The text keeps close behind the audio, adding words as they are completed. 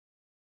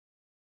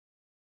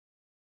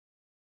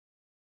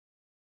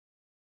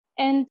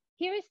And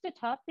here is the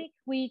topic.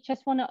 We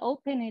just want to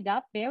open it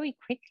up very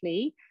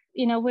quickly.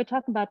 We're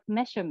talking about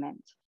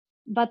measurement,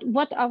 but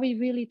what are we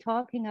really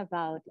talking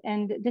about?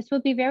 And this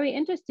will be very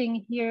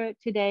interesting here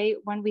today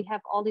when we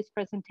have all these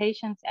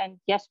presentations and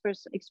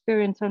Jesper's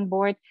experience on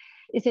board.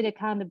 Is it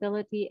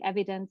accountability,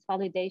 evidence,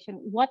 validation?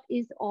 What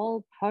is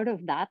all part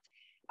of that?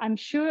 I'm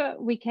sure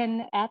we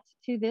can add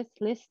to this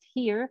list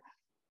here.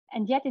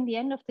 And yet, in the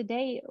end of the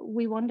day,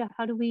 we wonder,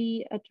 how do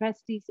we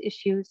address these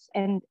issues?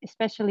 And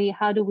especially,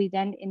 how do we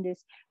then, in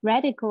this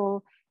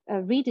radical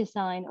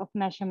redesign of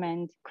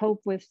measurement,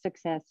 cope with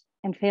success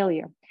and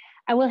failure?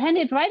 I will hand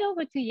it right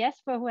over to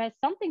Jesper, who has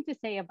something to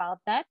say about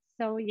that.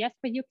 So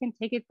Jesper, you can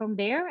take it from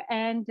there,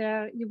 and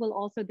you will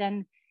also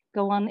then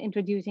go on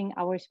introducing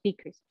our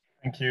speakers.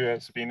 Thank you,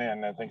 Sabine,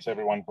 and thanks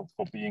everyone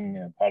for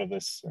being part of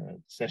this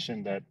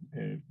session that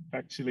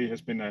actually has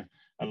been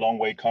a long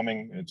way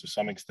coming to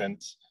some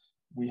extent.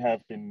 We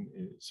have been,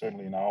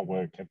 certainly in our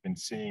work, have been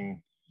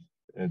seeing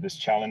this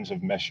challenge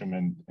of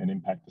measurement and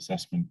impact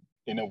assessment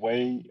in a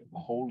way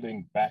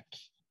holding back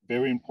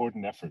very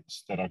important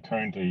efforts that are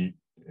currently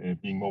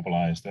being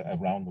mobilized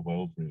around the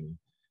world, really,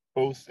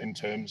 both in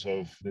terms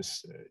of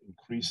this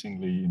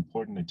increasingly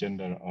important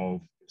agenda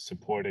of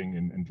supporting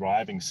and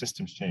driving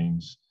systems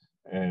change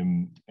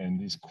and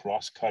these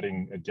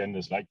cross-cutting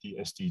agendas like the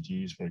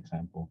SDGs, for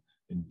example,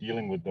 in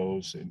dealing with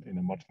those in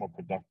a much more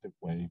productive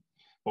way.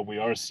 But we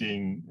are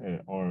seeing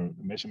our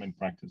measurement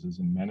practices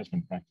and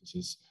management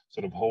practices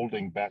sort of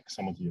holding back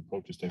some of the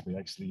approaches that we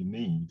actually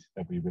need,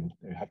 that we will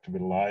have to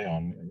rely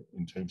on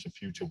in terms of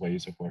future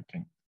ways of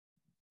working.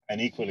 And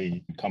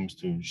equally, it comes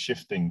to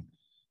shifting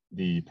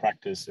the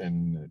practice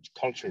and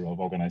culture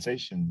of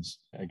organizations.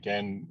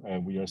 Again,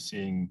 we are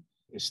seeing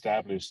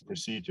established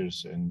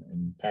procedures and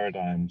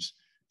paradigms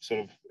sort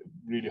of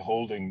really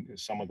holding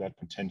some of that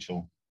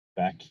potential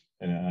back.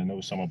 And I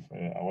know some of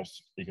our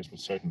speakers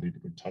would certainly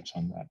touch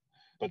on that.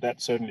 But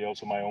that's certainly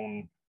also my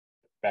own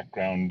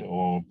background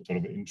or sort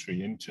of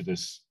entry into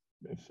this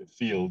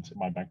field,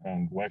 my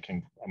background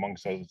working,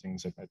 amongst other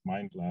things, at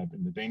MindLab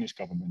in the Danish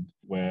government,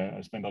 where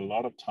I spent a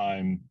lot of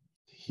time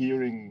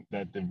hearing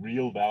that the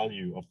real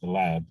value of the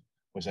lab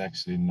was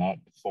actually not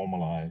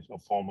formalized or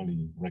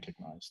formally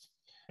recognized.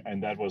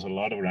 And that was a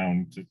lot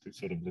around the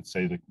sort of, let's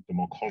say, the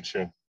more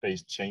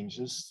culture-based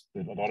changes,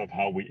 a lot of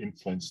how we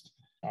influenced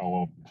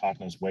our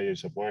partners'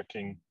 ways of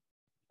working,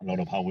 a lot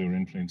of how we were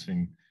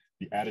influencing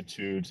the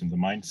attitudes and the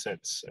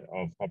mindsets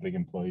of public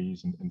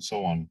employees and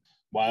so on,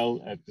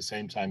 while at the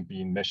same time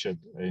being measured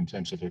in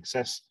terms of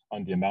success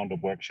on the amount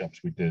of workshops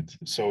we did.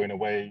 So in a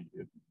way,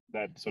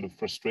 that sort of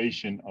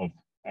frustration of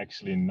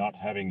actually not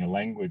having a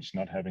language,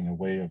 not having a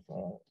way of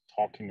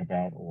talking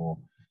about or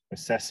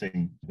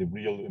assessing the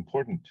real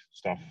important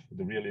stuff,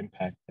 the real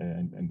impact,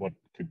 and what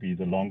could be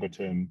the longer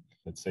term,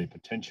 let's say,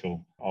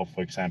 potential of,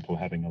 for example,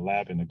 having a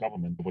lab in a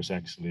government was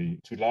actually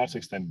to a large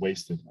extent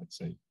wasted, I'd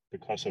say,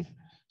 because of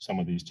some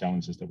of these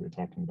challenges that we're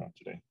talking about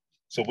today.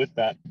 So with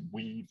that,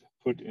 we've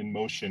put in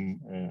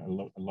motion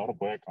a lot of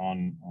work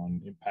on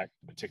impact,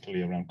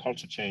 particularly around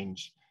culture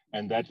change.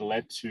 And that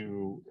led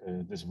to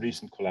this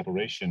recent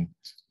collaboration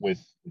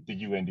with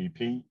the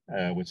UNDP,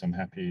 which I'm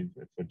happy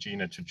for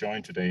Gina to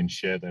join today and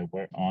share their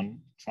work on,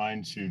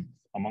 trying to,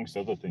 amongst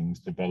other things,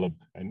 develop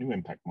a new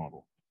impact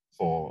model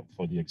for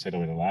the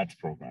Accelerator Labs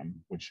program,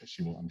 which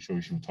I'm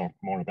sure she will talk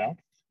more about,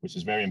 which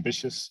is very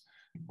ambitious.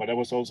 But that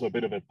was also a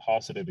bit of a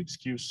positive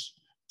excuse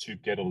to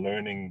get a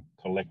learning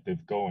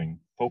collective going,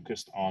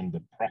 focused on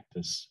the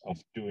practice of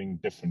doing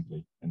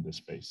differently in this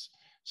space.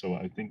 So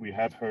I think we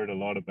have heard a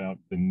lot about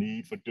the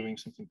need for doing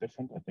something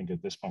different. I think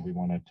at this point, we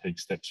want to take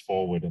steps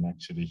forward and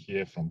actually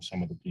hear from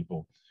some of the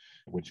people,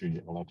 which we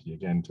are lucky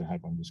again to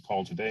have on this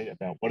call today,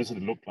 about what does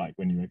it look like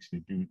when you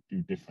actually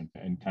do different,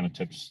 and kind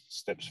of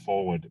steps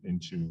forward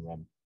into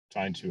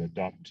trying to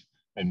adopt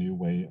a new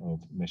way of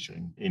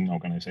measuring in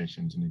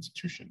organizations and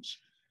institutions.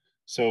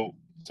 So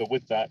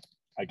with that,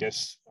 I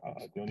guess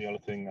the only other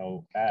thing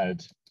I'll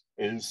add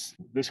is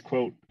this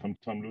quote from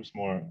Tom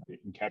Loosemore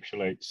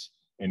encapsulates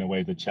in a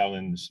way the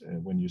challenge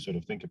when you sort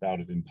of think about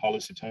it in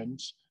policy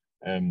terms.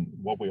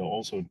 What we are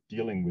also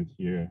dealing with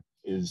here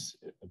is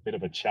a bit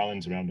of a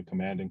challenge around the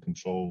command and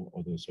control,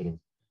 or the sort of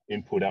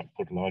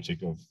input-output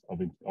logic of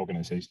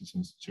organizations,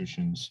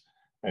 institutions.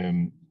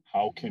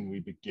 How can we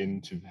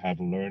begin to have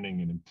learning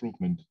and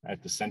improvement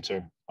at the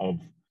center of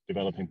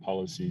developing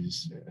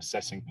policies,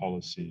 assessing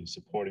policies,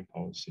 supporting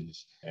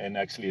policies, and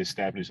actually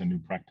establish a new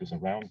practice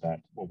around that?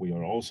 What we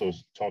are also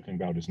talking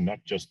about is not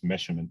just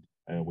measurement,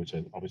 which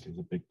obviously is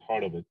a big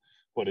part of it,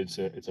 but it's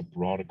a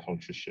broader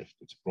culture shift.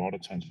 It's a broader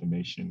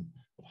transformation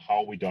of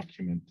how we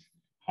document,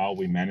 how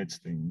we manage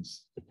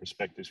things, the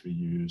perspectives we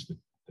use,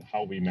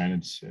 how we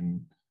manage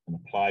and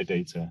apply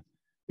data,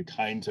 the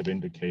kinds of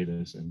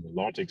indicators and the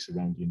logics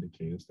around the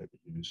indicators that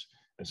we use,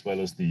 as well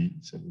as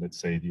let's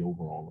say, the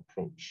overall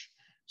approach.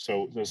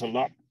 So there's a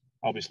lot,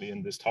 obviously,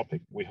 in this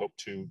topic. We hope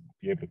to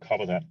be able to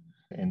cover that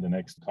in the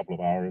next couple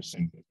of hours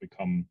and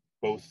become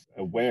both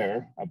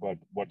aware about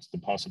what the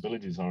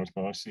possibilities are,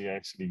 but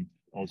actually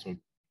also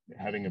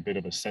having a bit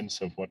of a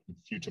sense of what the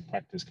future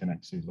practice can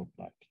actually look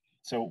like.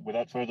 So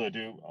without further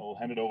ado, I'll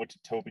hand it over to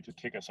Toby to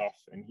kick us off,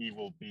 and he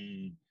will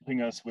be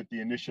helping us with the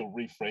initial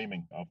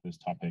reframing of this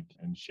topic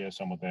and share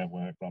some of their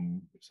work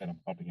from Center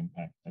for Public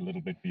Impact a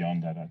little bit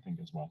beyond that, I think,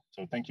 as well.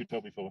 So thank you,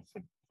 Toby, for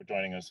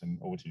joining us, and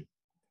over to you.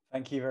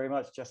 Thank you very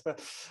much, Jesper.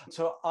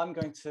 So I'm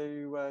going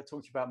to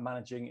talk to you about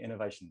managing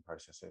innovation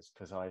processes,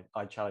 because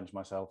I challenged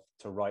myself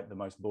to write the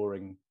most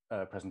boring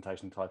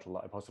presentation title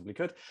that I possibly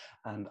could.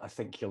 And I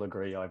think you'll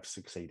agree I've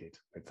succeeded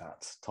with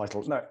that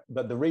title. No,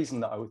 but the reason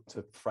that I would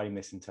to frame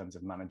this in terms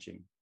of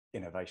managing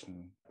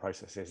innovation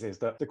processes is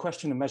that the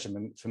question of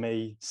measurement for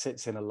me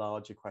sits in a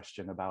larger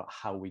question about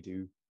how we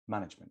do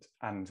management.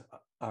 And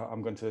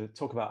I'm going to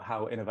talk about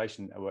how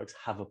innovation networks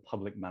have a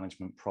public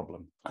management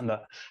problem, and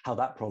how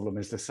that problem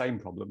is the same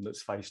problem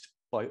that's faced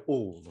by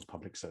all the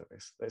public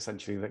service.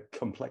 Essentially, that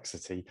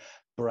complexity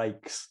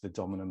breaks the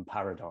dominant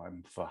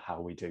paradigm for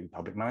how we do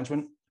public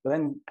management. But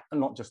then,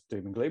 not just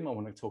doom and gloom, I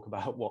want to talk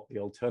about what the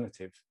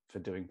alternative for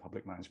doing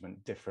public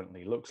management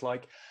differently looks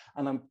like.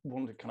 And I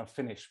want to kind of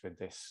finish with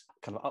this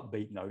kind of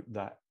upbeat note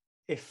that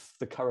if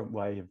the current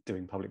way of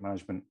doing public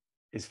management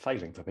is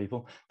failing for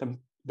people, then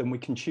we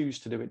can choose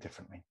to do it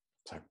differently.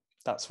 So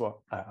that's what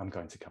I'm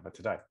going to cover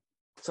today.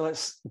 So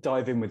let's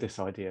dive in with this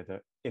idea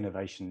that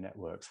innovation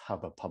networks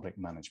have a public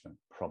management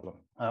problem.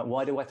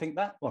 Why do I think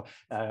that? Well,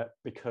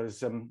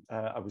 because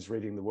I was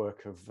reading the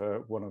work of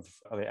one of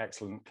the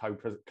excellent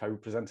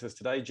co-presenters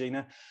today,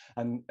 Gina,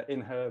 and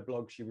in her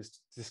blog, she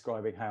was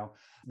describing how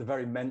the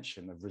very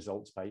mention of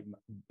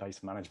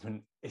results-based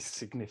management is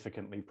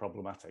significantly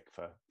problematic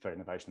for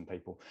innovation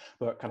people,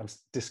 but kind of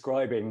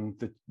describing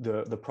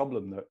the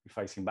problem that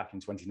we're facing back in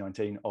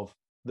 2019 of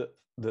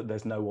that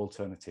there's no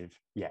alternative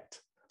yet.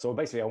 So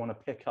basically, I want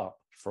to pick up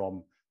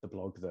from the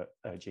blog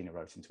that Gina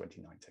wrote in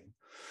 2019.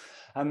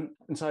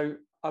 And so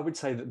I would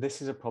say that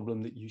this is a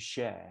problem that you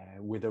share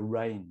with a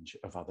range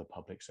of other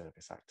public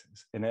service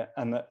actors in it,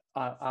 and that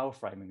our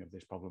framing of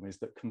this problem is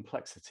that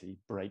complexity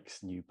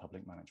breaks new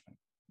public management.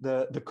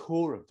 The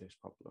core of this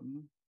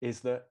problem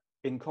is that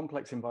in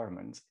complex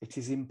environments, it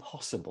is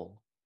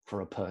impossible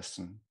for a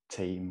person,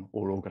 team,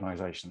 or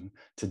organization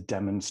to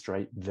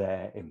demonstrate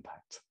their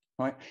impact.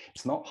 Right?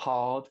 It's not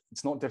hard,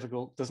 it's not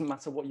difficult, doesn't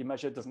matter what you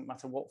measure, doesn't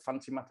matter what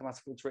fancy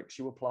mathematical tricks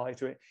you apply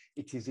to it.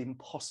 It is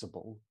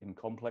impossible in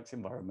complex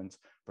environments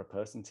for a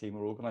person, team,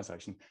 or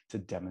organization to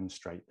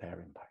demonstrate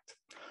their impact.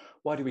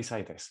 Why do we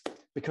say this?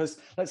 Because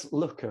let's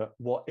look at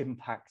what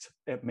impact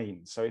it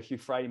means. So if you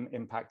frame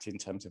impact in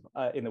terms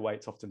of, in the way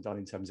it's often done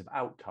in terms of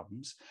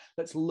outcomes,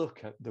 let's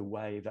look at the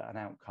way that an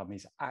outcome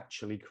is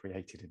actually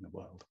created in the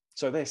world.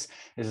 So this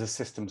is a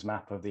systems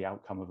map of the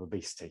outcome of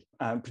obesity,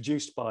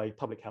 produced by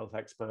public health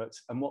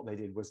experts. And what they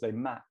did was they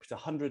mapped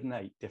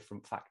 108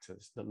 different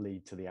factors that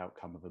lead to the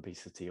outcome of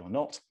obesity or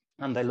not.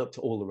 And they looked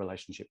at all the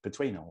relationship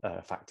between all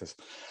factors.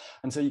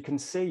 And so you can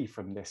see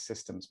from this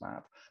systems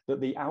map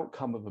that the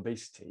outcome of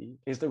obesity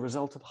is the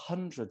result of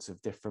hundreds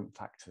of different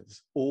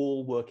factors,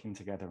 all working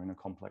together in a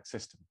complex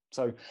system.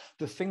 So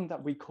the thing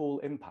that we call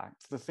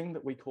impact, the thing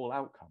that we call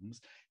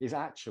outcomes, is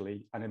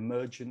actually an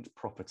emergent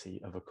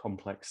property of a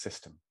complex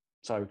system.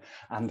 So,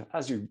 and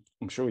as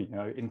I'm sure you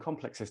know, in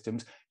complex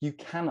systems, you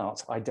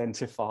cannot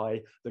identify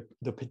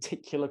the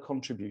particular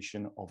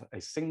contribution of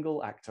a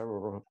single actor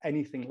or of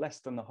anything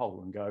less than the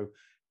whole and go,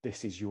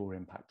 this is your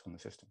impact on the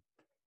system.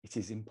 It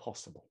is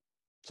impossible.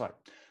 So,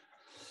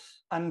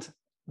 and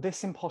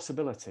this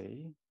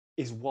impossibility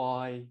is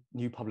why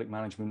new public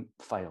management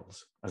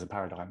fails as a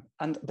paradigm.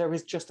 And there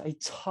is just a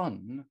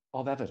ton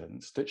of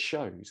evidence that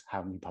shows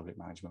how new public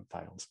management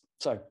fails.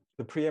 So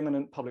the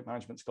preeminent public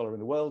management scholar in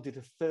the world did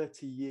a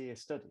 30-year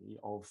study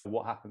of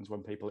what happens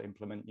when people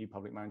implement new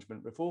public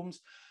management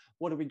reforms.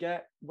 What do we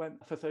get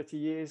for 30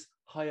 years?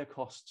 Higher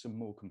costs and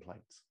more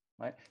complaints,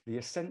 right? The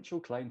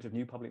essential claims of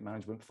new public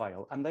management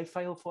fail, and they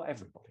fail for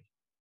everybody,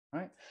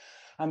 right?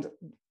 And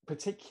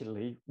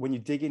particularly when you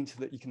dig into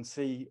that, you can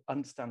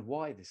understand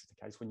why this is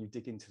the case when you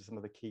dig into some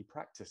of the key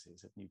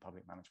practices of new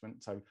public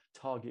management. So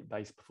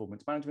target-based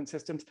performance management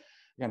systems,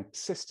 again,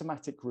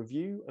 systematic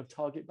review of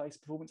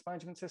target-based performance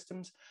management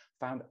systems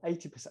found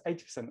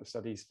 80% of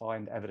studies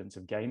find evidence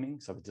of gaming,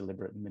 so the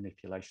deliberate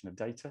manipulation of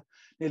data.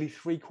 Nearly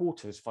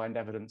 3/4 find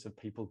evidence of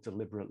people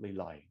deliberately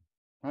lying,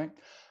 right?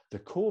 The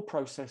core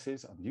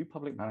processes of new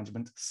public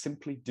management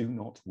simply do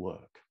not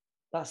work.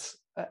 That's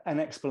an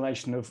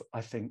explanation of,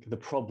 I think, the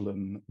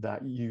problem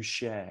that you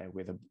share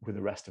with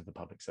the rest of the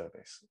public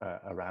service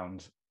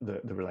around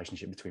the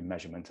relationship between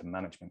measurement and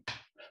management.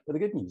 But the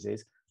good news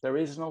is there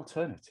is an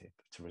alternative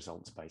to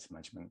results-based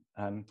measurement.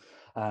 And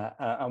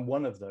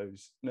one of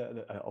those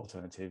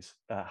alternatives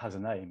has a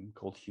name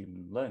called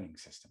human learning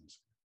systems.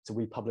 So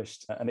we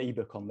published an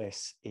ebook on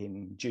this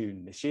in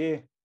June this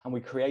year. And we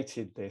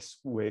created this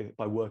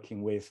by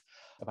working with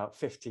about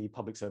 50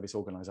 public service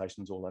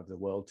organizations all over the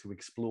world to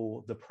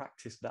explore the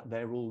practice that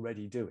they're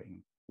already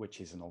doing,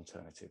 which is an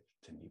alternative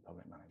to new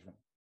public management.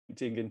 We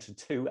dig into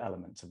two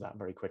elements of that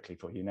very quickly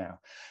for you now,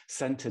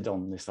 centered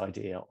on this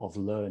idea of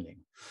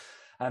learning.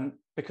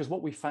 Because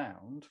what we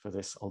found for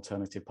this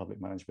alternative public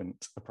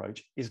management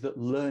approach is that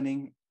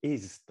learning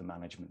is the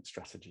management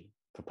strategy.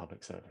 for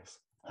public service.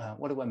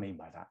 What do I mean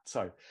by that?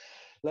 So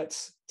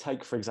let's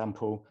take, for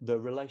example, the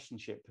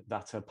relationship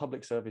that a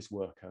public service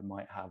worker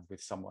might have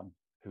with someone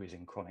who is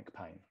in chronic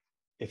pain.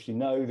 If you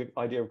know the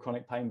idea of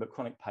chronic pain, but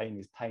chronic pain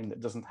is pain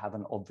that doesn't have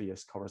an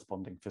obvious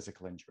corresponding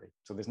physical injury.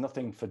 So there's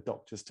nothing for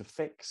doctors to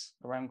fix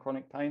around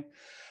chronic pain.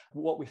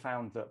 What we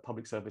found that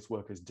public service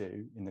workers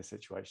do in this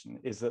situation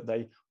is that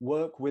they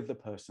work with the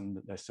person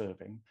that they're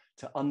serving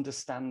to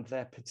understand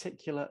their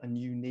particular and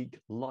unique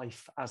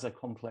life as a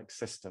complex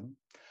system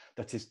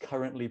that is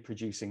currently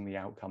producing the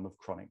outcome of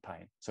chronic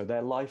pain. So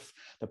their life,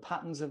 the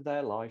patterns of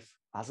their life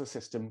as a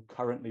system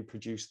currently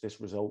produce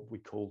this result we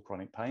call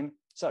chronic pain.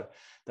 So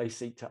they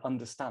seek to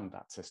understand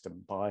that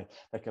system by,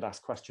 they could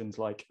ask questions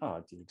like,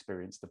 do you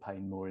experience the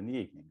pain more in the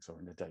evenings or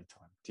in the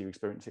daytime? Do you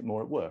experience it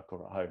more at work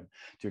or at home?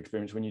 Do you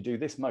experience when you do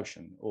this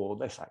motion or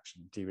this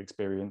action? Do you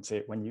experience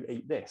it when you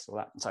eat this or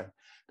that? So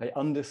they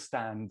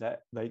understand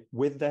that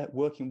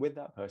working with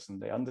that person,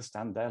 they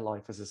understand their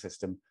life as a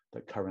system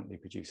that currently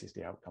produces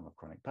the outcome of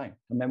chronic pain.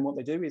 And then what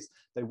they do is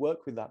they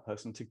work with that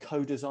person to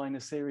co-design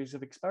a series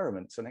of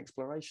experiments and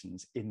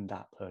explorations in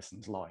that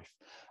person's life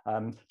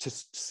to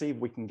see if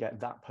we can get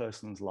that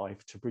person's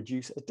life to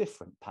produce a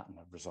different pattern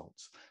of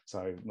results.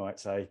 So you might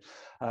say,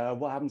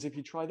 what happens if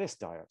you try this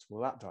diet?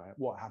 Well, that diet.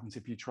 What happens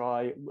if you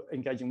try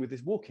engaging with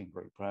this walking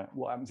group? Right?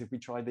 What happens if we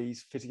try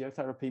these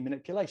physiotherapy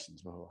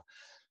manipulations? Well,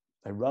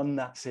 they run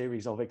that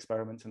series of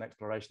experiments and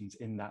explorations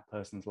in that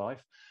person's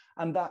life,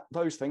 and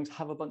those things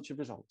have a bunch of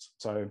results.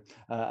 So,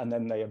 and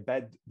then they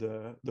embed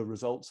the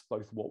results,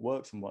 both what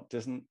works and what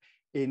doesn't,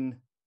 in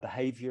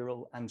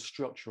behavioral and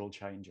structural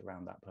change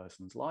around that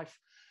person's life.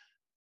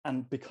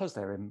 And because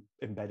they're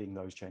embedding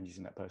those changes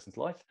in that person's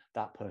life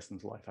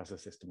as a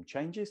system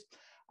changes.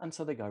 And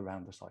so they go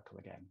around the cycle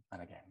again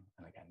and again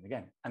and again and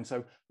again. And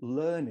so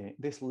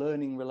this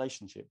learning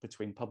relationship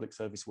between public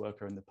service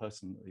worker and the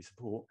person that they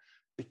support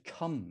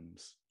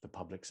becomes the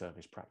public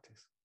service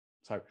practice.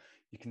 So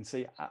you can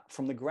see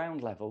from the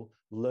ground level,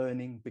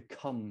 learning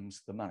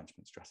becomes the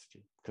management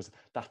strategy, because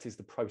that is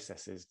the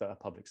processes that a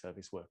public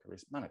service worker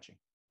is managing.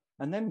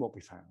 And then what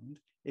we found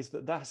is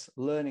that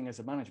learning as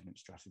a management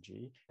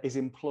strategy is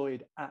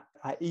employed at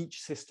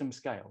each system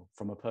scale,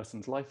 from a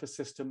person's life as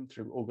system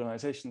through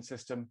organization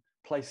system,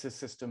 place as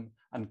system,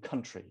 and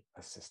country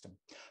as system.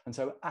 And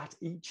so at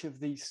each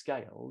of these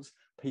scales,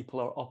 people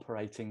are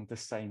operating the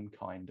same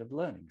kind of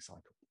learning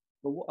cycle.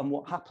 And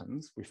what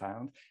happens, we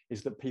found,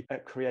 is that people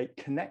create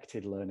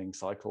connected learning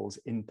cycles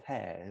in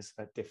pairs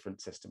at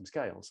different system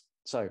scales.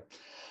 So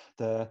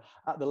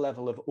at the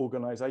level of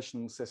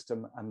organization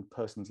system and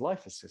person's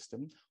life as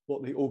system,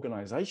 what the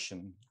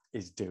organization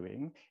is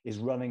doing is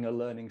running a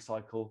learning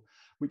cycle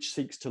which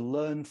seeks to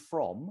learn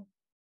from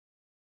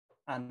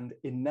and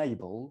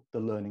enable the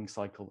learning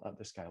cycle at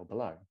the scale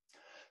below.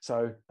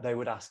 So they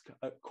would ask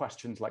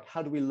questions like,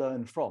 how do we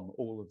learn from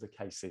all of the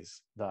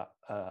cases that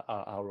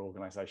our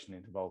organization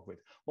is involved with?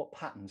 What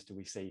patterns do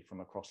we see from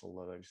across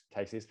all of those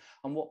cases?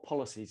 And what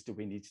policies do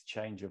we need to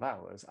change of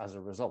ours as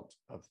a result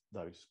of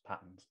those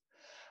patterns?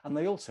 And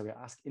they also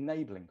ask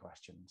enabling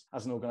questions.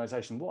 As an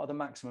organization, what are the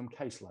maximum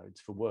caseloads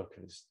for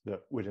workers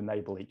that would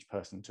enable each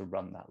person to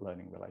run that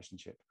learning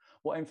relationship?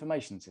 What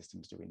information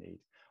systems do we need?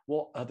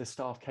 What are the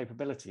staff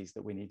capabilities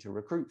that we need to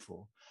recruit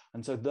for?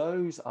 And so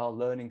those are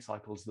learning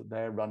cycles that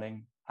they're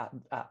running at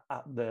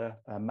the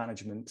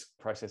management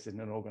process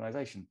in an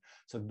organization.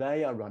 So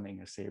they are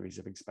running a series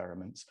of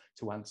experiments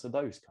to answer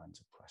those kinds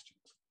of questions.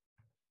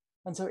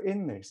 And so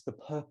in this,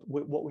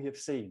 what we have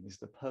seen is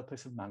the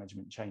purpose of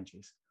management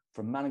changes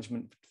from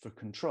management for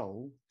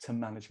control to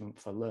management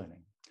for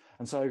learning.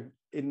 And so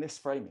in this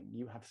framing,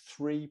 you have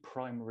three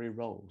primary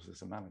roles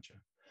as a manager.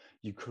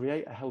 You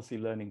create a healthy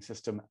learning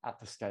system at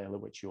the scale at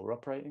which you're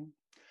operating.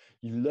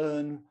 You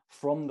learn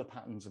from the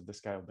patterns of the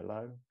scale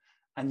below,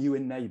 and you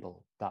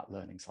enable that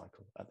learning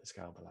cycle at the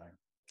scale below.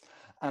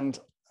 And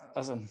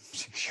as I'm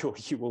sure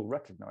you will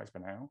recognize by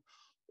now,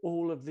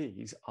 all of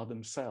these are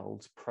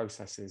themselves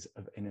processes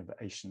of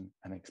innovation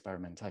and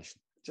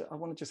experimentation. I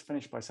want to just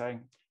finish by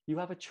saying you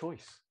have a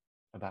choice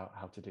about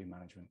how to do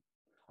management.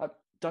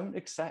 Don't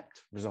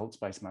accept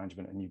results-based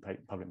management and new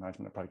public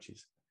management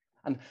approaches.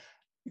 And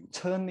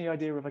turn the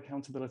idea of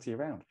accountability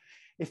around.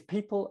 If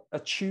people are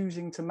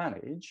choosing to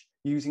manage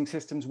using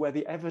systems where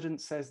the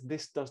evidence says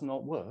this does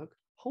not work,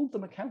 hold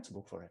them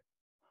accountable for it.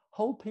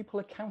 Hold people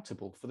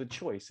accountable for the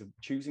choice of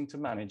choosing to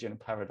manage in a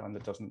paradigm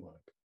that doesn't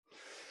work.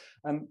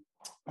 And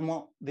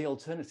what the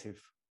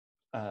alternative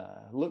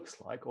looks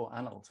like, or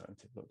an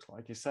alternative looks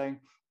like, is saying,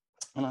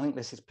 and I think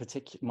this is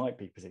might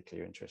be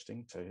particularly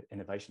interesting to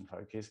innovation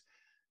folk, is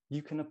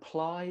you can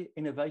apply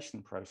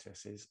innovation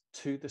processes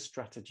to the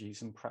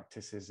strategies and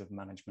practices of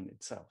management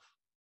itself,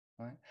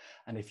 right?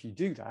 And if you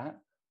do that,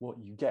 what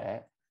you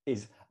get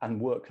is,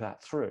 and work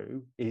that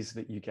through, is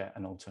that you get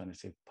an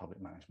alternative public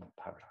management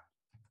paradigm.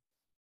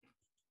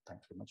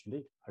 Thanks very much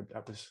indeed. I hope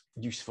that was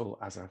useful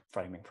as a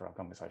framing for our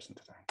conversation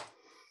today.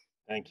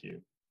 Thank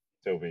you,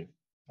 Toby.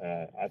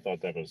 I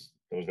thought that was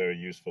very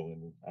useful.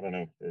 And I don't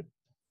know,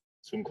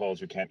 Zoom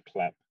calls you can't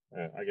clap.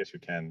 I guess you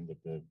can, but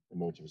the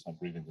emoji was not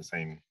really the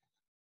same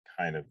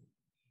kind of,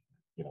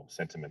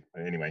 sentiment.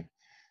 But anyway,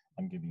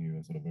 I'm giving you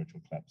a sort of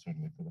virtual clap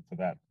certainly for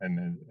that,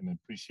 and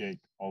appreciate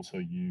also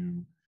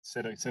you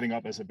setting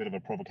up as a bit of a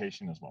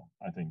provocation as well.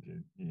 I think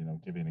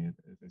giving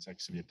it's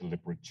actually a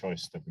deliberate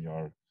choice that we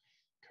are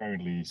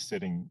currently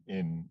sitting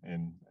in,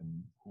 and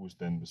who is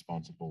then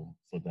responsible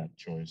for that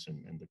choice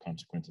and the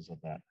consequences of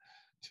that,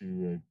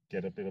 to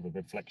get a bit of a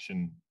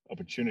reflection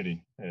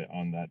opportunity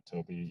on that,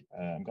 Toby.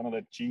 I'm going to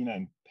let Gina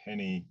and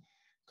Penny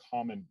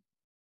comment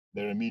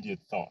their immediate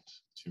thought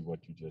to what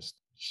you just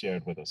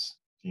shared with us.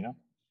 Gina?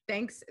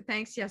 Thanks,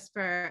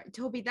 Jesper.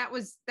 Toby, that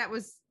was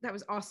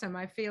awesome.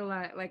 I feel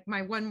like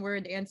my one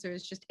word answer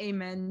is just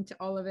amen to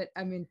all of it.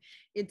 I mean,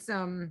 it's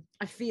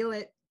I feel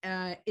it.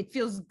 It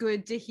feels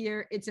good to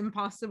hear it's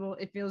impossible.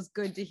 It feels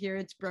good to hear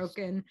it's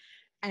broken,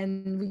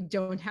 and we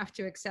don't have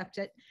to accept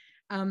it.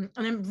 And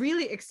I'm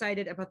really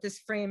excited about this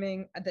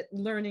framing that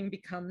learning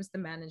becomes the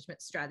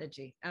management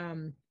strategy.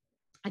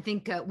 I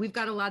think we've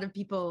got a lot of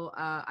people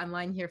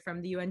online here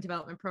from the UN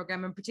Development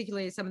Program, and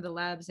particularly some of the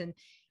labs in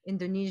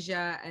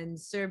Indonesia and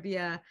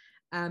Serbia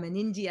and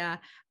India.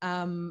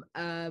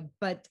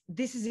 But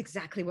this is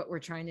exactly what we're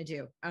trying to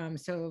do.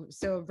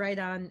 So right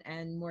on,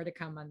 and more to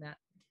come on that.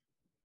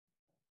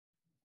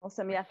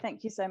 Awesome. Yeah,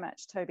 thank you so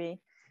much, Toby.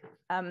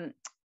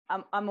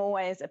 I'm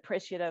always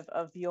appreciative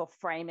of your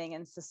framing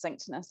and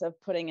succinctness of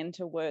putting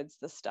into words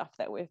the stuff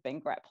that we've been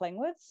grappling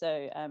with.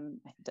 So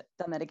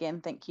done that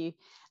again, thank you.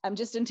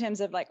 Just in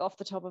terms of like off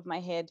the top of my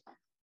head,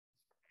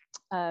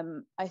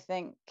 I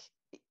think,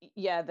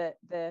 yeah,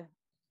 the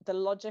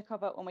logic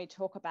of it when we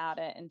talk about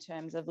it in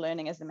terms of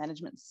learning as the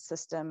management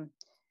system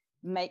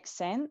makes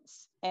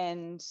sense.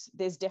 And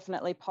there's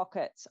definitely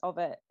pockets of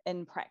it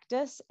in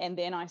practice. And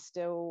then I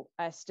still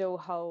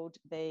hold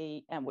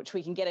the, which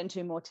we can get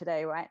into more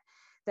today, right?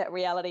 That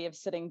reality of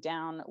sitting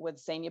down with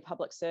senior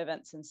public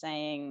servants and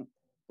saying,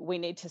 we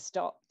need to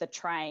stop the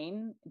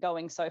train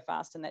going so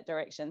fast in that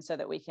direction so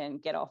that we can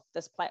get off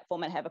this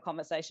platform and have a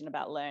conversation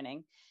about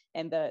learning.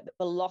 And the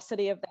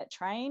velocity of that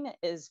train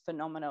is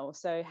phenomenal.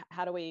 So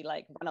how do we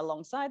like run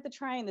alongside the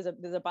train?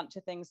 There's a bunch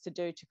of things to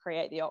do to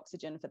create the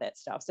oxygen for that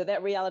stuff. So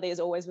that reality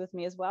is always with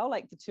me as well.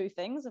 Like the two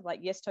things of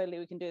like, yes, totally,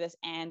 we can do this.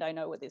 And I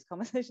know what these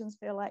conversations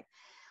feel like.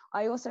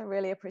 I also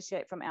really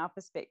appreciate from our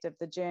perspective,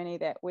 the journey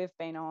that we've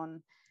been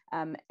on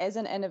as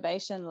an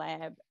innovation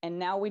lab, and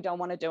now we don't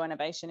want to do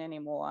innovation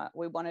anymore.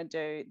 We want to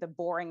do the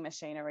boring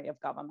machinery of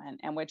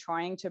government, and we're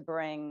trying to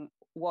bring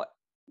what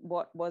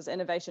was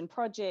innovation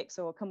projects,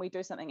 or can we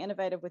do something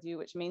innovative with you,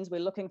 which means we're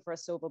looking for a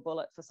silver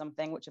bullet for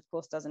something, which of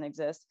course doesn't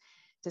exist,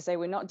 to say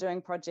we're not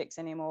doing projects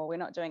anymore, we're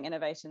not doing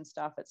innovation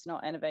stuff, it's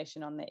not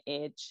innovation on the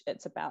edge,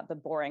 it's about the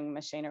boring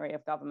machinery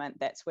of government.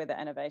 That's where the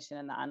innovation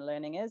and the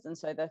unlearning is. And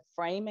so the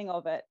framing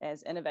of it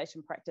as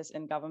innovation practice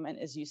in government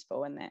is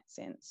useful in that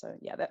sense. So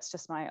yeah, that's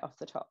just my off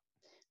the top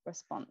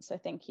response. So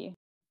thank you.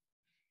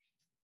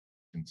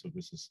 And so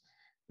this is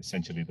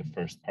essentially the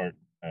first part,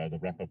 the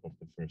wrap up of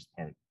the first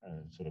part,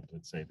 sort of,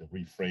 let's say, the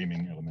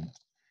reframing element,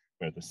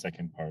 where the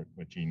second part,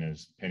 where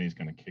Penny's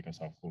going to kick us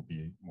off, will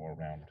be more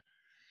around,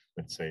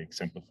 let's say,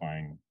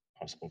 exemplifying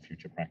possible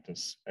future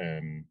practice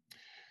and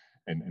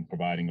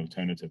providing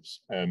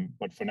alternatives.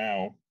 But for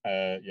now,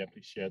 yeah,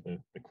 please share the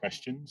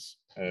questions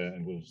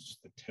and we'll just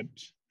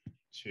attempt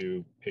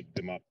to pick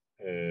them up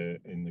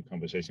in the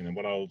conversation. And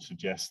what I'll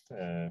suggest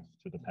to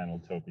the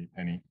panel, Toby,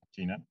 Penny,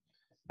 Gina,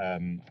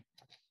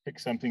 pick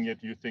something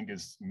that you think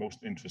is most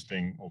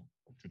interesting or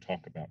to talk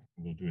about.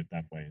 We'll do it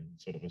that way,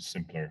 sort of a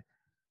simpler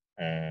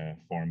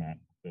format.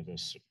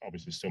 There's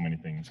obviously so many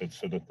things.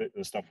 So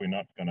the stuff we're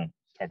not going to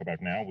talk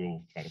about now,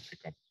 we'll try to pick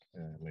up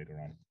later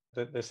on.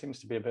 There seems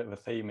to be a bit of a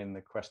theme in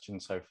the question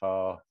so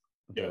far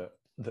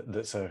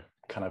that's a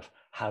kind of,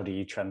 how do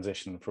you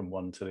transition from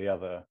one to the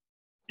other?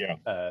 Yeah,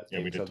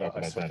 we did talk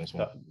about that as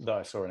well. That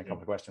I saw in a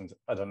couple of questions.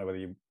 I don't know whether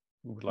you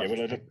would like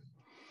to pick.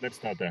 Let's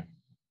start there.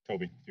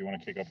 Toby, do you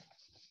want to kick up?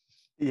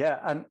 Yeah,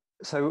 and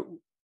so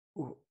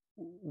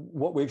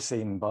what we've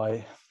seen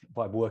by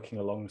working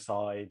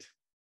alongside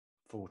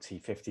 40,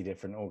 50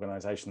 different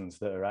organizations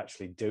that are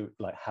actually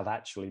have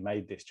actually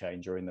made this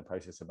change or in the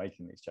process of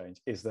making this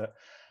change is that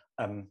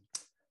kind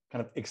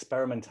of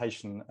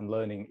experimentation and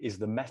learning is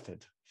the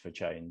method for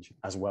change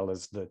as well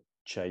as the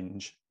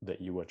change that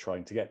you were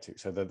trying to get to.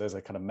 So there's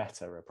a kind of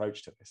meta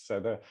approach to this.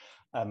 So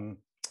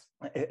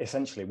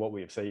essentially what we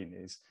have seen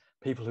is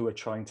people who are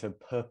trying to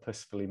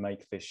purposefully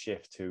make this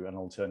shift to an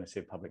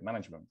alternative public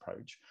management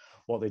approach,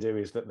 what they do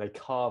is that they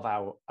carve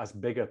out as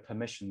big a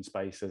permission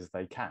space as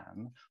they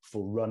can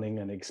for running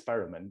an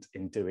experiment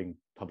in doing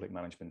public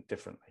management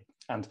differently.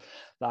 And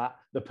that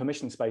the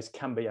permission space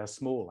can be as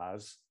small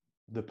as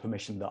the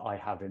permission that I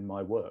have in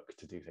my work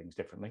to do things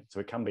differently.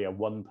 So it can be a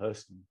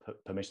one-person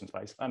permission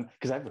space,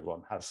 because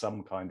everyone has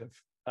some kind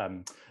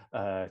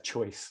of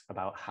choice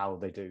about how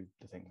they do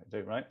the thing they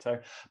do, right? So,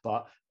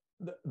 but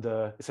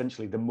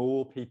essentially the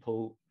more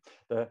people,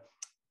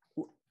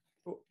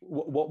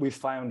 what we've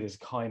found is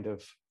kind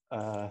of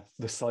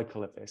the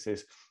cycle of this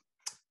is,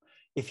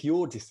 if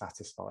you're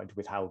dissatisfied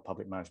with how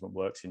public management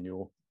works in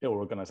your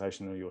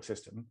organization or your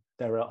system,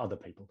 there are other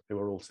people who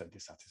are also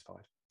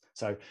dissatisfied.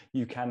 So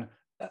you can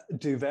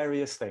do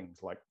various things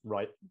like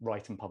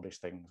write and publish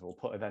things, or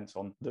put events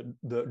on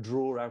that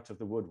draw out of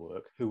the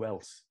woodwork who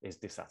else is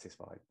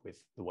dissatisfied with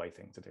the way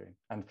things are doing.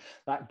 And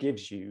that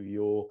gives you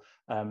your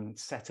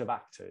set of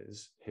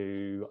actors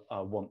who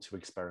want to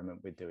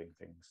experiment with doing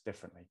things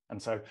differently. And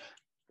so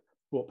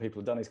what people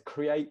have done is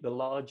create the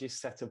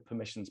largest set of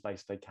permission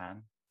space they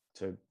can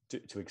to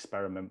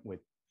experiment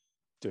with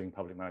doing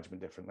public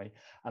management differently,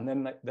 and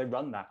then they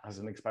run that as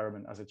an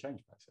experiment, as a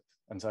change process.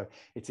 And so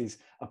it is,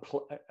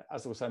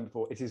 as I was saying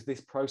before, it is this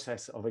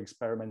process of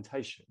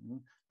experimentation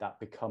that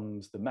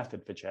becomes the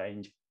method for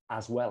change,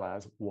 as well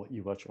as what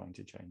you are trying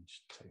to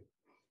change to.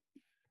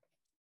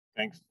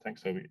 Thanks,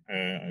 Toby.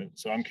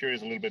 So I'm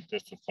curious a little bit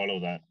just to follow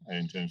that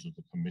in terms of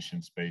the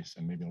permission space,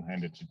 and maybe I'll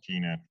hand it to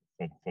Gina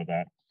for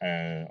that.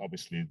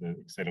 Obviously, the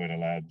Accelerator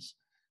Labs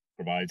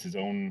provides its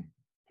own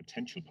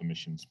potential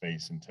permission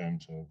space in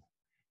terms of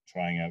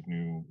trying out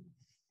new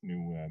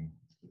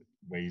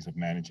ways of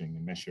managing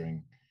and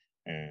measuring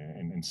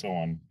and so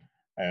on.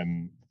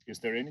 Is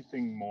there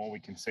anything more we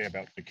can say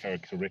about the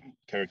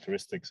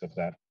characteristics of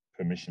that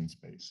permission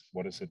space?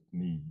 What does it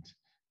need?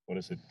 What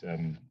is it?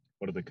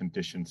 What are the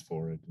conditions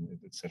for it,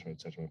 et cetera,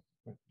 et cetera?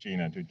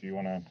 Gina, do you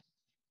want to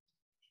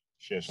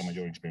share some of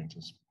your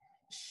experiences?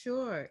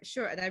 Sure.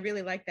 And I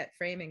really like that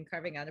framing,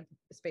 carving out a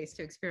space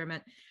to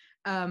experiment.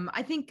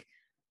 I think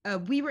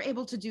we were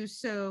able to do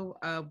so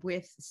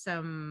with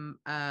some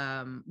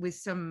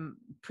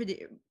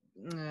pretty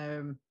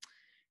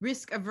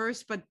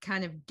risk-averse but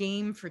kind of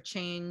game for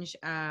change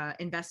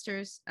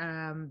investors.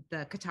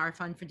 The Qatar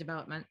Fund for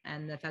Development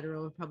and the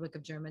Federal Republic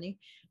of Germany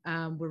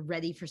were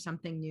ready for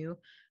something new.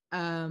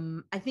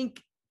 I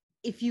think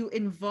if you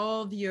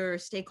involve your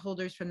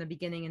stakeholders from the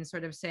beginning and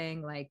sort of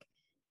saying like,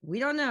 we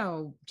don't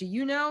know, do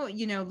you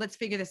know, let's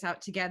figure this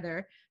out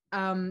together,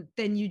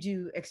 then you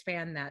do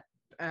expand that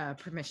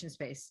permission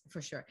space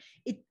for sure.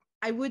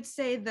 I would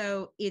say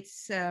though,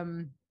 it's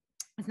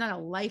not a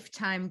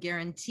lifetime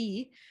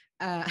guarantee.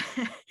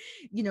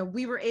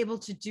 We were able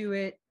to do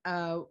it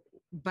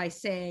by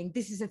saying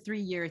this is a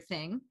 3-year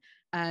thing.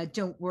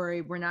 Don't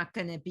worry, we're not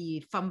going to be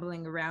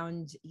fumbling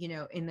around,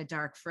 in the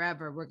dark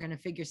forever. We're going to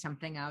figure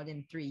something out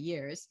in 3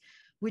 years,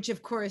 which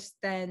of course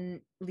then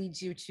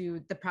leads you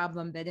to the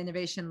problem that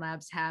innovation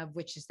labs have,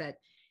 which is that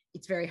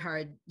it's very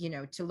hard,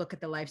 to look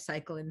at the life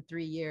cycle in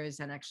 3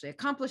 years and actually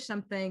accomplish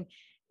something,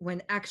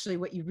 when actually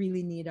what you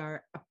really need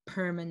are a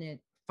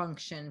permanent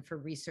function for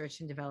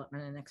research and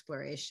development and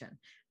exploration.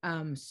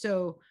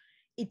 So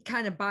it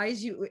kind of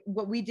buys you.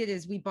 What we did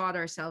is we bought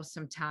ourselves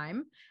some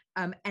time,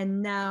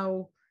 and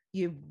now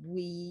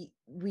we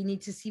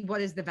need to see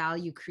what is the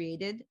value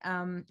created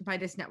by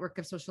this network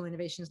of social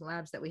innovations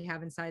labs that we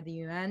have inside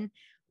the UN.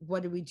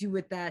 What do we do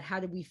with that? How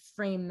do we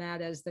frame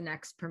that as the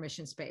next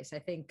permission space? I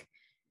think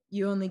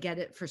you only get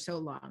it for so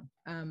long.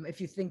 If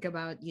you think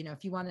about,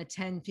 if you want a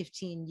 10,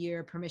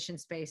 15-year permission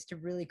space to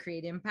really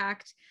create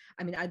impact,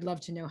 I mean, I'd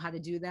love to know how to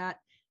do that.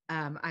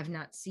 I've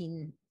not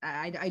seen,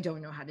 I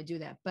don't know how to do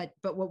that, but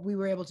what we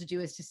were able to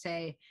do is to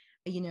say,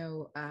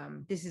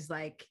 this is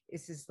like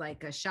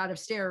a shot of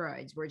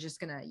steroids. We're just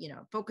gonna,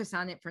 focus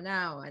on it for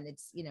now. And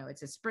it's,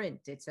 it's a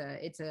sprint. It's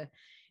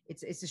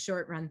a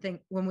short run thing,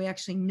 when we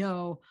actually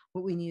know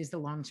what we need is the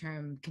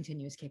long-term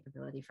continuous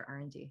capability for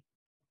R&D.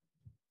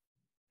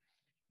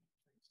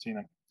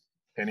 Gina,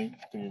 Penny,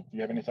 do you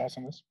have any thoughts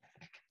on this?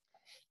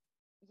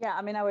 Yeah,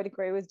 I mean, I would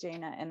agree with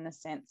Gina in the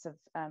sense of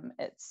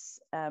it's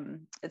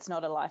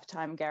not a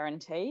lifetime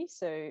guarantee.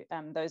 So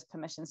those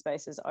permission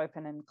spaces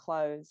open and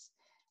close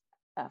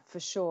for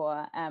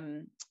sure.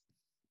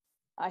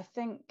 I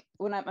think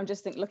when I'm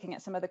just looking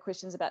at some of the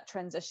questions about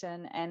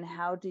transition and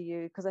how do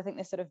you, because I think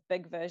there's sort of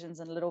big versions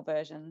and little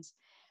versions.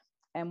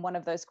 And one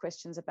of those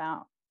questions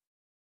about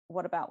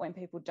what about when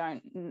people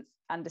don't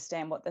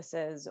understand what this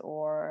is,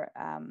 or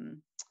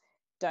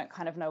don't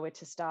kind of know where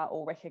to start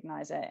or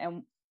recognize it.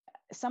 And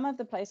some of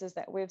the places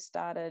that we've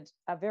started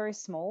are very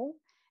small,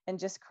 and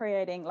just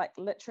creating like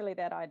literally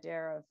that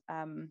idea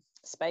of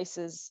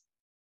spaces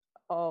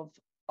of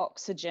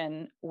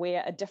oxygen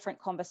where a different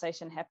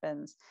conversation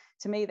happens.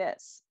 To me,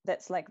 that's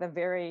like the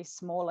very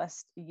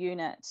smallest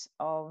unit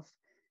of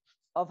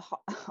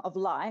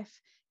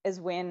life, is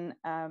when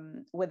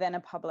within a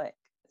public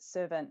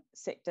servant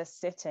sector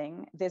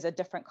setting, there's a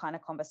different kind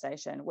of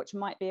conversation, which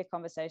might be a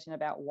conversation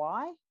about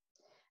why,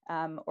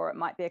 or it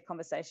might be a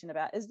conversation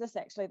about, is this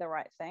actually the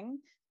right thing?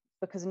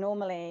 Because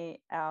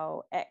normally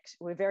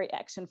we're very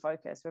action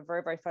focused. We're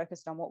very, very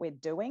focused on what we're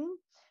doing,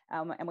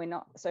 and we're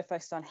not so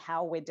focused on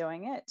how we're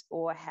doing it,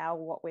 or how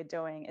what we're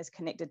doing is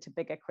connected to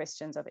bigger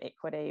questions of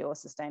equity or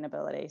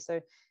sustainability. So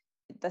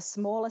the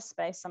smallest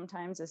space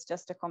sometimes is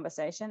just a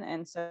conversation.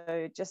 And so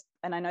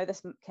and I know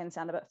this can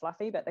sound a bit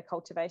fluffy, but the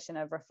cultivation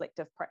of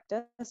reflective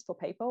practice for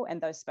people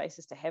and those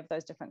spaces to have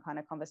those different kind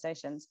of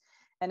conversations.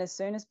 And as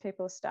soon as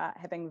people start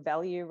having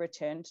value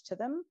returned to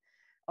them,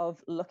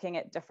 of looking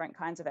at different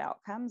kinds of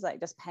outcomes, like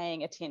just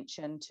paying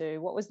attention to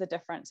what was the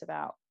difference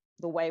about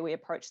the way we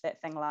approached that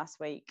thing last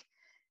week,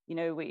 you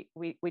know,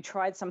 we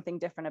tried something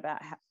different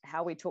about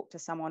how we talked to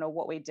someone or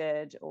what we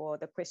did or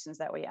the questions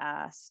that we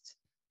asked,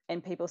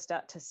 and people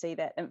start to see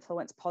that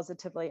influence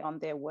positively on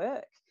their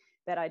work,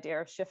 that idea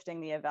of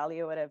shifting the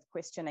evaluative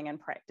questioning and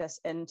practice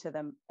into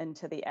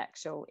the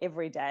actual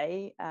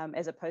everyday,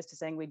 as opposed to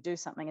saying we do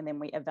something and then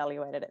we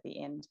evaluate it at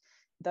the end.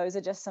 Those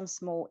are just some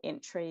small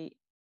entry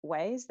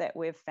ways that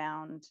we've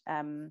found.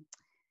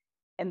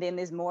 And then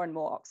there's more and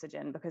more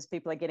oxygen because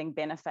people are getting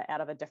benefit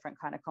out of a different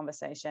kind of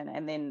conversation.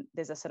 And then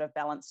there's a sort of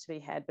balance to be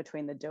had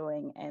between the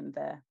doing and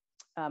the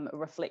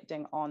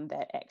reflecting on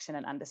that action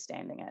and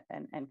understanding it,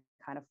 and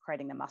kind of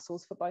creating the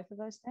muscles for both of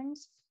those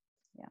things.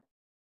 Yeah.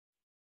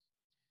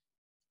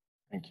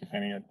 Thank you,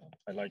 Penny.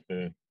 I like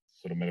the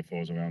sort of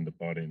metaphors around the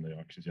body and the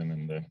oxygen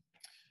and the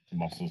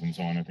muscles and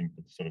so on. I think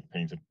that sort of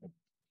paints a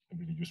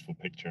really useful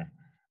picture.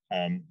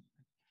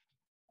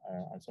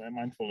 So I'm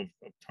mindful of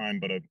time,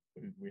 but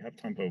we have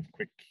time for a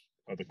quick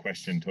other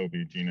question.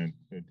 Toby, Gina,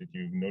 did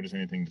you notice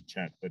anything in the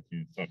chat that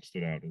you thought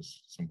stood out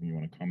as something you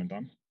want to comment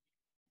on?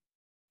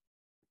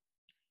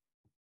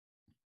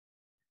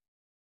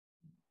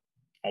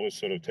 I was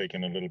sort of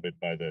taken a little bit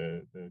by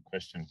the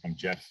question from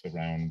Jeff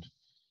around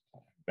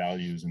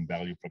values and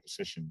value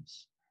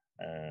propositions.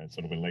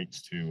 Sort of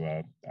relates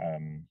to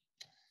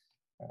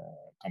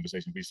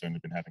conversation we've certainly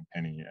been having,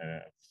 Penny,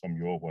 from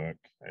your work.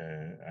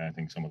 I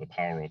think some of the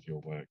power of your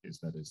work is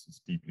that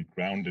it's deeply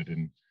grounded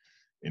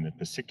in a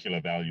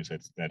particular value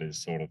set that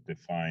is sort of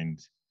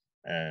defined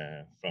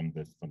from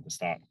the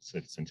start, so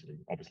essentially,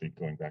 obviously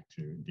going back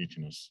to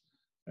indigenous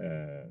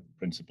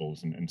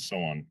principles and so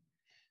on.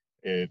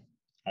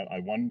 I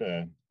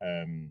wonder,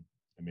 and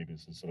maybe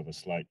this is sort of a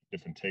slight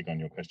different take on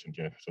your question,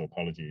 Jeff, so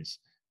apologies,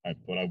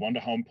 but I wonder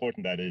how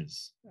important that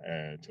is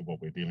to what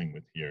we're dealing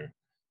with here.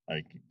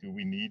 Like, do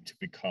we need to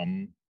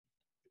become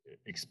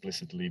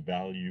explicitly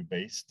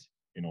value-based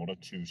in order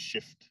to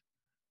shift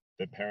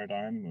the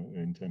paradigm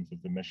in terms of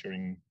the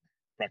measuring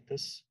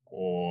practice?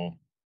 Or,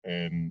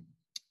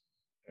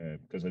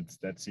 because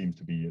that seems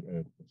to be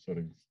sort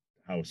of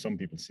how some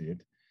people see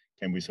it,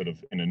 can we sort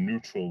of, in a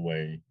neutral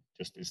way,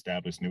 just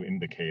establish new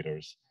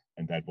indicators,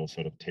 and that will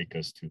sort of take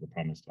us to the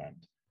promised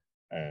land?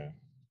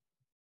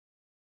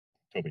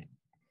 Toby.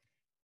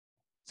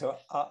 So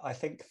I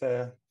think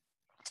the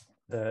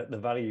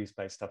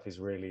values-based stuff is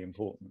really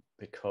important,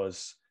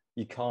 because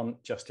you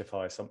can't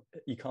justify a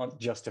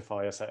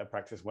set of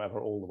practice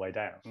whatever all the way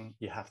down.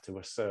 You have to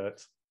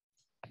assert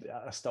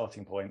a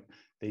starting point.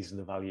 These are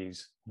the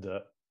values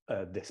that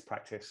this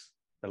practice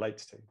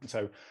relates to.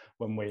 So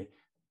when we're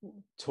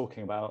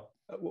talking about,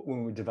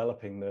 when we're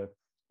developing the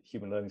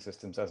human learning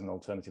systems as an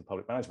alternative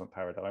public management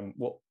paradigm,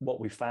 what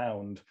we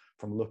found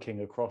from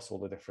looking across all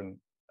the different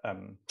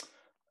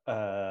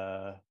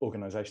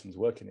organizations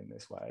working in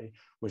this way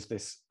was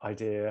this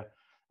idea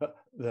that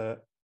the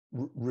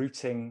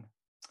rooting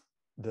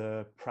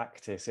the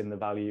practice in the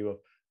value of,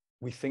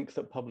 we think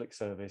that public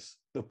service,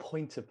 the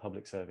point of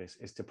public service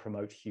is to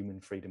promote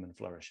human freedom and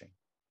flourishing.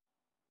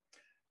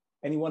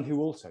 Anyone who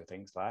also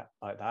thinks like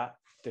that,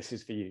 this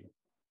is for you.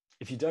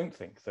 If you don't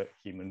think that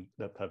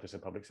the purpose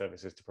of public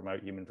service is to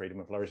promote human freedom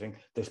and flourishing,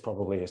 this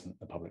probably isn't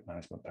the public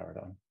management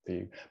paradigm for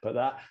you.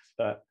 But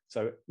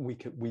so we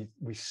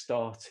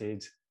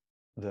started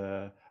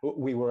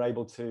we were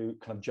able to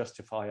kind of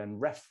justify and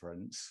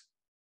reference,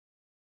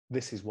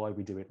 this is why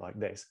we do it like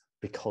this,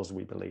 because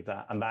we believe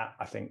that. And that,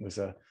 I think, was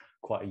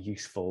quite a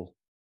useful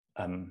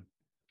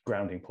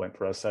grounding point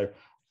for us. So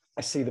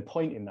I see the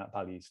point in that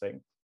values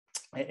thing,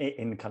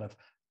 in kind of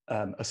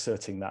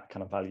asserting that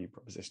kind of value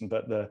proposition.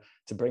 But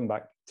to bring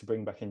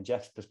back in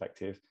Jeff's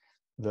perspective,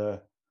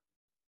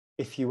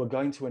 if you are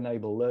going to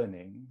enable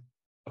learning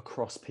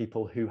across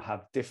people who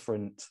have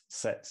different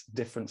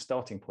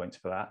starting points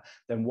for that,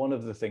 then one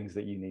of the things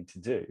that you need to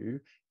do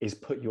is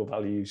put your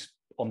values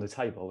on the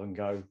table and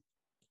go,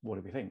 what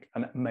do we think?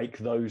 And make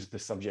those the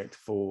subject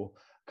for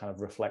kind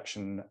of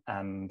reflection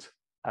and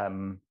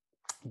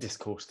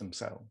discourse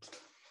themselves.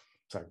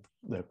 So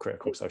the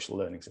critical social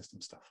learning system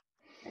stuff.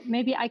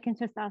 Maybe I can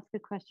just ask a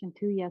question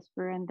too,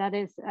 Jesper, and that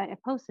is, I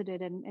posted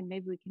it, and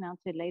maybe we can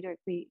answer it later if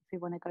we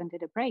want to go into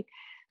the break.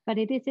 But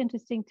it is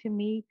interesting to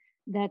me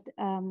that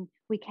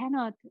we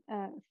cannot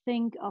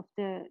think of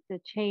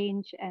the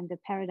change and the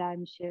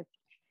paradigm shift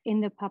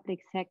in the public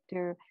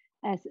sector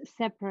as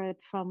separate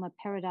from a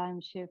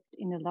paradigm shift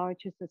in a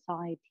larger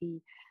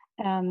society.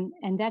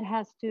 And that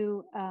has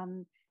to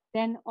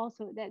then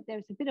also, that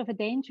there's a bit of a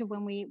danger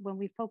when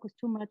we focus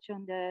too much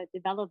on the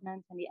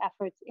development and the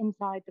efforts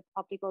inside the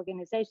public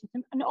organizations,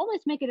 and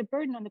always make it a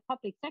burden on the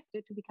public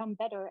sector to become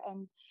better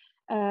and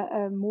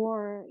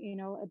more,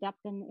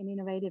 adaptive and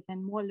innovative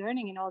and more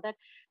learning and all that.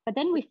 But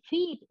then we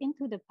feed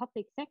into the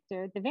public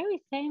sector the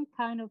very same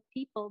kind of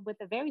people with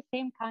the very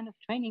same kind of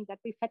training that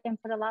we fed them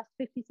for the last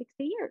 50, 60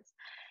 years.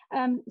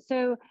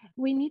 So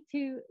we need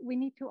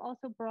to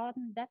also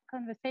broaden that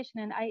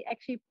conversation. And I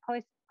actually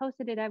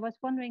posted it. I was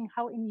wondering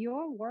how in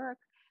your work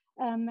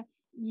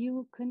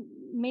you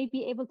may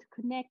be able to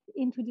connect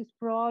into this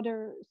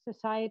broader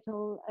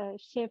societal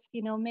shift,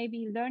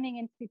 maybe learning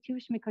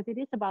institution, because it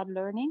is about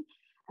learning,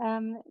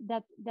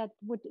 that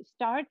would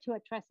start to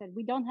address it.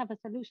 We don't have a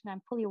solution.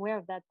 I'm fully aware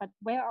of that. But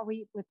where are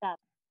we with that?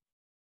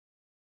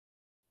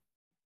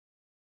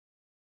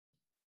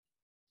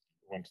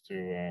 Wants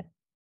to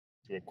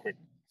do a quick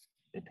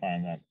reply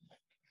on that,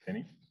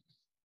 Penny?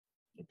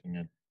 Looking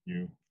at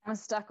you. I'm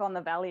stuck on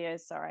the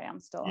values. Sorry, I'm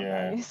still on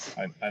values.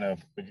 I know,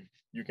 but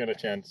you get a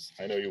chance.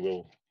 I know you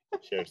will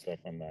share stuff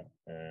on that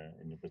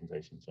in your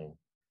presentation. So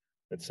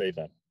let's save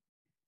that.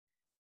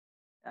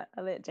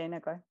 I'll let Gina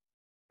go.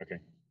 Okay.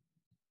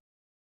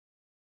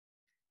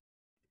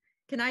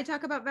 Can I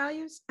talk about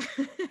values?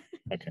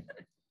 Okay.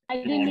 I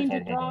didn't mean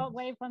to draw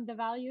away from the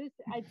values.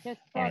 I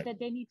just thought that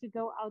they need to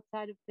go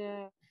outside of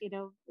the,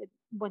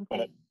 one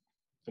thing.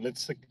 So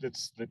let's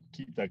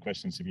keep that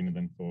question, Sabine,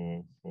 then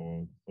for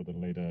the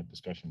later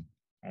discussion.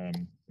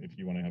 If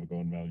you want to have a go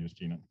on values,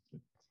 Gina,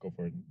 go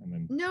for it. And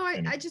then no,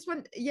 I just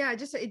want,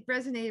 it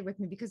resonated with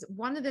me because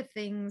one of the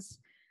things,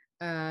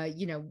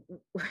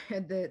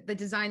 the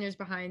designers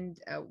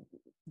behind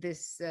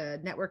this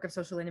network of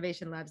social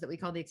innovation labs that we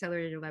call the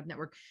Accelerator Lab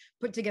Network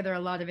put together a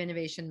lot of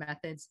innovation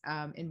methods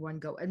in one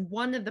go. And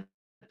one of the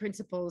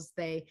principles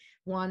they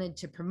wanted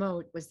to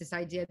promote was this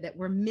idea that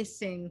we're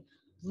missing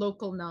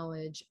local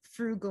knowledge,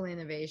 frugal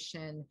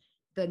innovation,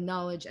 the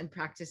knowledge and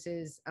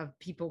practices of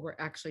people we're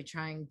actually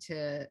trying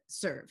to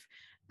serve.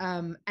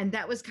 And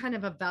that was kind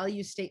of a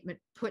value statement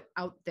put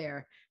out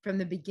there from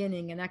the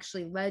beginning and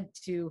actually led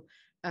to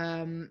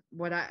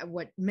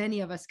what many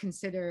of us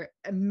consider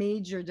a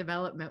major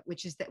development,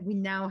 which is that we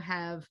now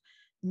have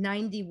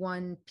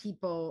 91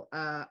 people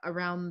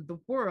around the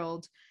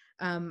world.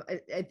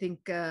 I think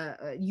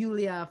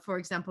Yulia, for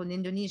example, in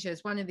Indonesia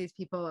is one of these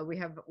people. We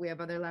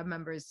have other lab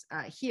members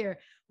here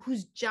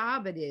whose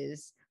job it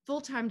is,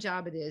 full-time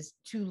job it is,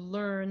 to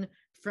learn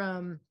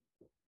from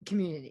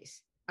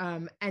communities.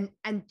 And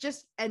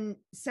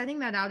setting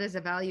that out as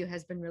a value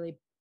has been really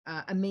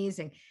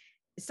amazing.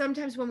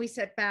 Sometimes when we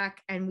sit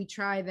back and we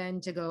try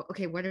then to go,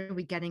 okay, what are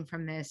we getting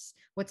from this?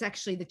 What's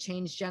actually the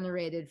change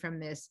generated from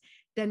this?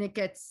 Then it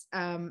gets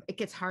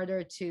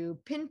harder to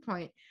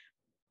pinpoint.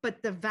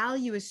 But the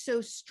value is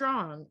so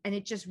strong and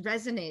it just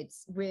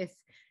resonates with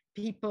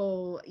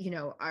people,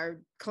 our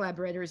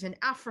collaborators in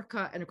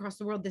Africa and across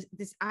the world,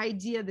 this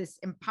idea, this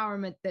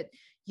empowerment that,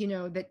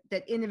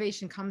 that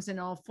innovation comes in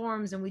all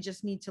forms and we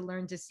just need to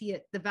learn to see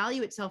it. The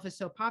value itself is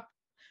so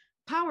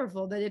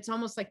powerful that it's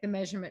almost like the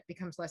measurement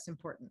becomes less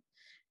important.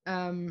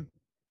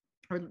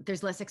 Or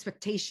there's less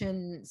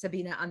expectation,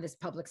 Sabine, on this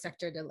public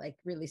sector to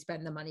really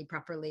spend the money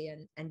properly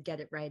and get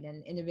it right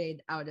and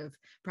innovate out of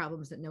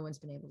problems that no one's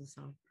been able to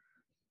solve.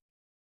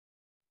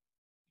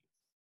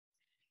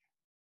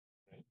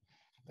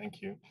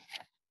 Thank you.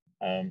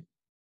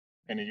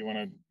 Penny, you want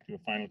to do a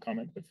final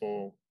comment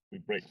before we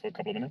break for a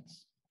couple of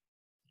minutes?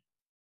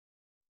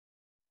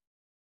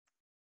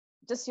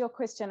 Just your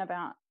question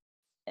about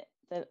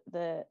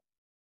the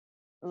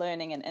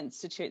learning in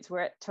institutes,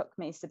 where it took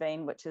me,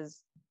 Sabine, which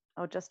is,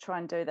 I'll just try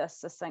and do this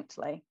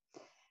succinctly.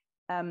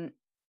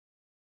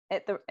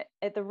 At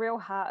the real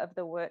heart of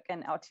the work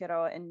in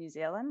Aotearoa in New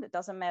Zealand, it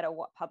doesn't matter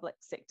what public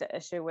sector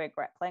issue we're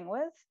grappling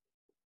with,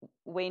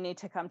 we need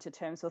to come to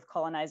terms with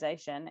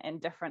colonization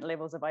and different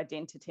levels of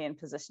identity and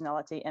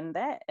positionality in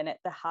that. And at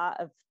the heart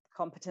of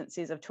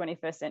competencies of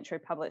 21st century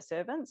public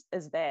servants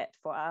is that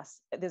for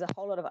us, there's a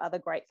whole lot of other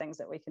great things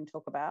that we can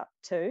talk about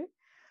too,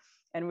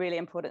 and really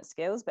important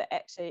skills. But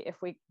actually,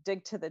 if we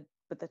dig to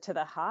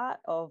the heart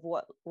of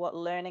what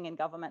learning in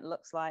government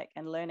looks like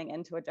and learning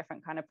into a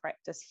different kind of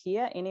practice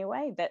here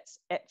anyway, that's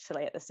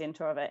actually at the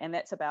center of it. And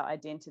that's about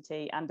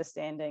identity,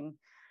 understanding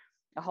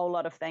a whole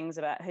lot of things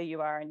about who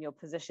you are and your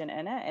position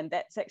in it. And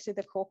that's actually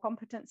the core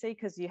competency,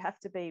 because you have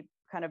to be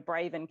kind of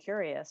brave and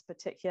curious,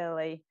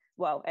 particularly,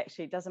 well,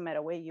 actually it doesn't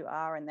matter where you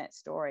are in that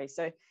story.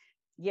 So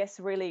yes,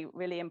 really,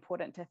 really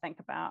important to think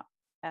about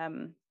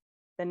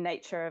the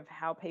nature of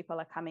how people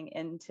are coming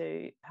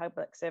into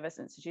public service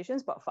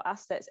institutions. But for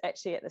us, that's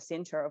actually at the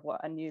center of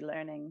what a new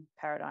learning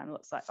paradigm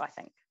looks like, I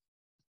think.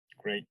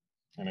 Great.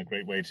 And a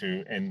great way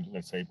to end,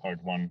 let's say,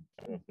 part one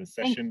of the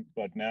session.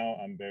 But now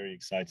I'm very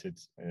excited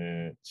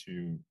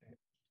to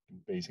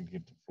basically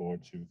give the floor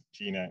to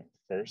Gina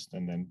first,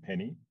 and then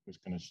Penny, who's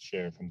going to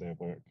share from their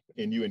work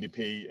in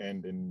UNDP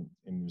and in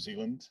New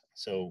Zealand.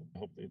 So I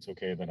hope it's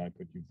okay that I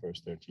put you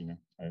first there, Gina.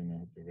 I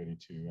hope you're ready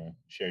to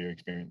share your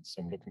experience.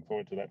 So I'm looking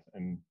forward to that,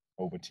 and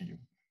over to you.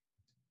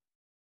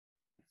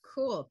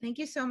 Cool. Thank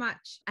you so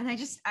much. And I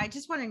just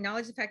want to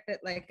acknowledge the fact that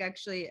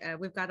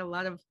we've got a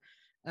lot of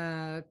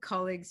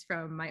colleagues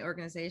from my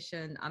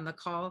organization on the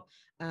call.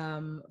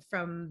 I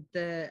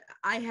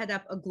head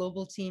up a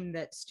global team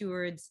that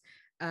stewards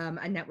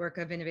a network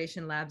of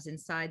innovation labs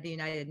inside the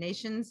United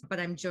Nations, but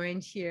I'm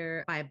joined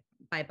here by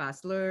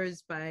Bas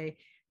Lurs, by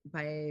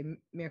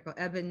Mirko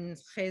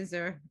Evans,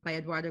 Gezer, by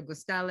Eduardo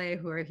Gustale,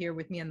 who are here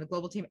with me on the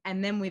global team.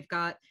 And then we've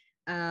got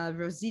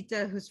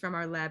Rosita, who's from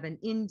our lab in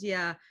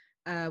India.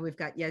 We've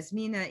got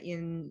Yasmina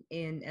in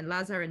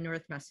Lazar in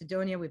North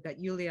Macedonia. We've got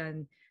Yulia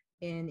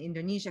in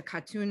Indonesia,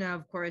 Katuna,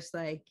 of course,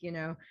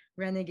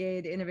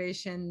 renegade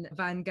innovation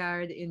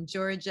vanguard in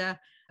Georgia.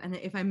 And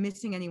if I'm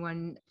missing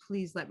anyone,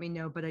 please let me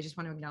know. But I just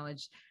want to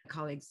acknowledge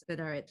colleagues that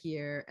are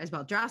here as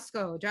well.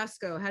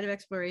 Drasko, head of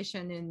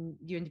exploration in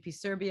UNDP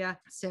Serbia.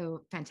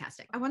 So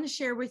fantastic. I want to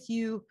share with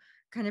you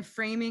kind of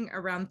framing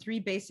around 3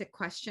 basic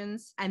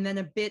questions, and then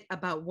a bit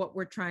about what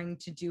we're trying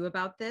to do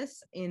about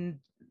this in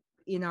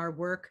our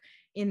work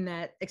in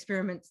that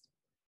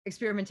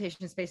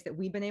experimentation space that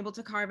we've been able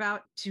to carve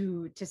out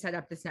to set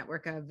up this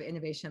network of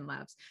innovation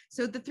labs.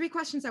 So the 3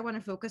 questions I want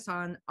to focus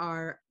on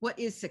are: what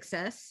is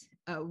success?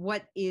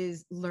 What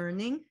is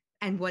learning?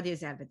 And what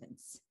is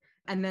evidence?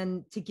 And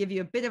then to give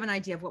you a bit of an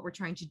idea of what we're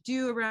trying to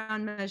do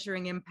around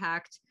measuring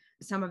impact,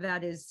 some of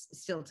that is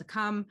still to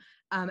come,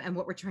 and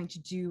what we're trying to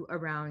do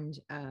around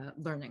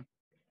learning.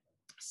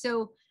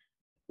 So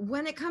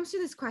when it comes to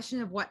this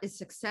question of what is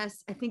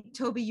success, I think,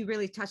 Toby, you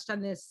really touched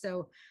on this.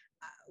 So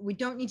we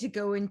don't need to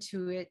go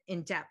into it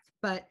in depth,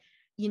 but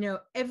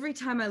every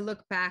time I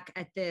look back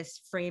at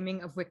this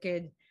framing of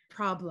wicked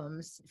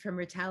problems from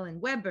Rittel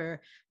and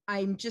Weber,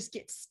 I just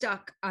get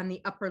stuck on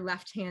the upper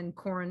left-hand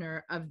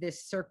corner of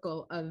this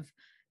circle of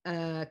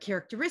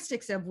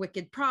characteristics of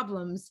wicked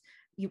problems,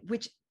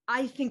 which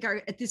I think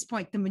are at this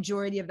point the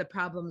majority of the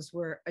problems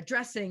we're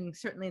addressing,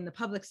 certainly in the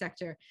public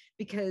sector,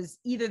 because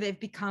either they've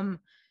become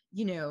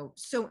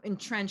so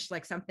entrenched,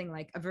 like something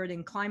like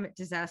averting climate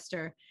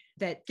disaster,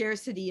 that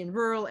scarcity in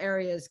rural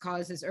areas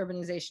causes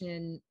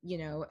urbanization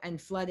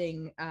and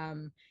flooding,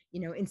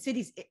 in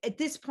cities. At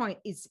this point,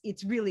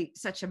 it's really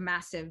such a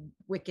massive,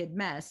 wicked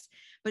mess.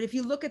 But if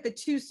you look at the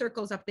 2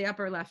 circles up the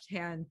upper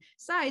left-hand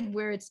side,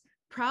 where it's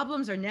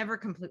problems are never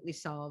completely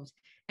solved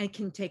and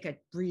can take a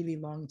really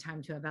long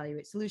time to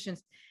evaluate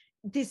solutions,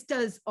 this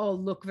does all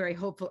look very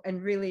hopeful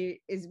and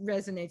really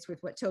resonates with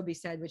what Toby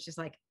said, which is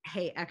like,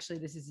 hey, actually,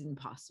 this is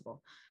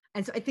impossible.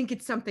 And so I think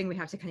it's something we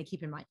have to kind of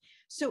keep in mind.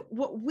 So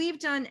what we've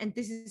done, and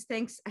this is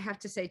thanks, I have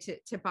to say,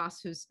 to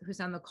Bas, who's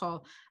on the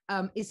call,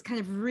 is kind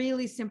of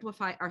really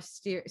simplify our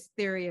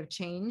theory of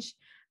change.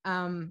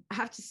 I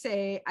have to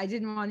say, I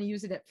didn't want to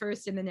use it at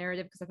first in the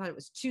narrative because I thought it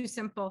was too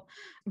simple,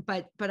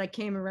 but I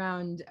came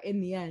around in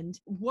the end.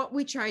 What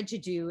we tried to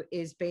do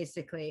is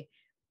basically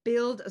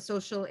build a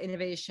social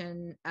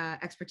innovation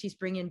expertise,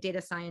 bring in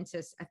data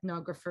scientists,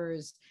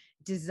 ethnographers,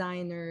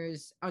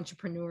 designers,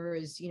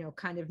 entrepreneurs,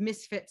 kind of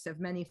misfits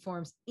of many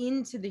forms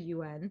into the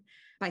UN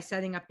by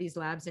setting up these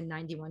labs in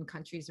 91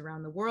 countries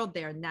around the world.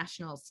 They are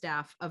national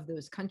staff of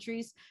those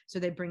countries, so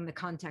they bring the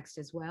context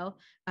as well.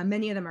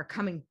 Many of them are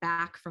coming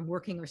back from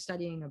working or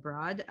studying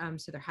abroad,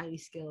 so they're highly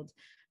skilled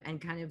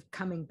and kind of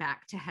coming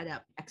back to head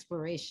up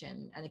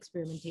exploration and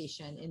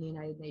experimentation in the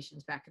United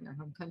Nations back in their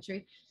home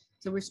country.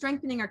 So we're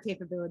strengthening our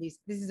capabilities.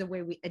 This is a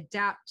way we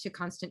adapt to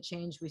constant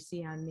change we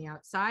see on the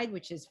outside,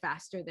 which is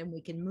faster than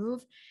we can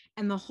move.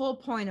 And the whole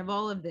point of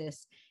all of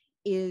this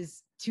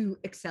is to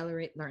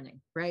accelerate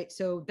learning, right?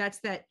 So that's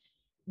that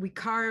we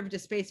carved a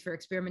space for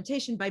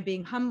experimentation by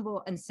being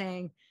humble and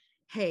saying,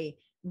 hey,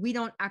 we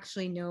don't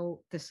actually know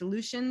the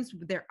solutions.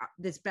 There are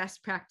this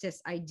best practice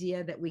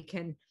idea that we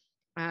can,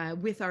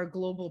 with our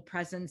global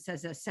presence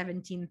as a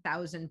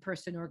 17,000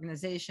 person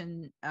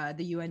organization,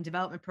 the UN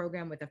Development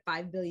Program with a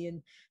 $5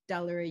 billion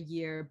a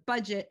year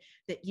budget,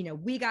 that,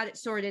 we got it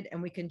sorted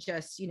and we can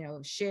just,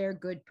 share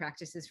good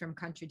practices from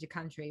country to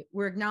country.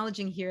 We're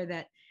acknowledging here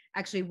that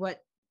actually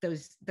what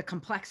the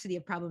complexity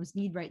of problems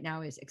need right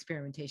now is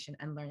experimentation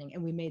and learning.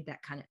 And we made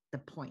that kind of the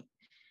point.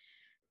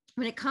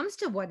 When it comes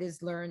to what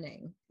is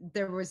learning,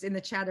 there was in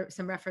the chat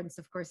some reference,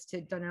 of course, to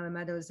Donella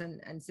Meadows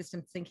and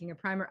systems thinking, a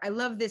primer. I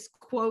love this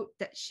quote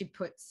that she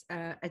puts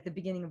at the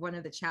beginning of one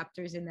of the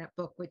chapters in that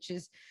book, which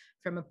is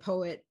from a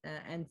poet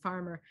and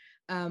farmer.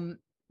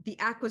 The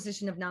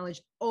acquisition of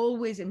knowledge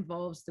always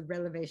involves the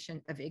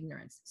revelation of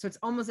ignorance. So it's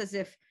almost as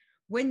if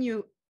when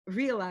you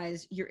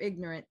realize you're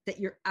ignorant, that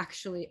you're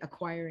actually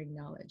acquiring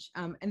knowledge.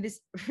 And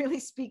this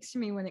really speaks to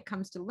me when it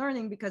comes to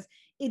learning, because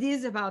it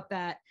is about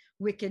that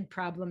wicked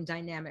problem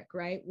dynamic,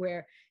 right?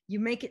 Where you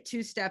make it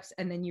 2 steps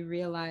and then you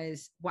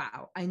realize,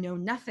 wow, I know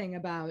nothing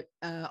about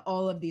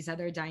all of these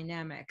other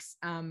dynamics.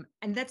 And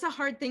that's a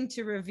hard thing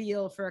to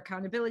reveal for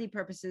accountability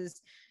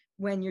purposes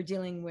when you're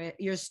dealing with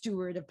your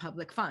steward of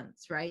public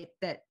funds, right?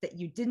 That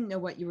you didn't know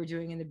what you were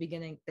doing in the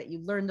beginning, that you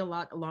learned a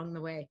lot along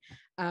the way.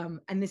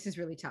 And this is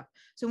really tough.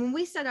 So when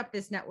we set up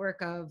this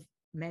network of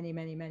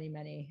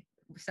many,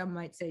 some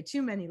might say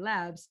too many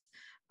labs,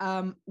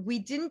 we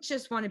didn't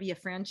just want to be a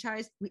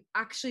franchise. We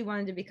actually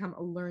wanted to become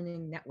a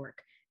learning network,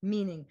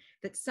 meaning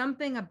that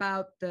something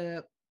about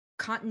the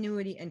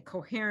continuity and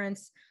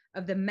coherence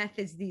of the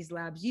methods these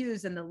labs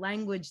use and the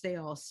language they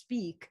all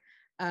speak,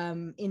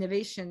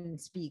 innovation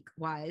speak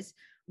wise,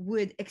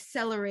 would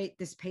accelerate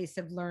this pace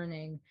of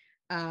learning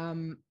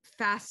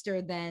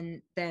faster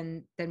than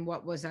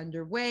what was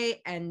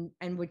underway, and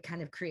would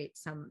kind of create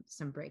some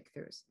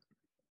breakthroughs.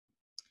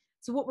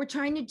 So what we're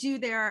trying to do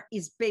there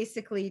is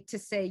basically to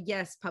say,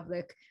 yes,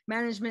 public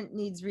management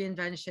needs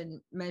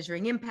reinvention,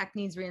 measuring impact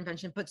needs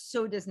reinvention, but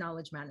so does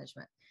knowledge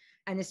management,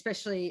 and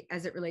especially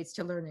as it relates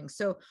to learning.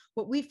 So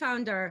what we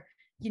found are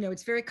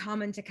it's very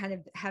common to kind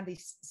of have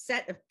these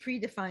set of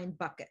predefined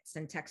buckets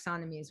and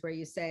taxonomies where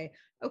you say,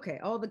 okay,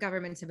 all the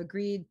governments have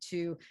agreed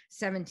to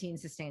 17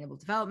 sustainable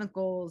development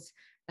goals,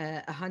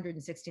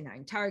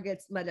 169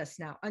 targets. Let us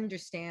now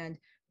understand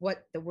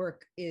what the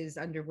work is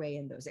underway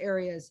in those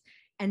areas.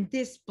 And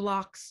this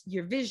blocks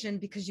your vision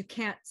because you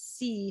can't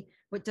see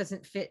what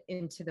doesn't fit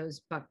into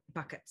those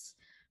buckets.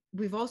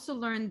 We've also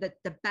learned that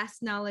the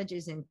best knowledge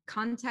is in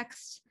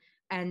context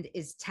and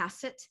is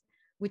tacit,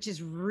 which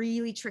is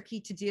really tricky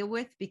to deal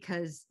with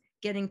because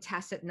getting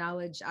tacit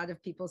knowledge out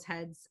of people's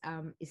heads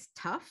is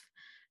tough.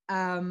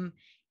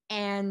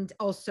 And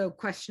also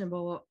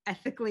questionable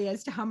ethically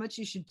as to how much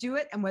you should do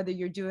it and whether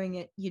you're doing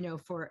it,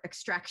 for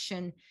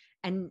extraction,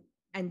 and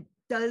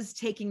does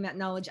taking that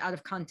knowledge out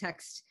of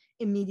context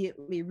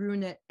immediately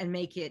ruin it and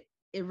make it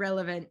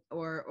irrelevant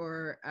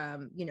or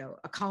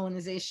a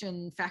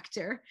colonization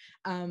factor.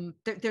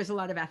 There's a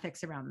lot of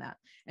ethics around that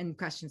and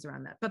questions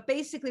around that. But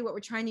basically what we're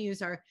trying to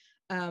use are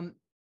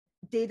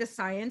data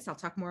science, I'll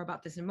talk more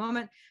about this in a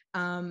moment,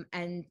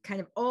 and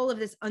kind of all of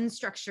this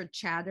unstructured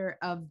chatter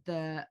of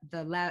the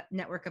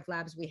network of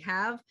labs we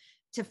have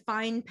to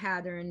find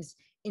patterns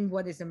in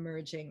what is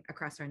emerging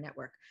across our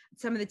network.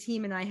 Some of the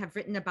team and I have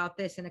written about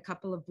this in a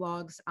couple of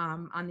blogs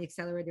on the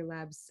Accelerator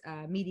Labs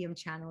Medium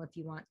channel if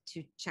you want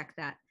to check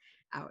that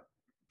out.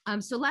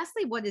 So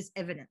lastly, what is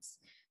evidence?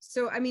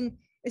 So, I mean,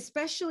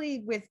 especially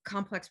with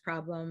complex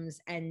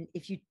problems, and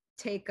if you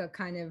take a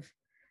kind of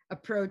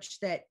approach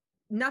that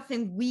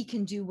nothing we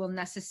can do will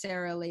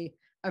necessarily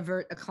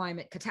avert a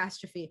climate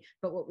catastrophe,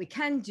 but what we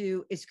can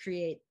do is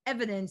create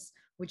evidence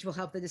which will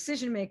help the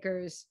decision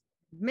makers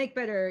make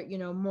better,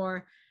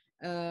 more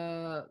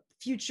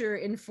future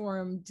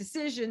informed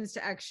decisions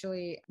to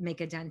actually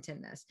make a dent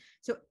in this.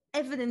 So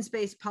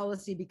evidence-based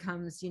policy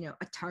becomes,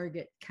 a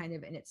target kind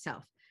of in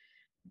itself.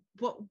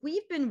 What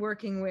we've been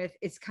working with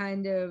is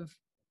kind of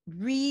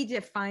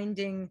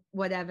redefining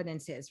what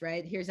evidence is,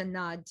 right? Here's a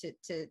nod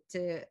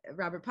to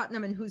Robert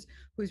Putnam and whose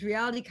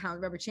reality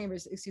count, Robert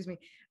Chambers, excuse me,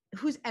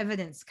 whose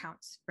evidence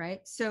counts, right?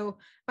 So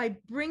by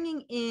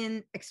bringing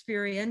in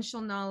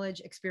experiential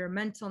knowledge,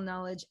 experimental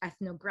knowledge,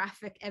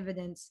 ethnographic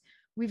evidence,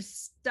 we've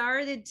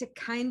started to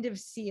kind of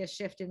see a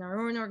shift in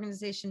our own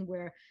organization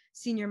where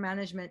senior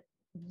management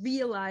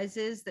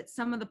realizes that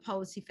some of the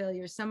policy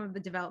failures, some of the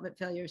development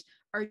failures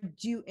are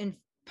due in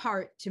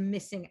part to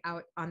missing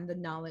out on the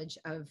knowledge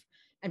of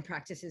and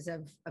practices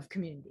of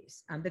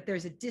communities, that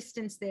there's a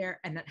distance there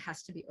and that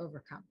has to be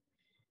overcome.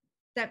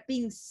 That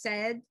being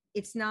said,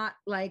 it's not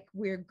like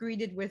we're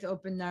greeted with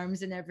open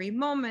arms in every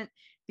moment,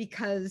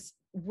 because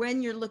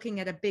when you're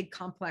looking at a big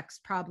complex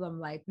problem,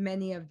 like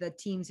many of the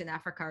teams in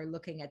Africa are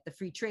looking at the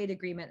free trade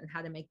agreement and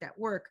how to make that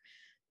work,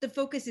 the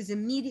focus is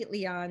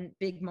immediately on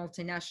big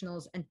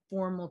multinationals and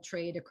formal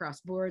trade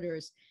across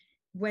borders.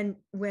 When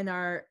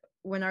our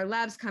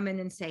labs come in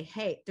and say,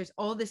 hey, there's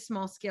all this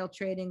small scale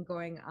trading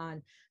going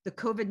on. The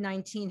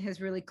COVID-19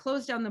 has really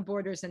closed down the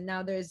borders, and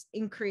now there's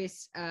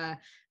increased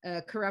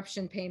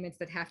corruption payments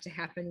that have to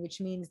happen,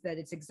 which means that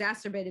it's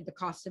exacerbated the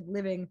cost of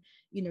living,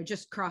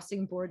 just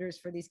crossing borders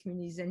for these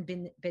communities in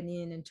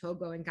Benin and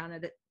Togo and Ghana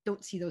that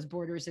don't see those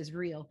borders as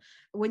real.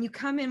 When you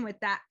come in with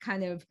that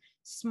kind of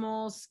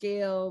small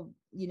scale,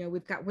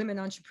 we've got women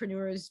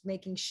entrepreneurs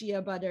making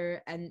shea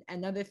butter and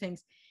other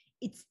things,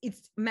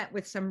 it's met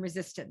with some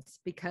resistance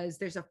because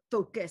there's a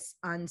focus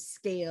on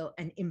scale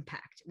and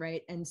impact,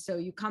 right? And so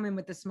you come in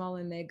with the small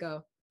and they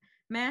go,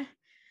 meh,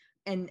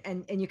 and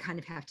you kind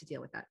of have to deal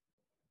with that.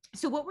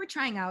 So what we're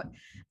trying out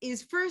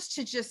is first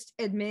to just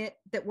admit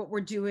that what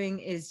we're doing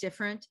is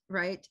different,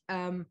 right?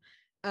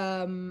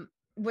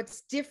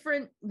 What's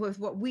different with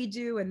what we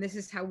do, and this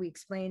is how we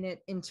explain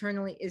it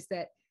internally, is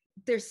that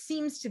there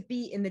seems to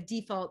be in the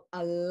default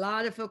a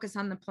lot of focus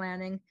on the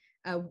planning.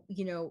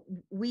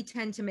 We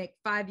tend to make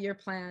 5-year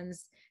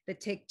plans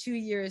that take 2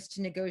 years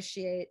to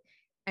negotiate,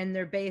 and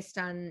they're based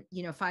on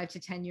 5 to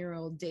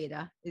 10-year-old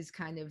data is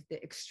kind of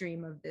the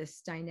extreme of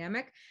this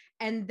dynamic.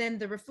 And then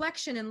the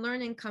reflection and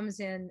learning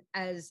comes in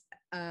as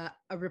a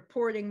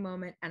reporting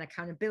moment, an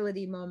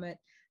accountability moment,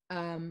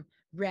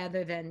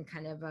 rather than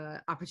kind of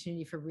an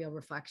opportunity for real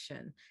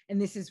reflection.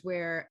 And this is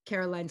where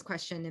Caroline's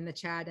question in the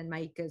chat and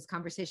Maika's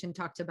conversation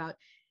talked about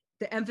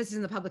the emphasis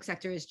in the public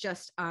sector is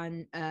just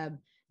on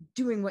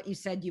doing what you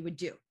said you would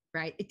do,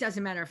 right? It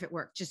doesn't matter if it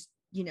worked, just,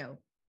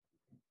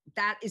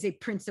 that is a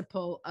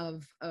principle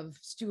of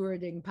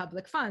stewarding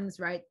public funds,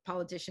 right?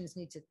 Politicians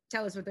need to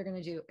tell us what they're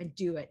going to do and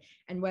do it.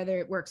 And whether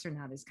it works or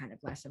not is kind of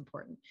less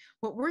important.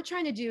 What we're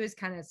trying to do is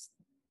kind of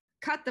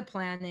cut the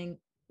planning,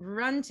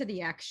 run to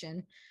the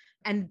action,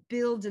 and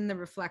build in the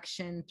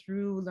reflection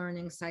through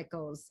learning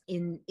cycles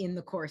in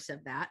the course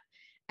of that.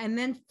 And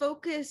then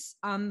focus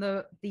on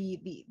the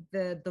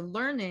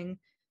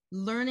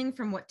learning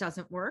from what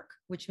doesn't work,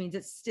 which means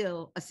it's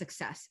still a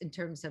success in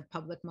terms of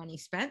public money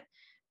spent,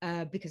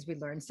 because we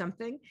learned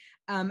something,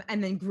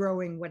 and then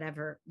growing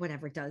whatever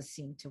does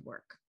seem to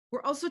work.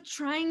 We're also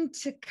trying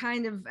to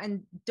kind of,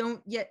 and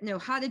don't yet know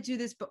how to do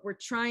this, but we're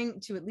trying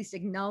to at least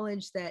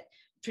acknowledge that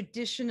the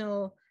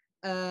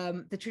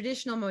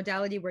traditional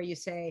modality where you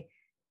say,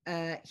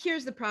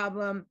 here's the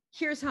problem,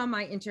 here's how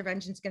my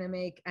intervention is going to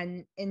make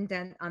an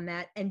indent on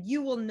that. And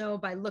you will know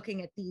by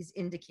looking at these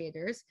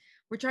indicators.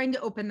 We're trying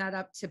to open that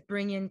up to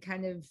bring in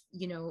kind of,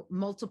 you know,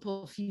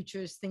 multiple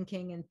futures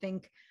thinking and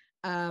think,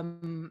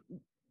 you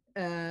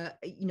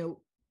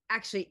know,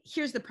 actually,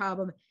 here's the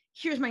problem,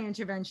 here's my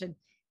intervention,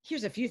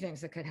 here's a few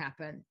things that could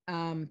happen.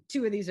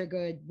 2 of these are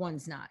good,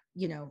 1's not,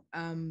 you know,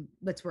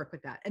 let's work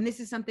with that. And this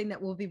is something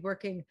that we'll be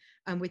working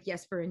with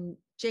Jesper and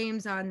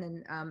James on,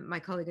 and my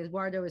colleague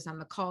Eduardo is on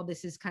the call.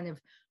 This is kind of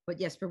what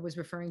Jesper was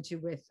referring to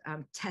with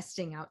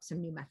testing out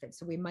some new methods.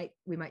 So we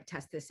might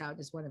test this out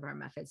as one of our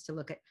methods to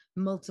look at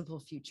multiple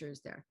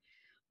futures there.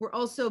 We're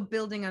also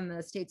building on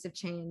the States of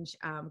Change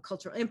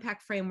cultural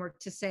impact framework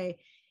to say,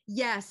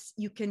 yes,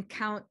 you can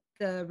count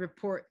the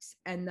reports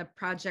and the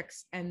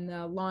projects and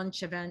the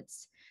launch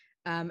events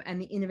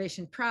and the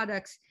innovation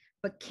products,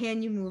 but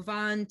can you move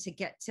on to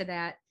get to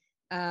that,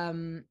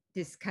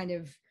 this kind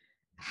of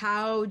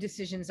how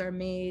decisions are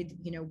made,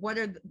 you know,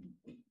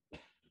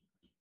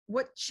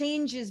 what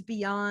changes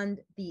beyond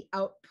the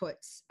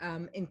outputs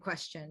in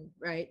question,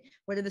 right?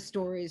 What are the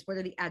stories? What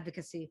are the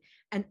advocacy?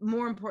 And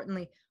more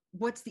importantly,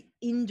 what's the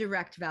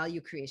indirect value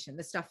creation?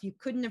 The stuff you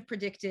couldn't have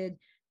predicted,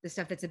 the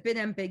stuff that's a bit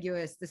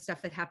ambiguous, the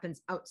stuff that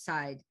happens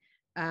outside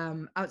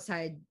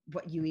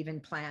what you even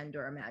planned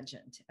or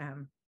imagined.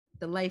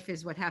 The life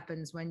is what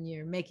happens when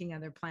you're making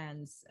other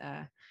plans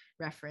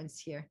reference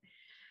here.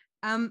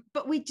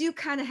 But we do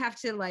kind of have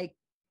to like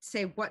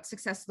say what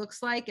success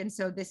looks like. And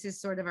so this is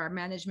sort of our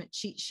management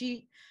cheat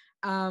sheet.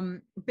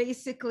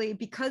 Basically,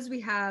 because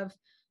we have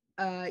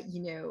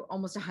you know,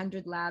 almost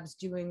 100 labs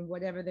doing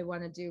whatever they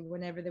want to do,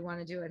 whenever they want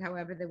to do it,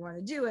 however they want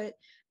to do it.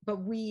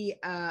 But we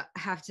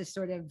have to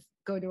sort of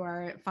go to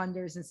our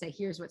funders and say,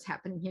 here's what's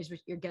happening, here's what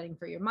you're getting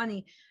for your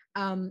money.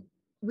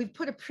 We've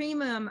put a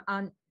premium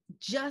on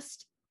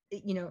just,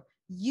 you know,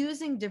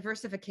 using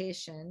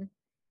diversification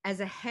as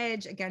a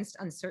hedge against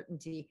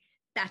uncertainty.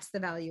 That's the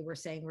value we're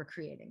saying we're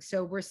creating.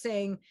 So we're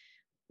saying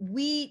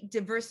we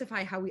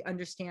diversify how we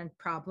understand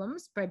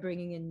problems by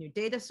bringing in new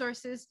data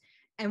sources,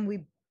 and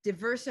we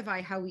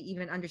diversify how we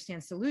even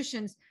understand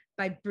solutions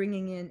by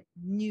bringing in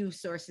new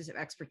sources of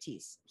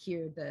expertise.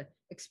 Here, the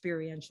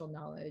experiential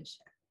knowledge,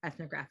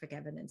 ethnographic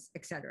evidence,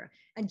 et cetera.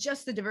 And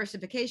just the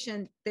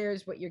diversification,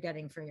 there's what you're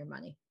getting for your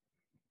money.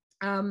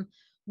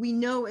 We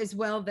know as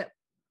well that,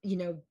 you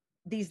know,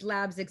 these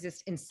labs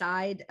exist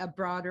inside a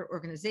broader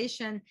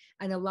organization,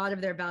 and a lot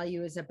of their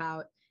value is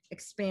about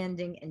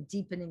expanding and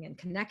deepening and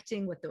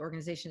connecting what the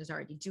organization is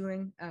already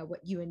doing,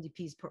 what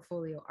UNDP's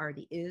portfolio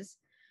already is.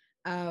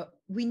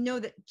 We know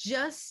that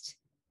just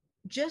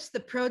the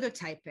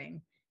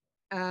prototyping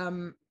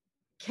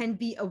can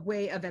be a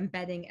way of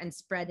embedding and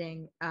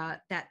spreading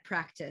that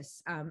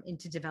practice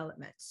into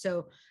development.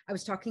 So I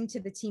was talking to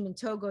the team in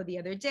Togo the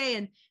other day,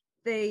 and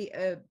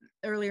they,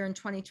 earlier in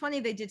 2020,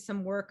 they did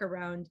some work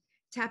around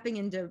tapping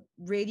into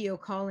radio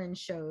call-in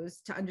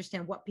shows to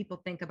understand what people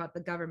think about the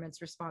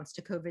government's response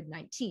to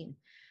COVID-19.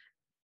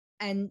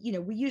 And, you know,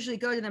 we usually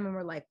go to them and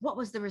we're like, what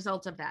was the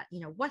result of that?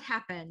 You know, what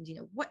happened? You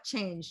know, what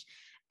changed?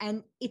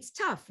 And it's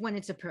tough when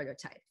it's a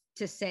prototype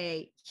to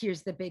say,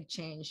 here's the big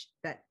change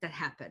that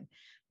happened.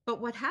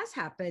 But what has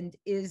happened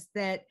is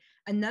that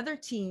another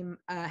team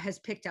has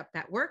picked up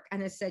that work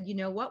and has said, you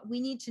know what, we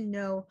need to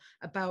know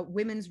about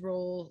women's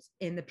roles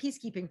in the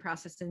peacekeeping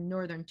process in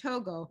Northern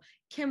Togo.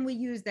 Can we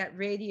use that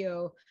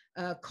radio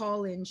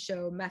call-in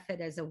show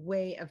method as a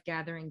way of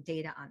gathering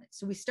data on it?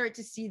 So we start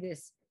to see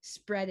this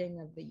spreading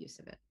of the use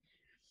of it.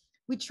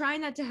 We try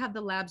not to have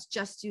the labs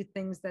just do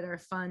things that are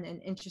fun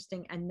and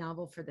interesting and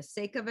novel for the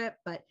sake of it,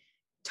 but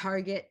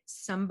target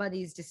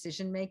somebody's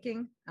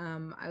decision-making.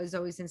 I was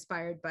always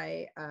inspired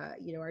by,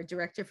 you know, our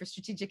director for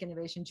strategic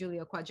innovation,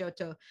 Giulio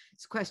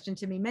Quagiotto's question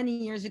to me many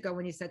years ago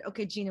when he said,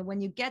 okay, Gina,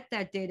 when you get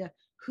that data,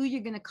 who are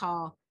you going to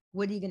call?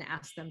 What are you going to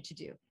ask them to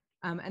do?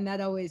 And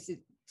that always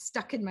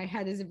stuck in my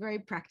head as a very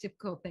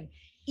practical thing.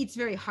 It's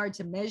very hard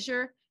to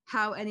measure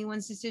how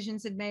anyone's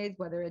decisions are made,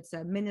 whether it's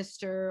a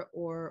minister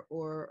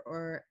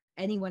or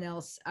anyone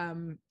else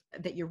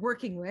that you're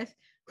working with.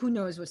 Who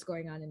knows what's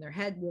going on in their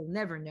head? We'll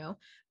never know.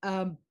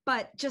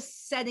 But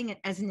just setting it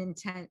as an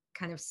intent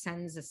kind of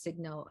sends a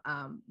signal,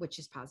 which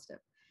is positive.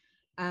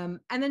 And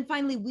then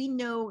finally, we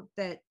know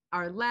that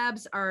our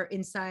labs are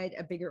inside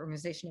a bigger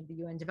organization of the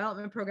UN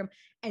Development Program,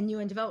 and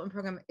UN Development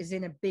Program is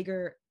in a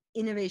bigger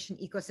innovation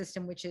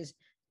ecosystem, which is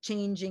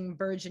changing,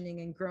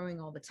 burgeoning, and growing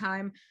all the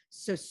time.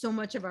 So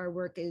much of our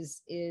work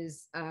is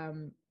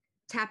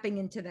tapping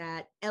into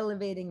that,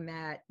 elevating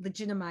that,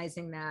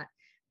 legitimizing that.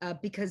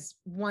 Because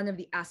one of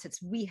the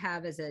assets we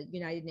have as a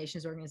United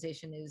Nations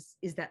organization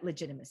is that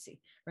legitimacy,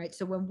 right?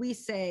 So when we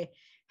say,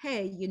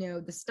 hey, you know,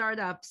 the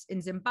startups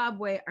in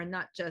Zimbabwe are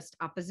not just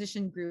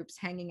opposition groups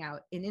hanging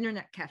out in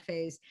internet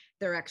cafes,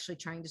 they're actually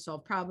trying to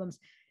solve problems.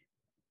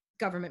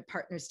 Government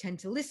partners tend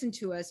to listen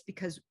to us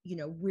because, you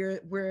know,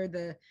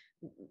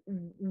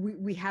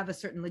 we have a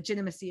certain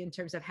legitimacy in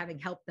terms of having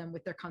helped them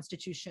with their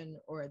constitution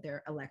or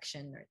their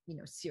election or, you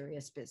know,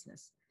 serious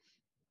business.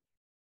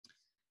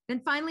 Then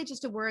finally,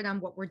 just a word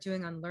on what we're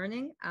doing on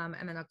learning, and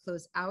then I'll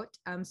close out.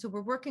 So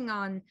we're working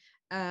on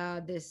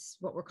this,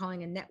 what we're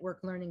calling a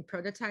network learning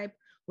prototype,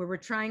 where we're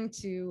trying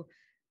to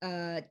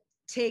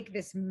take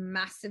this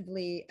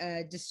massively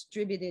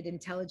distributed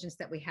intelligence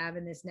that we have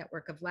in this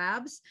network of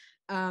labs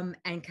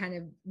and kind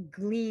of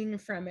glean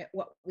from it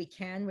what we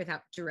can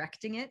without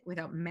directing it,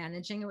 without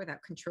managing it,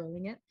 without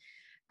controlling it.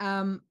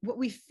 What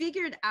we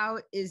figured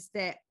out is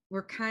that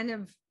we're kind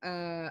of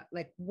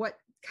like what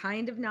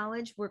kind of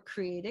knowledge we're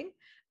creating,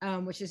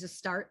 which is a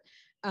start.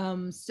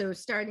 So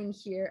starting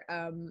here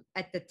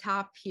at the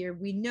top here,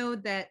 we know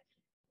that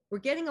we're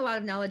getting a lot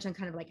of knowledge on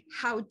kind of like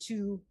how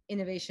to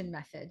innovation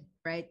method,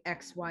 right?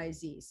 X, Y,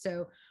 Z.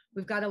 So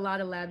we've got a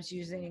lot of labs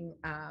using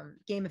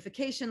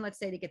gamification, let's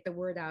say, to get the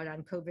word out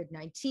on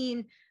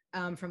COVID-19,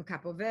 from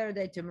Capo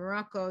Verde to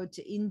Morocco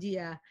to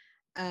India.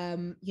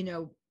 You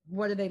know,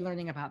 what are they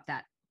learning about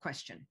that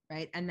question,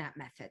 right? And that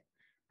method.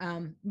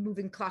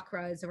 Moving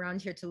clockwise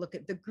around here to look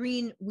at the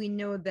green, we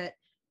know that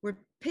we're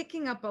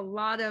picking up a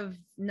lot of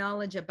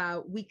knowledge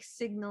about weak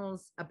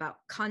signals, about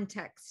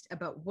context,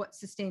 about what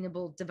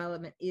sustainable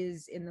development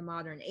is in the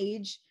modern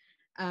age.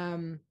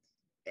 And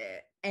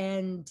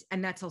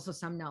that's also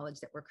some knowledge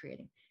that we're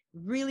creating.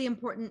 Really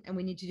important, and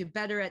we need to do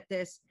better at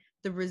this.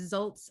 The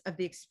results of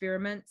the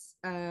experiments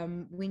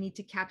we need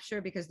to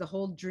capture, because the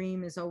whole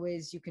dream is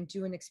always you can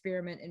do an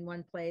experiment in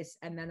one place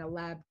and then a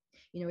lab,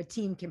 you know, a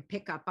team can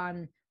pick up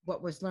on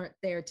what was learned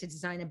there to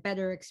design a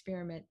better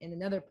experiment in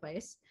another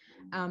place.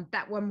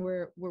 That one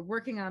we're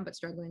working on but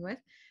struggling with.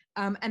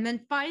 And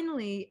then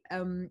finally,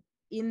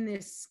 in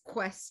this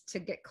quest to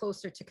get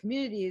closer to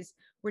communities,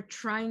 we're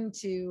trying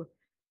to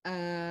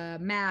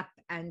map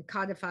and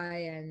codify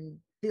and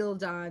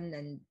build on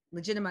and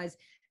legitimize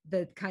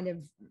the kind of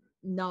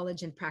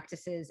knowledge and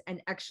practices,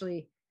 and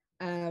actually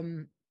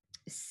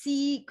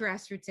see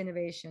grassroots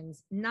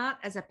innovations not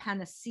as a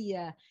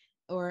panacea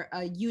or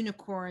a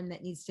unicorn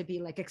that needs to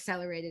be like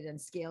accelerated and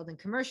scaled and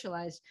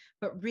commercialized,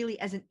 but really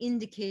as an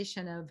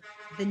indication of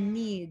the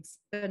needs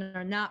that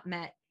are not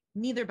met,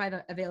 neither by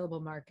the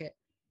available market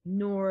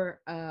nor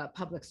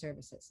public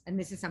services. And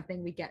this is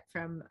something we get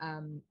from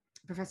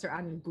Professor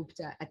Anand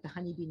Gupta at the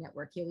Honeybee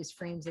Network. He always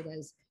frames it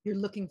as you're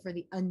looking for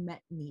the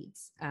unmet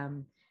needs.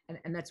 And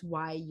that's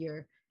why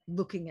you're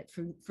looking at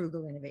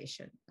frugal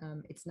innovation.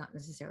 It's not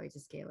necessarily to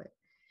scale it.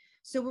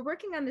 So we're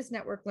working on this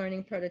network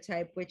learning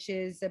prototype, which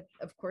is,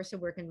 of course, a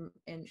work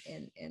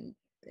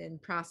in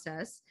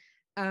process.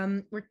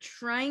 We're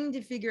trying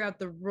to figure out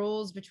the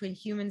roles between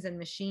humans and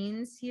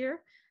machines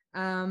here.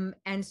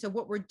 And so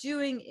what we're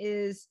doing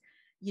is,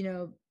 you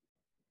know,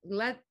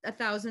 let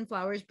 1,000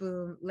 flowers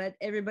bloom, let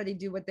everybody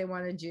do what they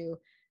want to do,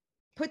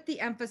 put the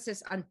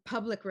emphasis on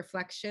public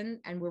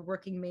reflection, and we're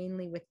working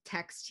mainly with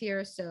text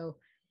here. So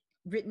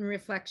written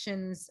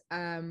reflections,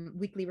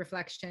 weekly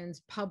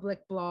reflections, public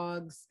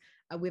blogs.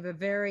 We have a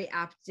very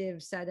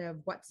active set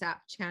of WhatsApp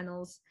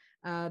channels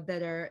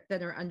that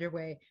are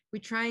underway. We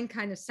try and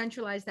kind of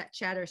centralize that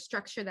chatter,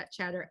 structure that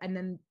chatter, and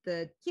then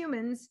the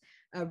humans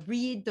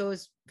read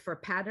those for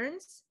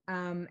patterns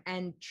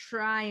and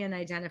try and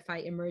identify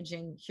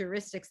emerging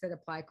heuristics that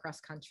apply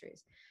across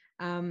countries.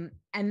 And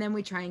then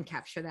we try and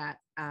capture that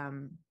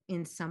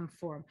in some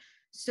form.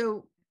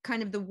 So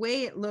kind of the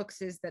way it looks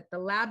is that the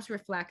labs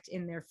reflect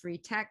in their free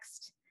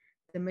text.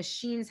 The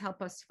machines help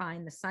us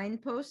find the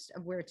signposts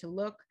of where to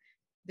look.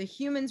 The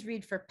humans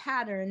read for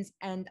patterns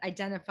and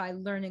identify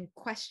learning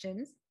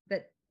questions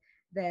that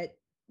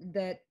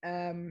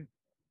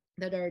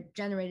are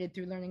generated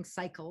through learning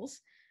cycles.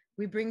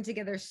 We bring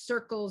together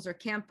circles or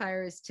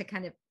campfires to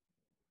kind of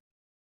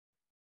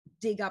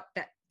dig up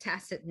that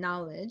tacit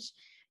knowledge.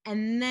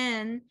 And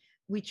then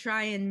we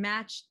try and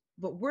match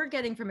what we're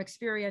getting from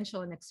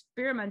experiential and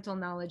experimental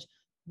knowledge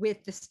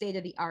with the state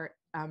of the art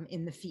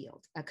in the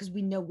field, because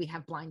we know we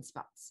have blind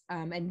spots.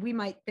 And we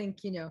might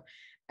think, you know,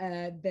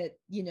 that,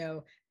 you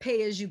know,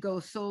 pay-as-you-go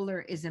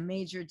solar is a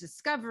major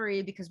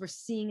discovery because we're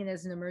seeing it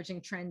as an emerging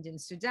trend in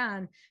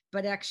Sudan.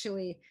 But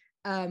actually,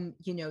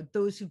 you know,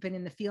 those who've been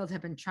in the field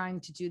have been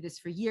trying to do this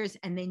for years,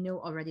 and they know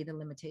already the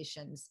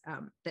limitations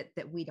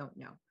that we don't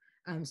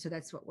know. So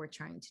that's what we're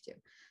trying to do.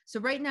 So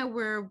right now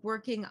we're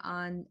working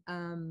on,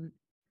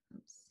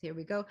 here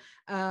we go.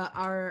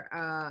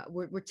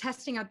 We're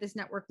testing out this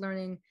network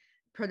learning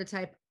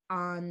prototype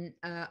on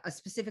a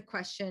specific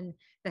question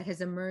that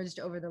has emerged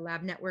over the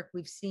lab network.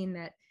 We've seen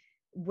that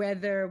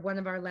whether one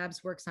of our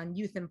labs works on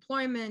youth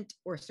employment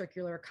or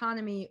circular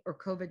economy or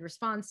COVID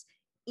response,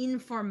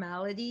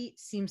 informality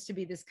seems to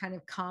be this kind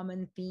of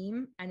common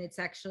theme, and it's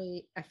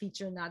actually a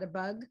feature, not a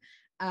bug.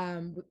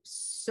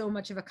 So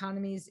much of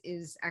economies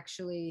is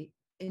actually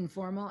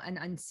informal and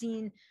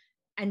unseen,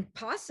 and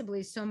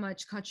possibly so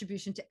much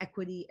contribution to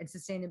equity and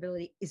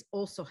sustainability is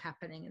also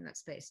happening in that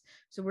space.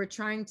 So we're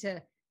trying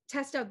to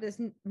test out this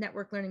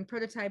network learning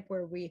prototype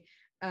where we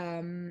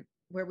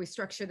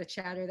structure the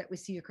chatter that we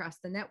see across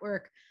the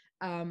network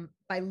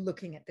by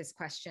looking at this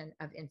question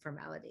of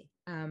informality.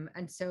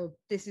 And so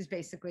this is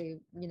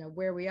basically, you know,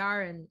 where we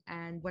are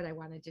and what I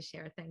wanted to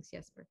share. Thanks,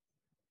 Jesper.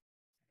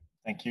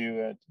 Thank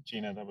you,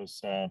 Gina. That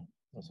was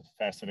was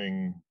a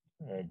fascinating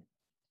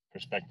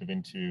perspective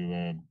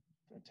into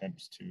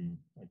attempts to,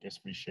 I guess,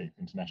 reshape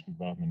international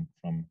development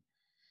from,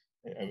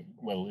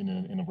 well,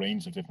 in a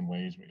range of different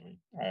ways, really.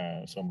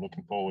 So I'm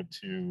looking forward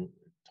to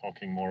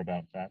talking more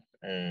about that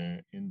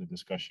in the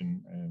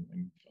discussion,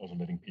 and also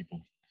letting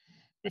people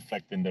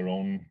reflect in their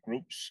own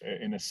groups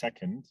in a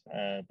second.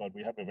 But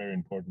we have a very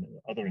important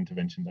other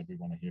intervention that we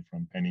want to hear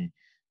from Penny.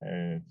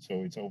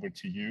 So it's over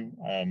to you,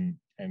 and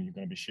you're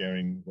going to be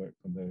sharing work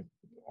from the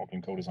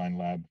Auckland Co-Design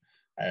Lab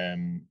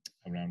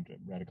around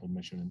radical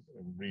mission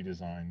and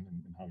redesign,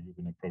 and how you've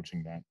been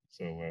approaching that.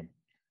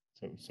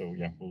 So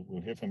yeah,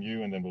 we'll hear from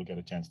you, and then we'll get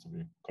a chance to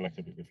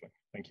collectively reflect.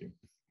 Thank you.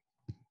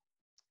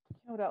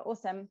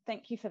 Awesome.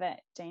 Thank you for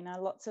that,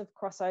 Gina. Lots of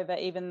crossover,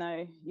 even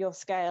though your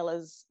scale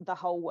is the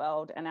whole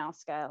world and our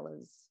scale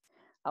is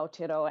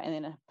Aotearoa and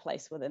then a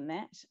place within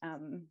that.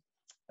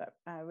 But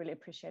I really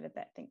appreciated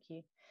that. Thank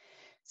you.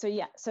 So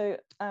yeah, so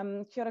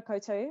kia ora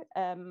koutou.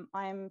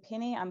 I'm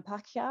Penny, I'm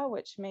Pākehā,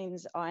 which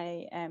means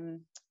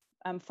I'm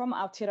from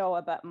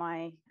Aotearoa, but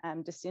my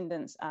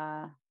descendants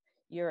are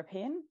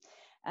European.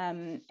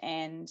 And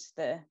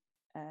the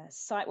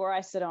site where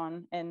I sit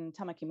on in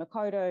Tamaki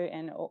Makaurau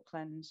in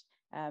Auckland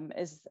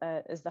is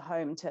the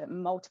home to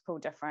multiple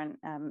different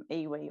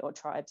iwi or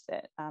tribes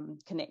that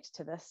connect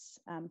to this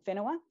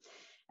whenua.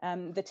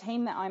 The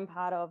team that I'm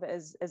part of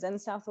is in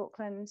South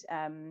Auckland,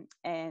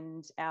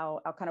 and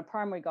our kind of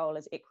primary goal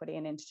is equity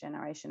and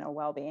intergenerational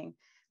wellbeing.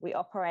 We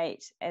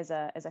operate as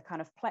a kind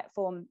of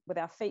platform with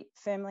our feet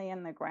firmly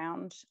in the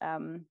ground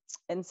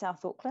in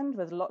South Auckland,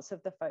 with lots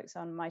of the folks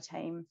on my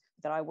team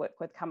that I work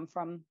with come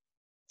from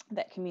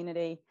that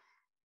community.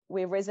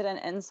 We're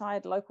resident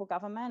inside local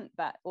government,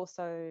 but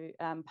also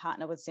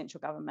partner with central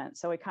government.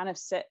 So we kind of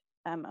sit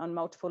on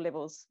multiple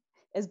levels,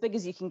 as big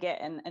as you can get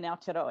in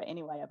Aotearoa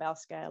anyway, of our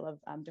scale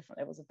of different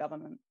levels of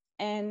government.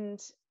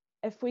 And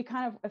if we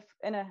kind of,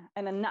 in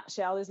a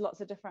nutshell, there's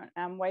lots of different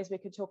ways we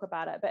could talk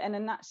about it, but in a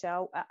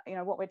nutshell,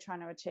 what we're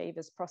trying to achieve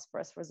is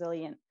prosperous,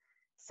 resilient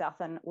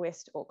South and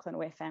West Auckland,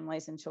 where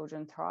families and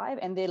children thrive,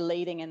 and they're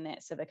leading in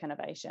that civic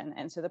innovation.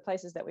 And so the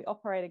places that we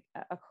operate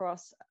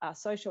across are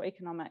social,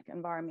 economic,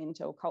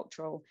 environmental,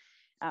 cultural,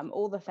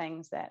 all the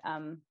things that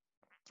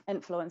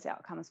influence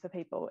outcomes for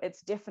people.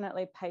 It's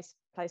definitely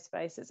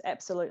place-based, it's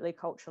absolutely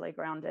culturally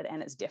grounded,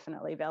 and it's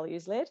definitely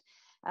values-led.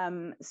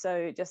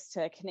 So just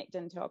to connect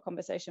into our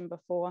conversation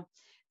before,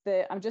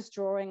 I'm just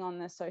drawing on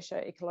the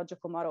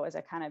socio-ecological model as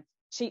a kind of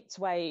cheap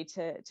way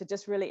to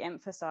just really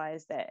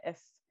emphasize that if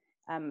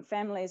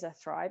families are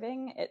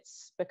thriving,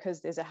 it's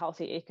because there's a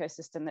healthy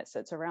ecosystem that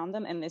sits around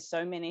them, and there's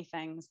so many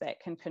things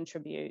that can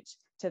contribute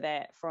to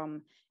that,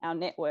 from our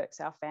networks,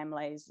 our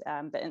families,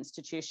 the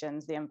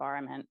institutions, the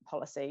environment,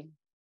 policy,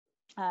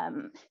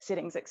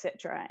 settings,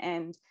 etc.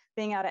 And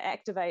being able to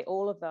activate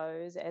all of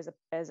those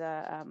as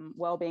a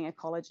wellbeing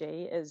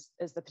ecology is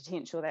the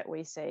potential that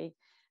we see,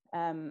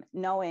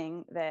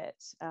 knowing that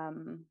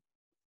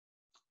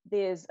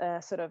there's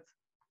a sort of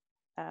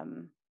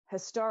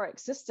historic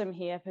system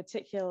here,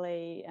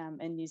 particularly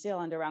in New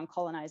Zealand, around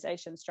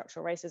colonisation,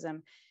 structural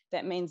racism,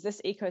 that means this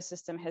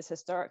ecosystem has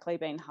historically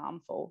been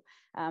harmful.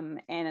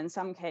 And in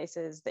some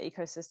cases, the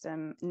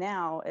ecosystem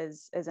now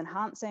is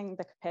enhancing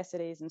the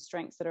capacities and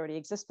strengths that already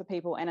exist for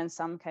people. And in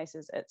some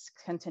cases, it's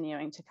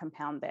continuing to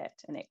compound that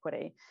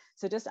inequity.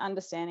 So just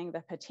understanding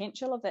the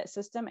potential of that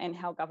system and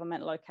how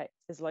government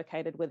is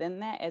located within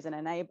that as an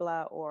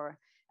enabler, or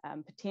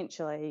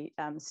potentially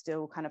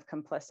still kind of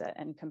complicit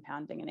in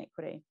compounding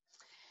inequity.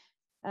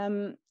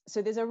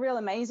 So there's a real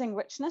amazing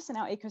richness in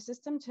our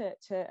ecosystem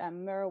to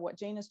mirror what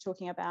Gina's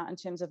talking about in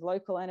terms of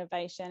local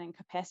innovation and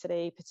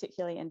capacity,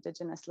 particularly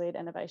Indigenous-led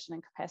innovation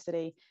and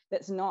capacity,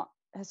 that's not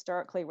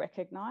historically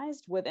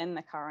recognised within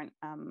the current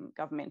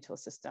governmental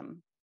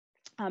system.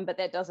 But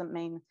that doesn't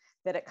mean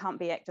that it can't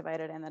be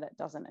activated and that it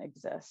doesn't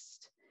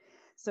exist.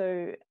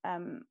 So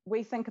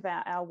we think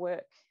about our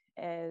work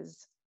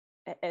as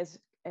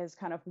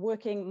kind of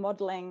working,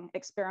 modelling,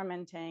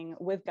 experimenting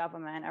with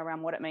government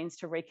around what it means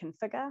to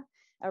reconfigure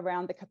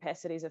around the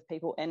capacities of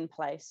people in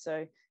place.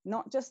 So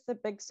not just the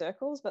big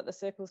circles, but the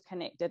circles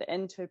connected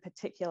into a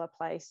particular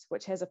place,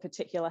 which has a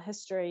particular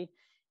history.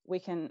 We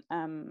can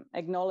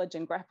acknowledge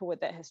and grapple with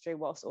that history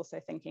whilst also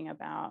thinking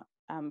about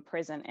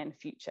present and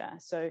future.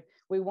 So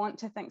we want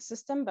to think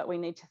system, but we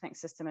need to think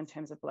system in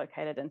terms of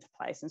located into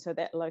place. And so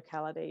that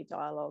locality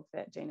dialogue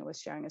that Gina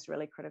was sharing is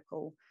really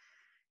critical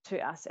to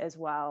us as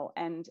well.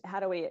 And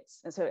how do we,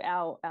 so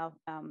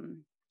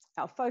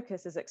our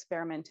focus is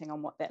experimenting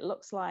on what that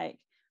looks like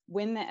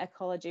when that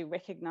ecology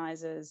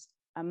recognizes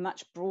a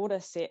much broader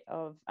set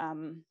of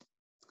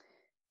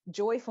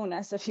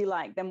joyfulness, if you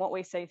like, than what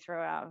we see through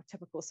our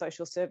typical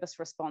social service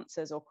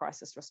responses or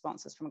crisis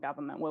responses from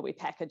government, where we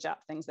package up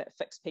things that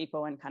fix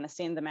people and kind of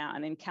send them out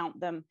and then count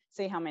them,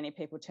 see how many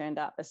people turned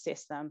up,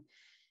 assess them.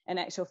 In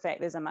actual fact,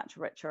 there's a much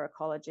richer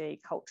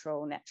ecology,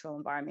 cultural, natural,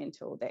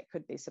 environmental, that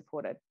could be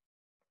supported.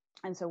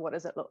 And so what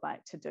does it look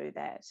like to do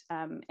that?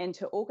 And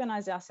to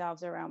organize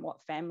ourselves around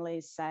what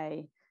families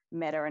say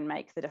matter and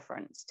make the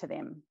difference to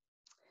them.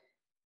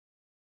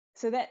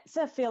 So that's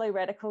a fairly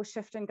radical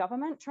shift in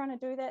government trying to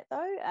do that,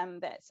 though.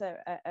 That's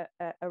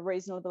a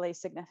reasonably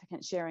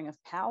significant sharing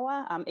of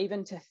power,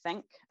 even to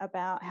think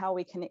about how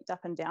we connect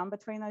up and down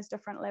between those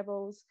different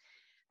levels.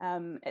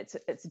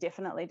 It's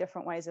definitely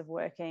different ways of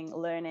working,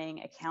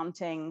 learning,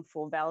 accounting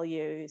for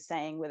value,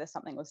 saying whether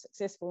something was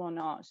successful or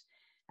not.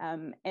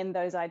 And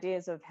those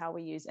ideas of how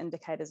we use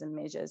indicators and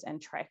measures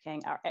and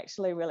tracking are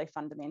actually really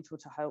fundamental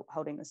to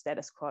holding the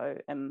status quo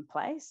in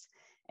place.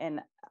 And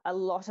a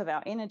lot of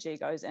our energy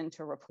goes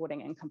into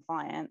reporting and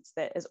compliance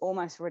that is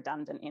almost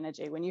redundant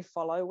energy. When you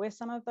follow where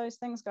some of those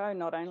things go,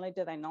 not only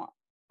do they not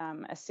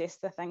assess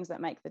the things that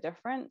make the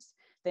difference,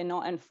 they're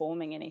not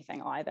informing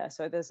anything either.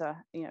 So there's a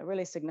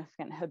really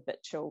significant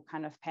habitual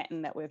kind of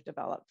pattern that we've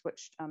developed,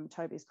 which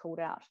Toby's called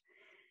out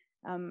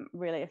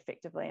really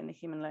effectively in the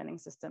human learning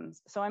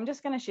systems. So I'm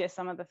just going to share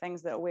some of the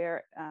things that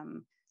we're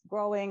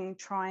growing,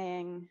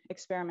 trying,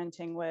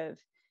 experimenting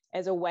with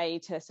as a way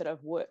to sort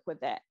of work with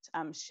that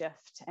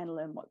shift and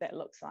learn what that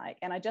looks like.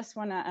 And I just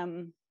want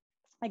to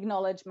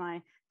acknowledge my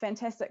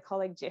fantastic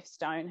colleague, Jeff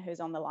Stone, who's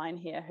on the line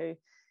here, who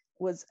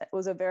was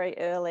a very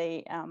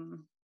early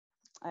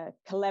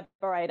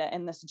collaborator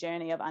in this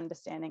journey of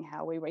understanding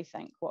how we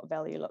rethink what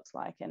value looks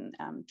like and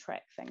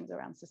track things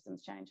around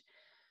systems change.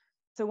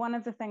 So one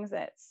of the things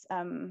that's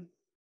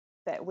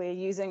that we're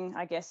using,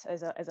 I guess,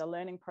 as a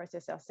learning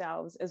process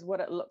ourselves is what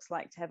it looks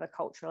like to have a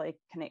culturally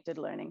connected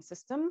learning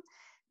system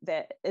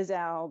that is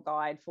our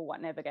guide for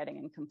what navigating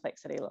in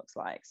complexity looks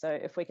like. So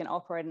if we can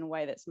operate in a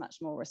way that's much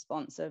more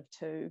responsive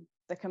to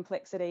the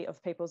complexity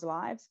of people's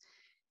lives,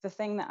 the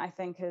thing that I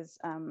think is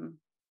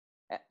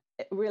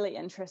really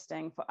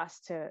interesting for us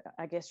to,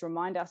 I guess,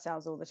 remind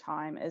ourselves all the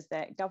time is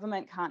that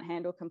government can't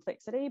handle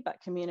complexity, but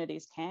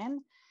communities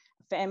can.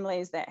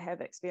 Families that have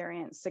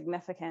experienced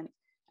significant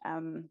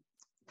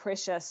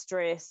pressure,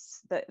 stress,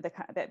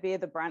 that bear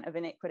the brunt of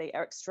inequity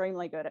are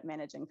extremely good at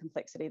managing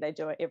complexity. They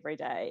do it every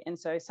day. And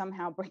so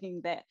somehow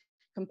bringing that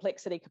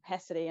complexity,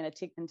 capacity, and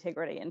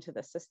integrity into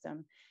the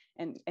system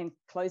and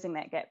closing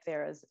that gap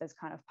there is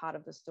kind of part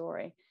of the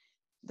story.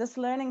 This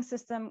learning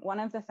system, one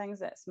of the things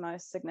that's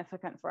most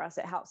significant for us,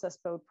 it helps us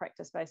build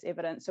practice-based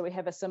evidence. So we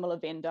have a similar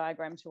Venn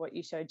diagram to what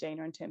you showed,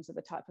 Gina, in terms of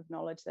the type of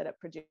knowledge that it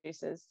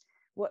produces.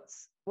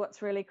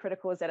 What's really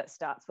critical is that it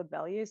starts with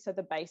values. So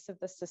the base of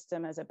the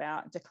system is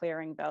about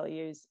declaring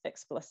values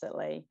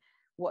explicitly.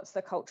 What's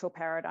the cultural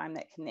paradigm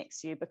that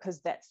connects you?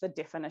 Because that's the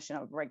definition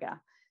of rigor.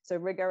 So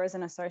rigor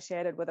isn't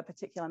associated with a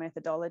particular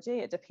methodology.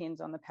 It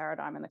depends on the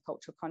paradigm and the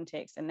cultural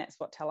context, and that's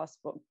what tells us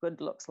what good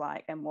looks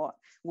like and what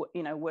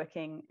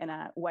working in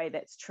a way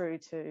that's true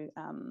to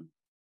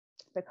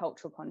the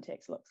cultural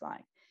context looks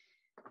like.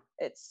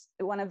 It's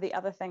one of the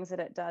other things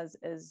that it does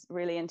is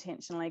really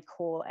intentionally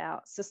call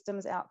out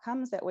systems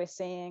outcomes that we're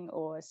seeing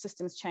or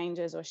systems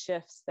changes or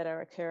shifts that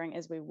are occurring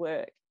as we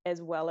work,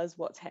 as well as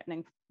what's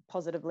happening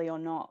positively or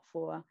not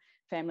for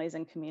families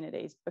and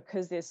communities,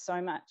 because there's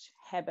so much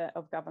habit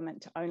of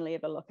government to only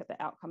ever look at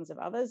the outcomes of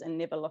others and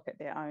never look at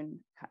their own,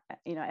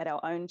 at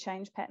our own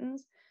change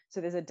patterns.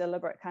 So there's a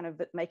deliberate kind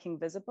of making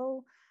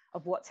visible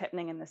of what's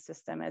happening in the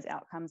system as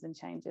outcomes and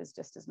changes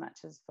just as much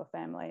as for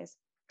families,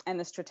 and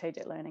the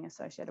strategic learning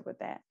associated with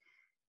that.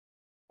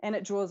 And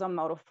it draws on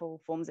multiple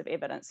forms of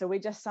evidence. So we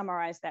just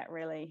summarized that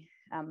really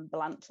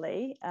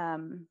bluntly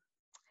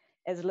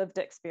as lived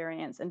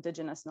experience,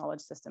 Indigenous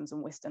knowledge systems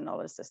and Western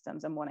knowledge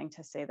systems, and wanting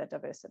to see the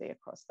diversity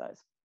across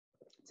those.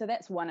 So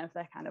that's one of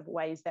the kind of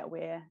ways that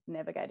we're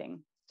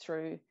navigating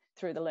through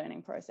the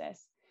learning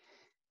process.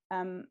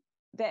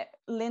 That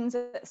lends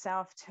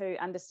itself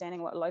to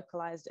understanding what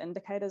localized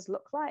indicators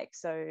look like.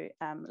 So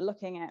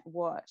looking at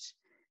what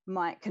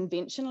might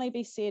conventionally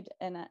be said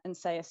in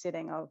say a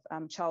setting of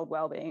child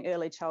wellbeing,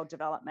 early child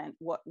development,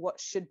 what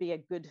should be a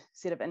good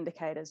set of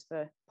indicators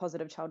for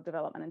positive child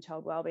development and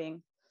child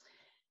wellbeing,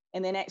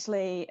 and then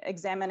actually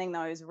examining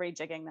those,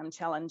 rejigging them,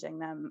 challenging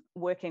them,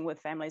 working with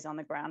families on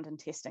the ground and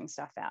testing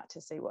stuff out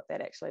to see what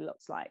that actually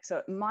looks like. So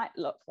it might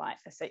look like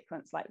a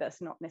sequence like this,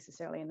 not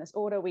necessarily in this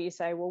order, where you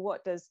say, well,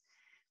 what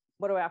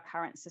do our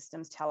current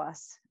systems tell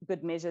us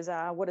good measures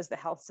are? What does the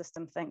health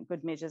system think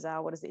good measures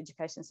are? What does the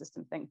education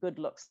system think good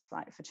looks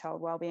like for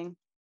child wellbeing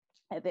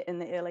in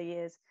the early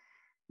years?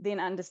 Then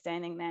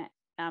understanding that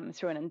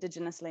through an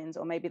Indigenous lens,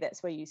 or maybe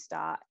that's where you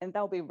start, and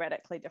there'll be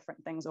radically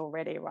different things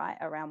already, right,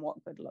 around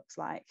what good looks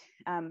like.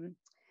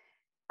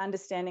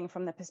 Understanding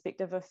from the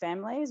perspective of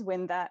families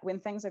when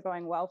things are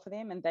going well for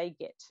them and they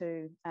get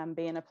to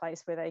be in a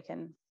place where they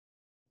can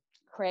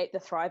create the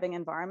thriving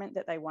environment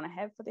that they want to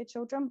have for their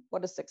children.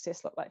 What does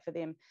success look like for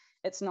them?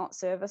 It's not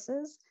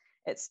services.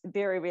 It's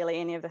very rarely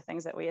any of the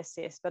things that we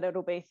assess, but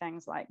it'll be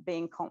things like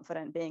being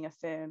confident, being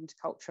affirmed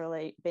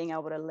culturally, being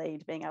able to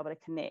lead, being able to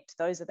connect.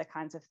 Those are the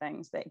kinds of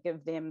things that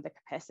give them the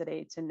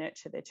capacity to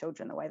nurture their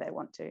children the way they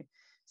want to.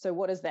 So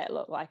what does that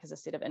look like as a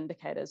set of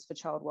indicators for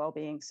child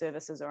wellbeing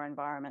services or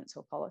environments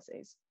or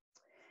policies?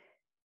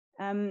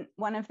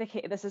 One of the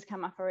key, this has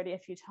come up already a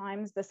few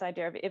times, this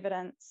idea of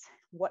evidence.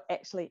 What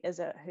actually is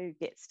it? Who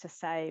gets to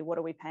say, what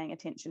are we paying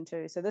attention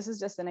to? So this is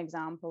just an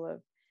example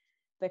of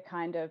the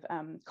kind of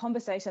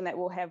conversation that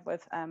we'll have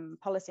with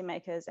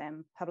policymakers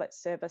and public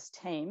service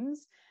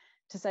teams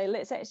to say,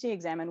 let's actually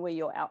examine where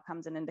your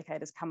outcomes and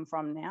indicators come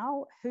from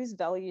now. Whose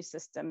value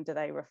system do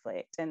they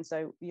reflect? And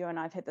so you and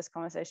I have had this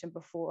conversation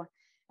before.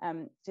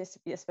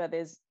 Jesper,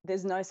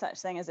 there's no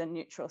such thing as a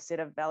neutral set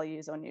of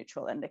values or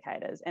neutral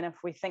indicators. And if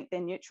we think they're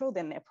neutral,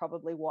 then they're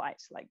probably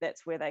white. Like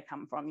that's where they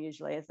come from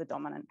usually as the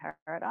dominant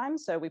paradigm.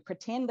 So we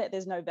pretend that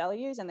there's no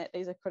values and that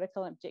these are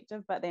critical and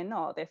objective, but they're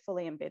not. They're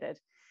fully embedded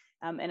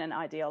in an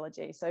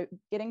ideology. So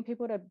getting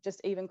people to just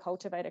even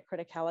cultivate a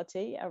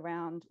criticality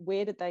around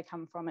where did they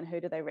come from and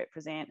who do they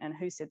represent and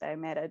who said they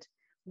mattered?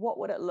 What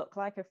would it look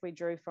like if we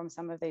drew from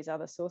some of these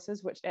other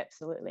sources, which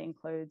absolutely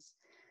includes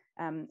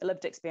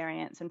lived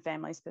experience and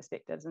families'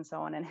 perspectives and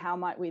so on, and how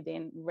might we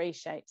then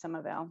reshape some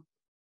of our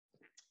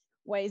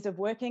ways of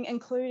working,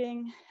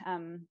 including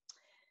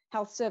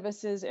health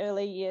services,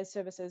 early years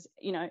services,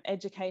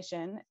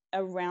 education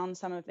around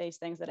some of these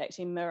things that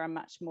actually mirror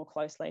much more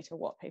closely to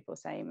what people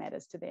say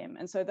matters to them.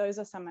 And so those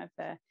are some of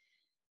the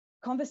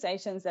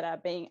conversations that are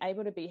being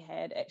able to be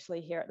had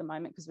actually here at the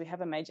moment, because we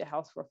have a major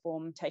health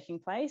reform taking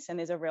place and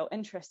there's a real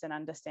interest in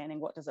understanding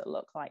what does it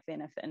look like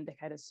then if the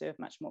indicators serve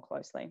much more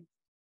closely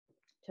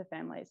to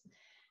families.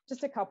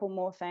 Just a couple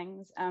more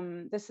things.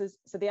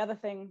 So the other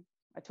thing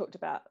I talked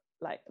about,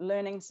 like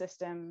learning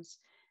systems,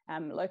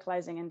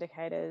 localizing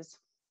indicators.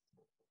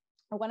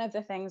 One of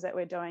the things that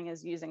we're doing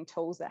is using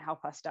tools that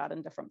help us start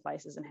in different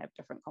places and have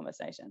different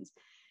conversations.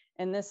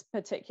 In this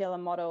particular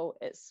model,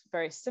 it's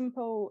very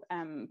simple,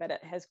 but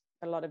it has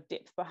a lot of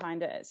depth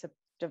behind it. It's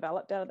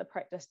developed out of the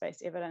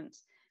practice-based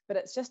evidence, but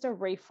it's just a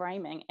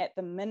reframing. At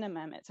the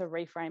minimum, it's a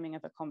reframing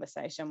of a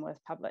conversation with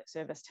public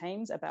service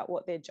teams about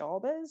what their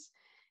job is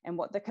and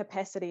what the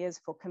capacity is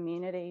for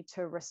community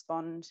to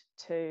respond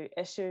to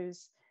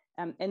issues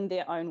in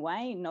their own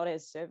way, not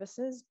as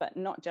services, but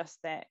not just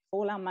that.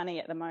 All our money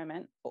at the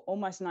moment,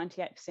 almost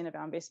 98% of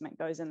our investment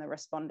goes in the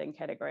responding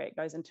category. It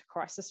goes into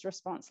crisis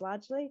response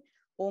largely.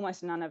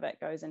 Almost none of it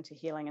goes into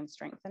healing and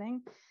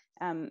strengthening.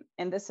 And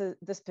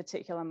this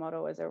particular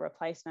model is a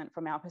replacement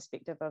from our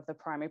perspective of the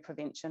primary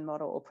prevention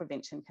model or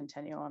prevention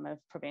continuum of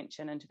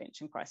prevention,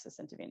 intervention, crisis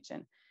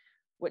intervention,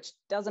 which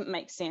doesn't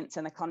make sense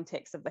in the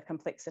context of the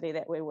complexity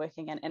that we're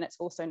working in. And it's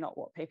also not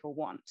what people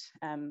want.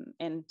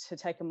 And to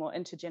take a more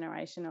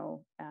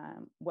intergenerational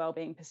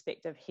wellbeing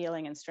perspective,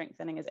 healing and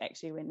strengthening is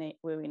actually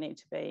where we need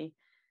to be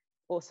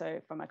also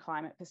from a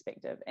climate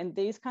perspective. And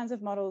these kinds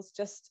of models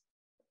just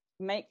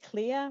make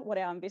clear what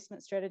our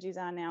investment strategies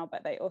are now,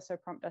 but they also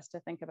prompt us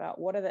to think about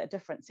what are the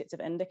different sets of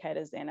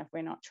indicators then if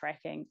we're not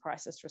tracking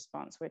crisis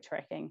response, we're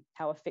tracking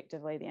how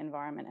effectively the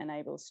environment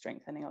enables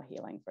strengthening or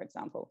healing, for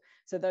example.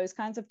 So those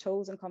kinds of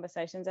tools and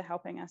conversations are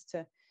helping us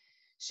to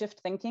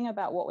shift thinking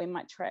about what we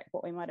might track,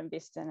 what we might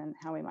invest in, and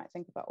how we might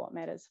think about what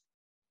matters.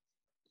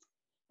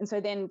 And so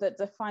then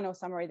the final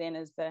summary then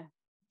is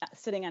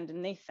sitting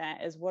underneath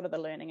that is what are the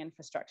learning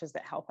infrastructures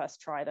that help us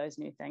try those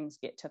new things,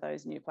 get to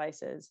those new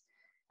places.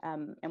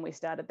 And we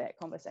started that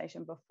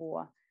conversation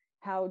before.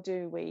 How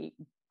do we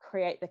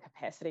create the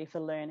capacity for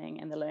learning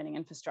and the learning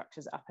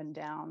infrastructures up and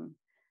down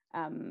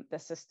the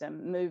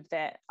system, move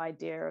that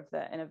idea of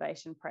the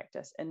innovation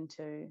practice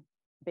into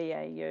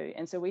BAU?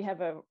 And so we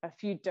have a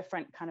few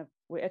different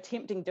we're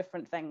attempting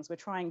different things. We're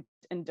trying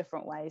in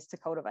different ways to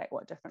cultivate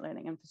what different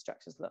learning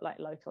infrastructures look like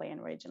locally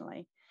and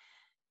regionally.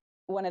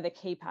 One of the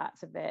key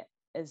parts of that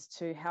is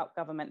to help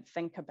government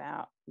think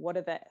about what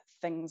are the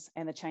things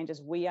and the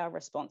changes we are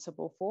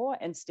responsible for,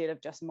 instead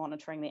of just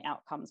monitoring the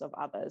outcomes of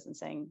others and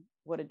saying,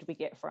 what did we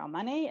get for our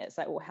money? It's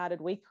like, well, how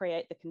did we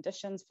create the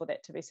conditions for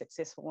that to be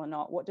successful or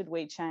not? What did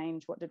we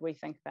change? What did we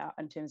think about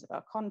in terms of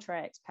our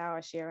contracts,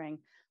 power sharing,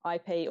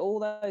 IP, all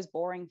those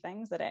boring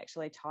things that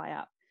actually tie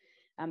up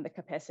the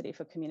capacity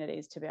for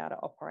communities to be able to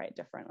operate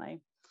differently.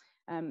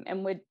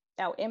 And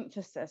our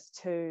emphasis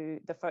to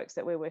the folks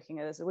that we're working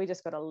with is we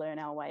just got to learn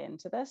our way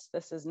into this.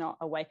 This is not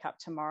a wake up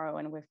tomorrow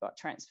and we've got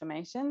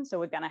transformation. So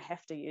we're going to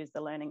have to use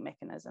the learning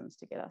mechanisms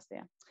to get us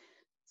there.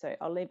 So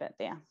I'll leave it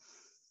there.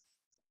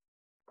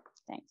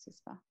 Thanks,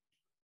 Jesper.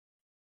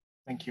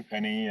 Thank you,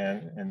 Penny,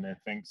 and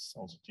thanks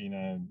also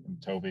Gina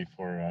and Toby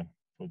for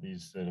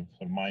these sort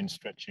of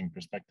mind-stretching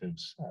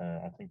perspectives.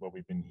 I think what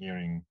we've been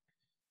hearing,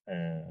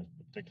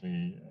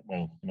 particularly,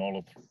 well, in all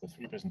of the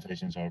three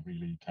presentations are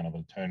really kind of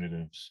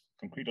alternatives,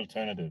 concrete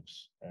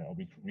alternatives, or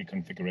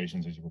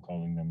reconfigurations, as you were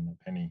calling them,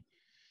 Penny,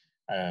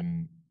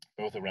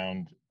 both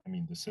around,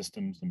 the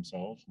systems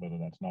themselves, whether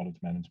that's knowledge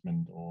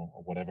management or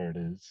whatever it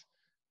is,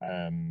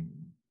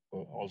 but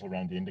also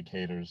around the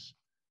indicators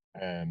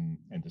and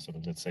the sort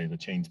of, let's say, the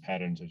change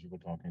patterns, as you were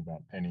talking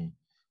about, Penny,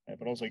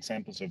 but also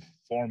examples of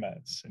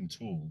formats and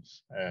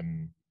tools.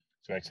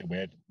 So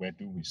actually, where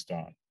do we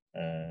start?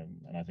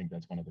 And I think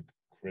that's one of the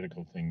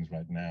critical things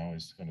right now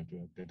is kind of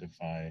to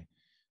identify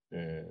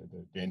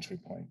the entry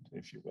point,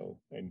 if you will,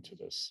 into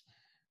this.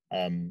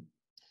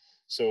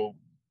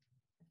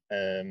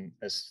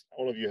 As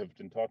all of you have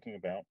been talking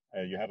about,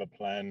 you have a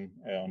plan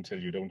until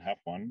you don't have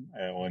one,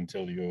 or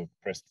until you're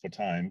pressed for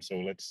time. So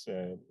let's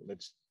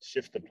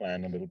shift the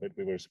plan a little bit.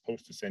 We were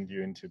supposed to send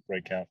you into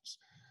breakouts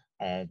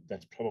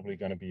that's probably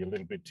going to be a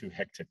little bit too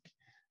hectic.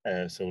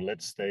 So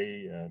let's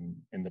stay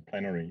in the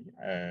plenary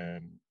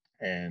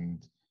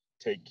and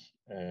take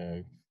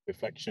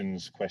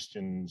reflections,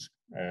 questions,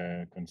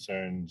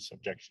 concerns,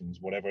 objections,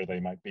 whatever they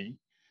might be.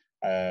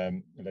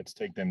 Let's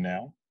take them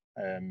now.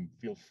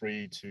 Feel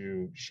free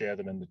to share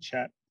them in the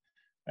chat.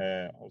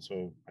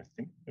 Also, I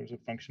think there's a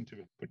function to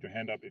put your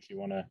hand up if you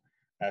want to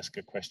ask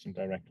a question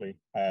directly.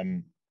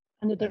 And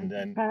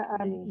then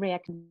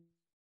reaction.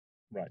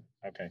 Right.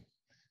 Okay.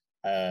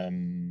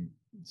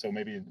 So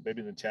maybe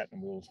in the chat,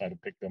 and we'll try to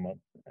pick them up,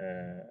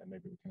 and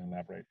maybe we can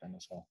elaborate then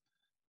as well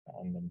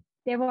on them.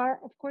 There are,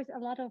 of course, a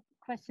lot of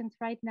questions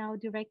right now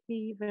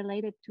directly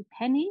related to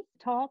Penny's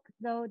talk,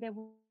 though there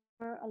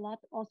were a lot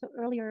also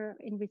earlier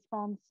in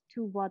response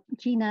to what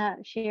Gina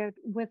shared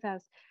with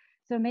us.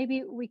 So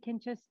maybe we can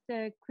just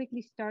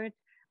quickly start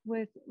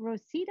with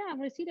Rosita.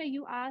 Rosita,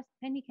 you asked,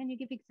 Penny, can you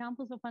give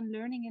examples of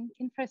unlearning in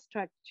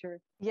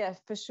infrastructure? Yeah,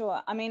 for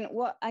sure. I mean,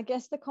 what I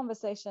guess the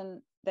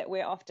conversation that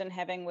we're often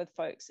having with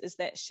folks is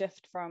that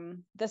shift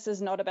from, this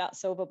is not about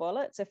silver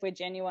bullets. If we're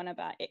genuine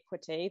about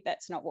equity,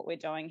 that's not what we're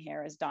doing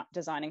here, is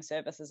designing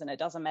services, and it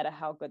doesn't matter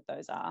how good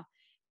those are.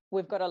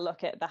 We've got to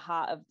look at the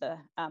heart of the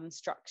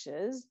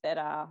structures that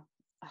are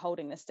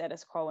holding the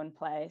status quo in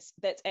place.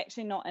 That's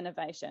actually not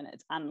innovation,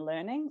 it's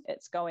unlearning.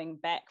 It's going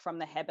back from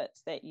the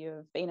habits that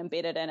you've been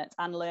embedded in. It's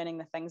unlearning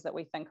the things that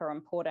we think are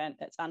important.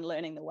 It's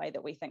unlearning the way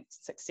that we think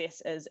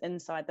success is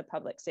inside the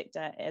public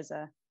sector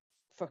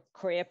for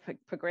career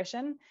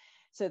progression.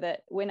 So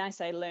that when I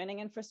say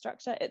learning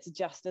infrastructure, it's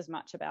just as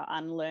much about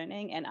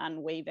unlearning and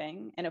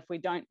unweaving. And if we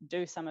don't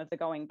do some of the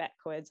going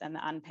backwards and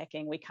the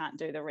unpacking, we can't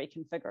do the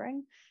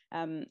reconfiguring.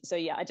 So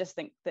yeah, I just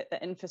think that the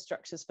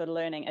infrastructures for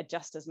learning are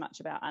just as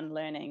much about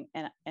unlearning.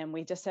 And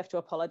we just have to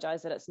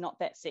apologize that it's not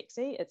that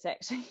sexy. It's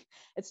actually,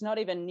 it's not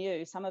even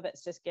new. Some of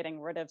it's just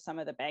getting rid of some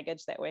of the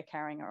baggage that we're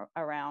carrying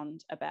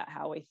around about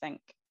how we think,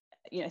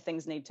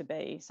 things need to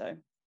be. So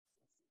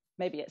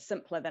maybe it's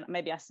simpler than,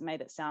 maybe I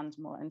made it sound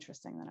more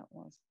interesting than it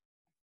was.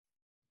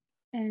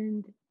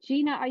 And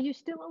Gina, are you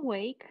still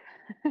awake?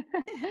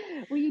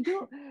 Well, you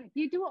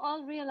do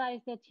all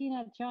realize that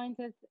Gina joins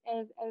us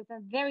as a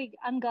very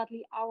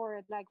ungodly hour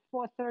at like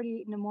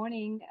 4:30 in the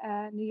morning,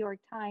 New York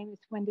time is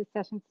when this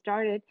session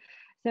started.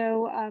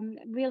 So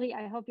really,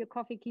 I hope your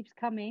coffee keeps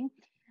coming.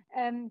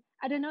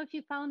 I don't know if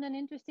you found an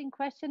interesting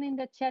question in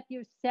the chat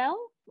yourself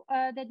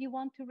that you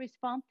want to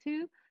respond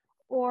to.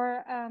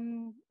 Or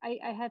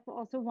I have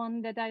also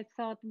one that I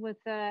thought with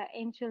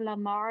Angel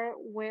Lamar,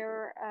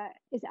 where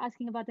is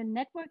asking about the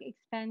network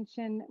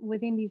expansion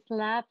within these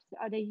labs.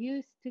 How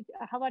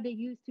are they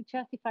used to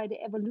justify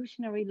the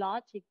evolutionary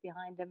logic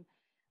behind them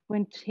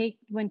when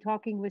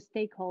talking with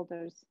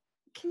stakeholders?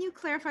 Can you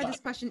clarify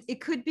this question?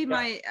 It could be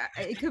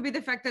it could be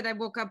the fact that I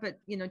woke up at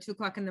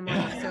 2:00 in the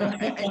morning. So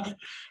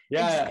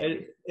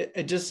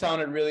it just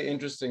sounded really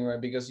interesting,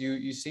 right? Because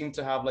you seem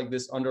to have like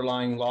this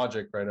underlying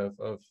logic, right,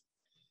 of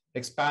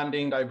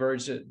expanding,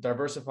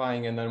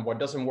 diversifying, and then what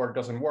doesn't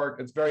work.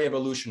 It's very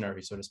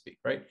evolutionary, so to speak,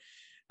 right?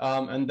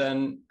 And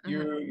then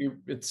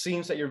it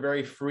seems that you're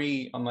very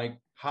free on like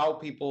how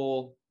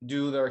people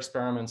do their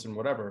experiments and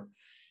whatever.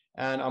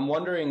 And I'm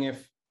wondering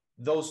if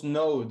those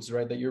nodes,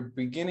 right, that you're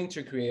beginning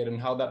to create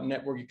and how that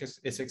network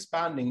is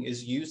expanding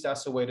is used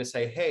as a way to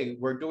say, hey,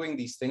 we're doing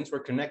these things, we're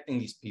connecting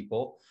these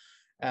people,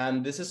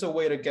 and this is a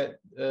way to get,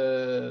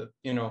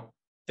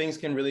 things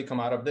can really come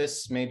out of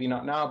this, maybe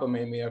not now, but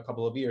maybe a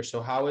couple of years.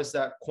 So how is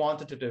that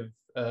quantitative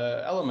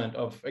element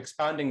of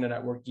expanding the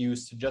network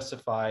used to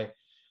justify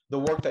the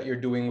work that you're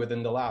doing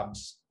within the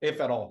labs,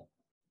 if at all?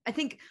 I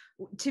think,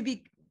 to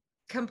be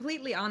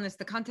completely honest,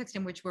 the context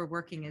in which we're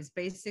working is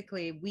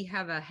basically, we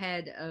have a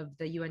head of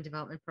the UN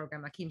Development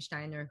Program, Achim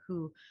Steiner,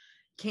 who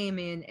came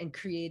in and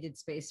created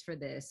space for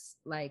this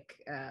like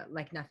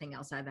nothing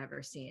else I've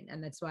ever seen.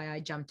 And that's why I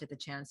jumped at the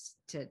chance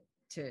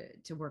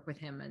to work with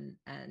him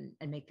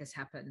and make this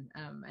happen.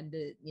 And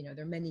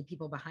there are many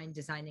people behind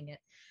designing it.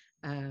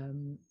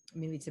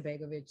 Milica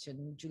Begovic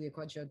and Julia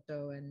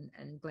Quagiotto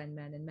and Glenn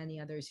Mann and many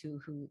others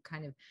who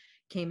kind of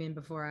came in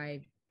before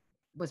I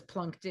was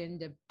plunked in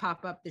to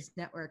pop up this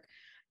network.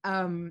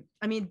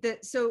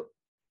 So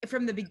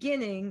from the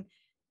beginning,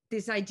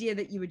 this idea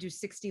that you would do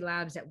 60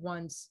 labs at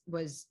once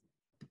was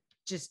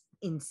just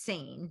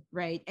insane,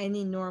 right?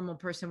 Any normal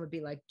person would be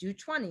like, do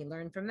 20,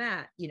 learn from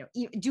that,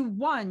 do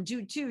 1,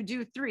 do 2,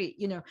 do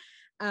 3,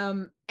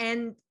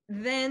 and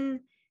then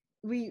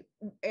we,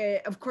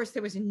 of course,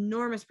 there was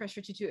enormous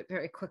pressure to do it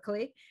very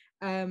quickly,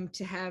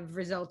 to have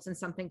results and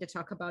something to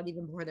talk about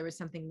even before there was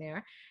something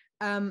there.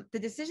 The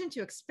decision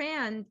to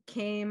expand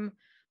came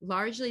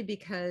largely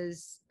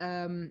because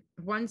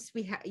once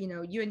we had,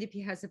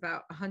 UNDP has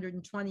about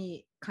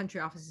 120 country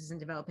offices in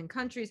developing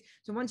countries.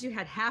 So once you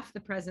had half the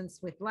presence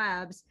with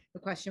labs, the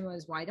question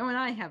was, why don't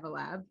I have a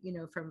lab,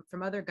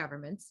 from other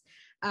governments?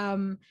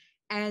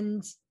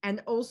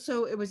 And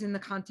also it was in the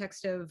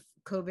context of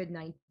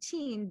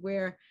COVID-19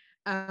 where,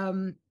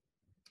 I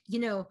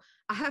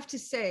have to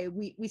say,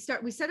 we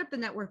set up the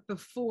network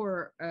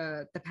before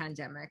the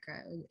pandemic,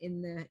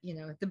 in the,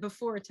 the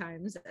before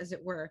times, as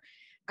it were.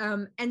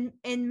 And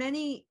in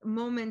many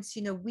moments,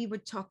 we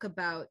would talk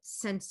about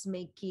sense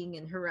making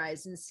and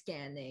horizon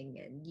scanning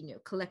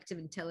and, collective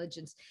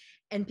intelligence.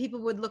 And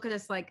people would look at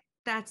us like,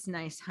 that's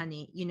nice,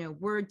 honey.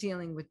 We're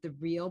dealing with the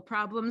real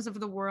problems of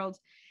the world.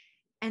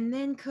 And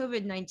then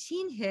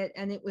COVID-19 hit,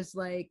 and it was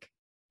like,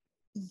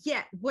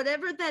 yeah,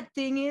 whatever that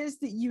thing is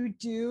that you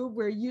do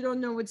where you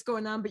don't know what's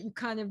going on, but you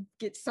kind of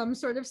get some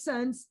sort of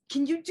sense.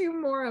 Can you do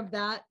more of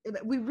that?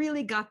 We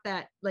really got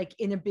that like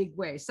in a big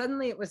way.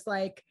 Suddenly it was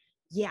like,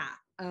 yeah,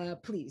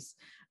 please.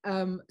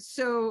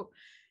 So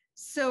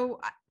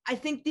I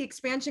think the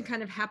expansion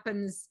kind of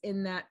happens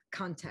in that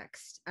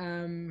context.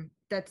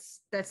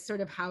 That's sort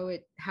of how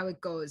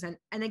it goes.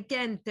 And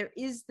again, there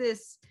is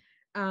this,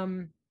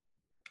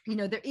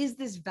 there is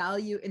this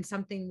value in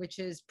something which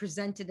is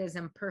presented as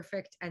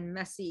imperfect and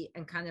messy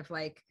and kind of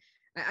like,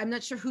 I'm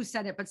not sure who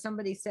said it, but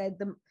somebody said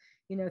the,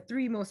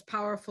 3 most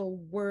powerful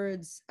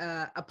words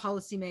a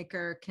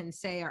policymaker can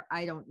say are,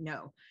 I don't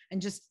know. And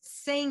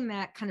just saying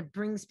that kind of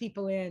brings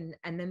people in,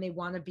 and then they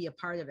want to be a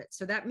part of it.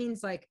 So that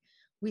means like,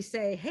 we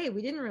say, hey,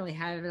 we didn't really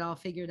have it all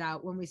figured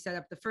out when we set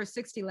up the first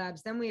 60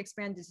 labs, then we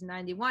expanded to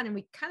 91 and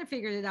we kind of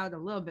figured it out a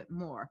little bit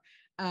more.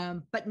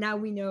 But now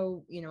we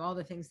know, all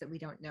the things that we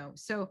don't know.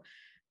 So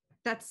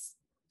that's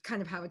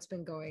kind of how it's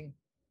been going.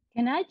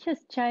 Can I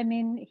just chime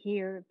in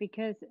here?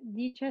 Because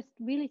you just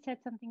really said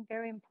something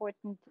very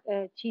important,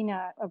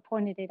 Gina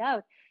pointed it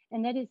out,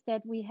 and that is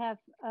that we have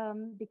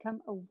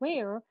become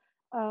aware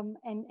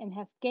and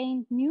have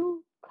gained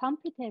new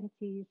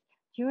competencies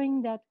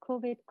during that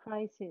COVID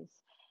crisis.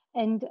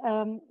 And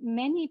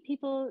many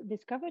people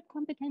discovered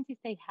competencies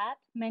they had,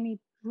 many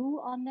drew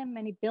on them,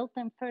 many built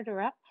them further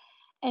up.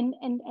 And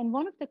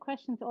one of the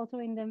questions also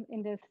in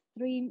the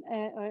stream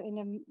or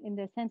in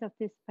the sense of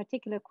this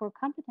particular core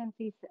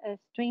competencies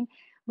stream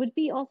would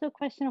be also a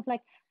question of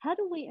like, how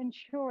do we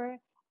ensure,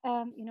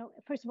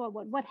 first of all,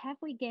 what have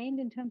we gained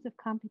in terms of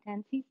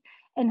competencies,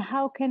 and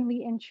how can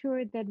we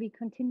ensure that we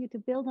continue to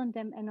build on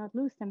them and not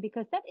lose them?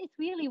 Because that is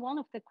really one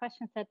of the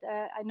questions that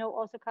I know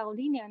also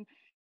Caroline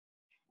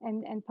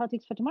and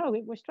Politics for Tomorrow,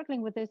 we're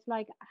struggling with this,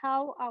 like,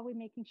 how are we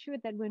making sure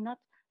that we're not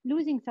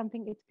losing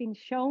something? It's been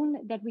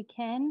shown that we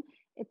can,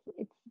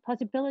 its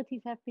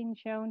possibilities have been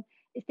shown.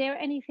 Is there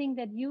anything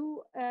that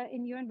you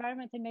in your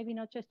environment, and maybe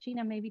not just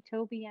Gina, maybe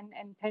Toby and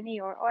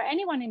Penny or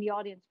anyone in the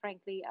audience,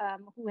 frankly,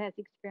 who has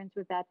experience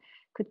with that,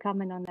 could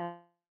comment on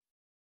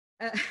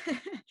that?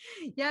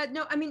 Yeah,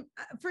 no, I mean,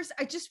 first,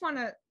 I just want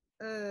to,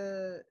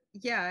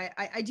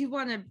 I do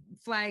want to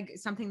flag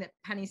something that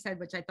Penny said,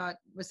 which I thought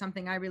was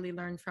something I really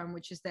learned from,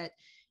 which is that,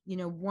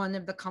 one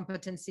of the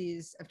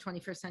competencies of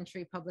 21st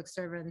century public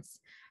servants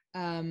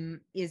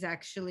is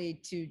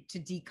actually to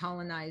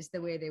decolonize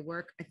the way they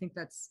work. I think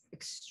that's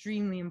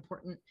extremely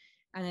important.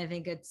 And I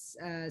think it's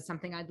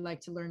something I'd like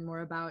to learn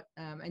more about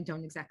and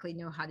don't exactly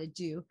know how to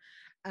do.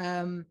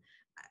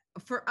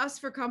 For us,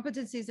 for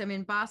competencies, I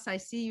mean, Bas, I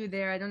see you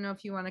there. I don't know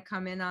if you want to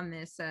come in on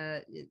this.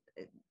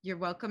 You're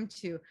welcome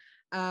to.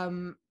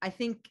 I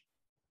think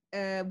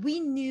we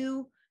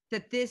knew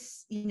that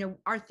this,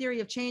 our theory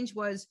of change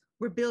was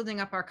we're building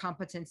up our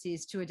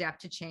competencies to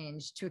adapt to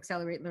change, to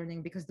accelerate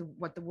learning, because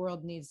what the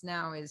world needs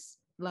now is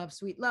love,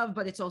 sweet love,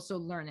 but it's also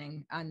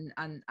learning on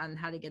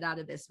how to get out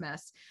of this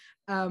mess.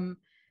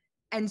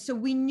 And so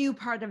we knew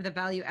part of the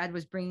value add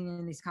was bringing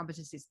in these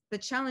competencies. The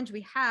challenge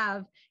we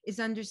have is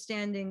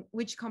understanding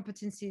which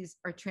competencies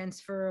are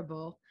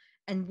transferable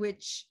and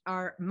which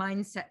are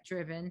mindset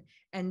driven,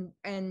 and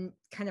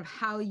kind of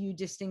how you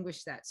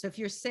distinguish that. So if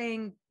you're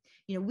saying,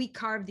 we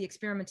carve the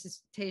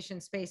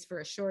experimentation space for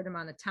a short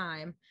amount of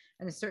time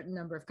in a certain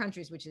number of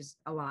countries, which is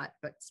a lot,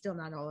 but still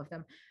not all of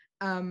them.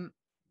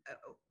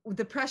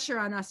 The pressure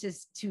on us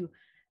is to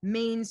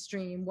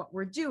mainstream what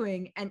we're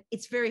doing. And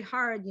it's very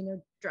hard,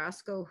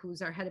 Drasko,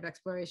 who's our head of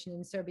exploration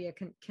in Serbia,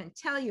 can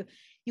tell you,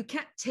 you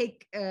can't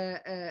take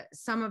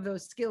some of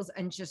those skills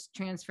and just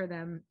transfer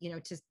them,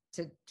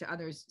 to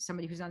others,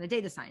 somebody who's not a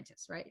data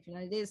scientist, right? If you're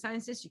not a data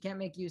scientist, you can't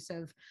make use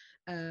of,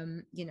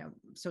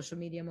 social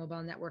media,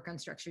 mobile network,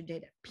 unstructured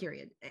data,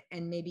 period.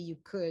 And maybe you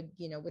could,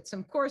 with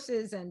some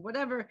courses and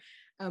whatever,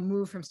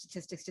 move from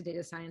statistics to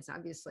data science.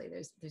 Obviously,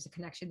 there's a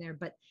connection there,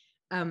 but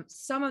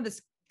some of the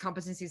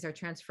competencies are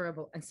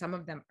transferable and some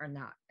of them are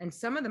not. And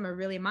some of them are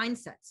really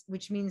mindsets,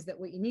 which means that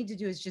what you need to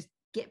do is just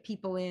get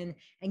people in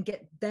and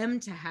get them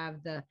to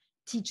have the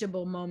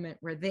teachable moment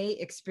where they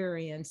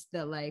experience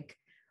the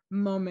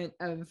moment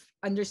of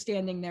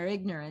understanding their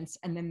ignorance,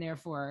 and then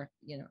therefore,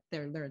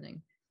 they're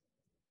learning.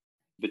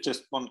 But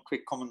just one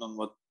quick comment on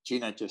what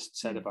Gina just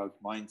said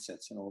about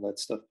mindsets and all that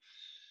stuff.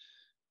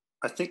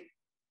 I think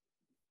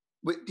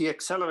with the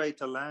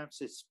accelerator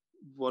labs, it's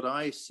what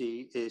I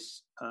see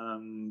is,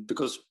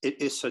 because it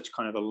is such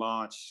kind of a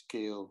large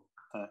scale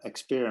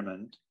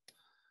experiment,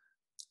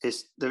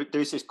 is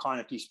there's this kind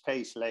of these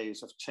phase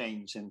layers of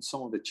change, and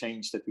some of the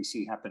change that we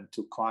see happen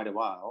took quite a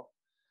while.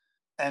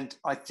 And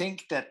I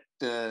think that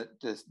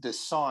the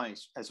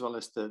size as well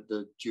as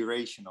the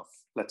duration of,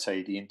 let's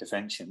say, the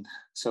intervention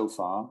so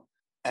far,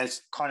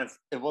 as kind of,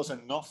 it was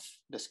enough,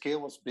 the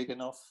scale was big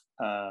enough,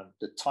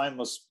 the time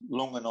was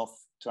long enough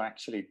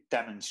actually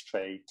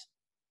demonstrate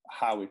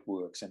how it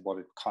works and what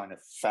it kind of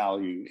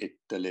value it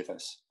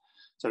delivers.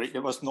 So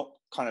it was not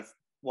kind of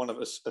one of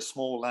a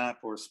small lab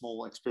or a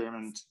small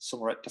experiment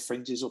somewhere at the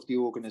fringes of the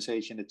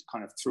organization. It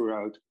kind of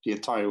throughout the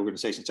entire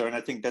organization. So, and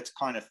I think that's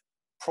kind of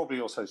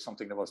probably also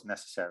something that was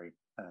necessary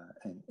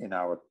in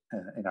our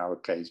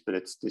case. But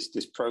it's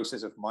this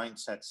process of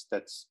mindsets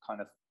that's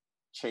kind of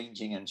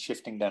changing and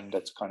shifting them.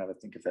 That's kind of, I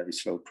think, a very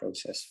slow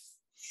process.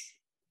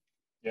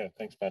 Yeah,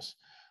 thanks, Bas.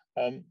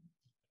 I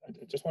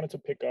just wanted to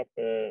pick up,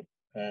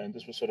 and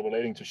this was sort of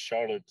relating to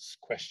Charlotte's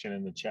question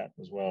in the chat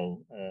as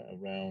well,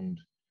 around,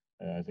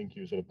 I think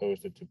you sort of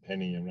posed it to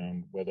Penny,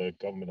 around whether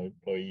government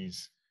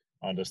employees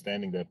are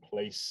understanding their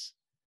place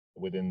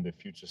within the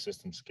future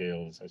system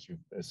scales as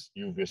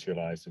you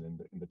visualized it in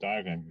the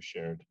diagram you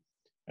shared.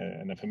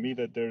 And for me,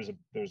 that there's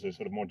a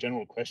sort of more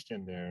general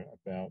question there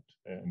about,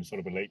 and it sort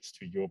of relates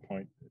to your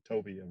point,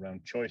 Toby,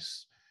 around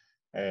choice,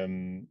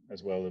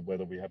 as well, as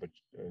whether we have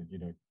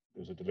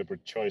there's a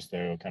deliberate choice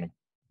there, or kind of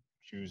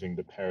choosing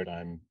the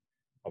paradigm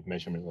of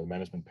measurement or the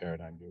management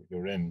paradigm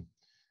you're in.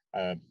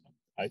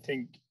 I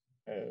think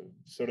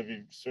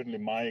certainly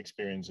my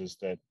experience is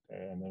that,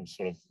 and I'm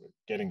sort of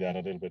getting that a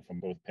little bit from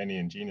both Penny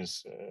and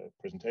Gina's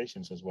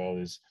presentations as well,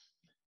 is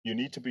you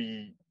need to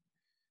be,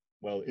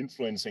 well,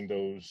 influencing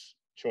those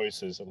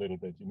choices a little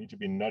bit. You need to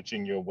be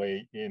nudging your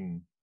way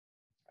in,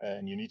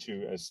 and you need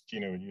to, as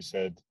Gina, you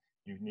said,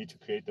 you need to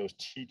create those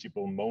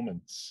teachable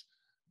moments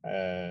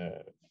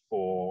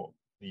for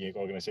the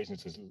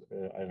organizations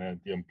and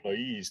the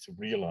employees to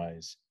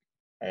realize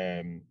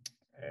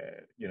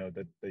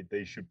that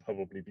they should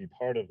probably be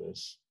part of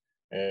this,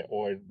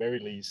 or at very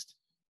least,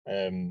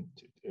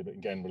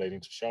 again, relating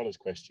to Charlotte's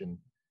question,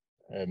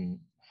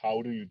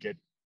 how do you get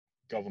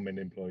government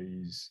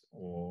employees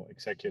or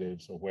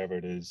executives or whoever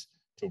it is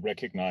to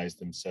recognize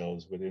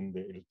themselves within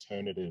the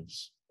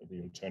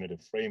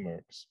alternative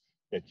frameworks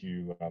that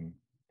you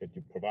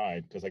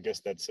provide? Because I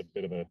guess that's a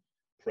bit of a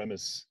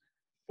premise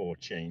for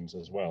change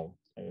as well.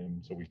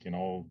 So we can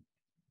all,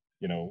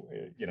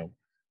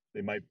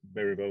 they might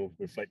very well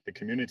reflect the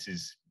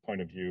community's point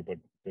of view, but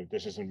the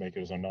decision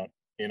makers are not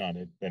in on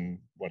it, then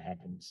what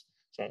happens?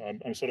 So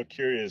I'm sort of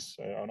curious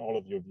on all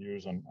of your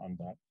views on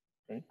that.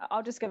 Okay?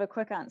 I'll just give a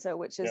quick answer,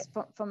 which is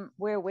from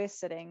where we're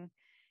sitting,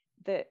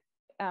 that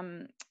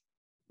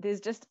there's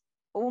just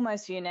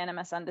almost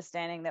unanimous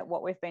understanding that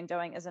what we've been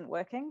doing isn't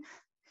working.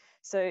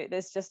 So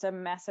there's just a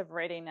massive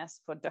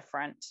readiness for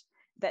different.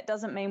 That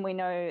doesn't mean we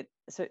know,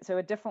 so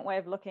a different way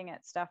of looking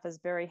at stuff is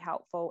very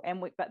helpful,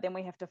 but then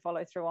we have to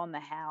follow through on the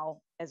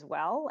how as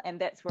well, and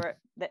that's where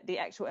the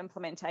actual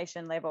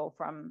implementation level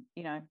from,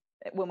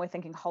 when we're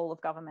thinking whole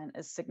of government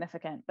is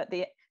significant. But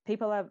the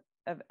people are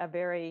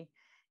very,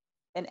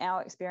 in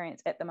our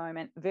experience at the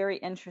moment, very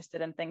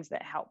interested in things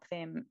that help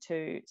them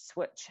to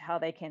switch how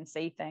they can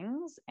see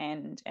things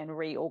and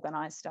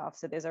reorganize stuff.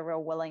 So there's a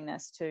real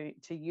willingness to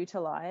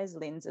utilize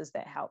lenses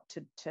that help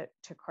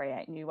to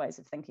create new ways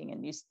of thinking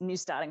and new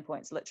starting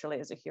points, literally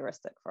as a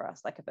heuristic for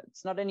us. Like if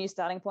it's not a new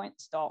starting point,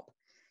 stop.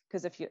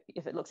 Because if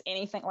it looks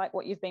anything like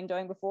what you've been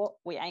doing before,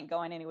 we ain't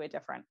going anywhere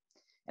different.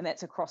 And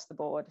that's across the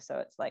board.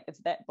 So it's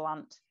that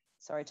blunt.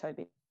 Sorry,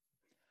 Toby.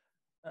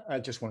 I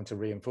just wanted to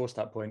reinforce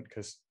that point,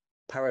 because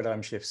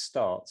paradigm shift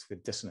starts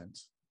with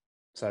dissonance.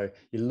 So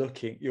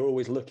you're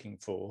always looking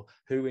for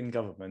who in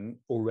government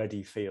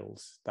already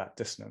feels that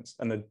dissonance.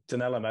 And the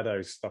Donella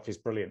Meadows stuff is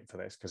brilliant for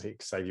this, because it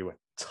can save you a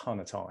ton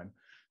of time.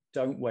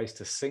 Don't waste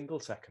a single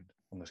second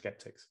on the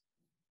skeptics,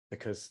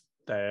 because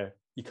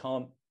you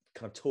can't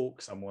kind of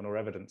talk someone or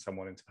evidence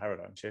someone into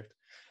paradigm shift.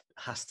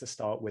 It has to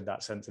start with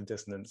that sense of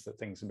dissonance, that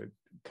things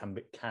can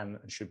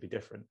and should be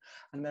different.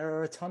 And there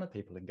are a ton of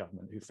people in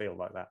government who feel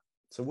like that.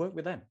 So work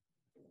with them.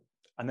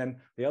 And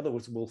then the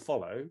others will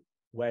follow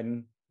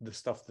when the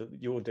stuff that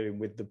you're doing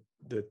with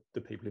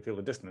the people who feel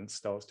the dissonance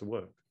starts to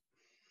work.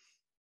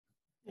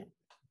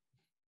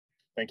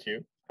 Thank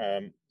you.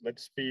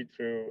 Let's speed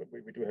through.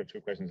 We do have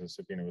two questions that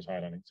Sabine was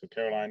highlighting. So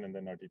Caroline and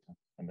then Ardita,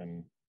 and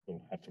then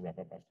we'll have to wrap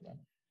up after that.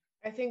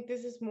 I think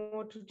this is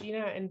more to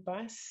Gina and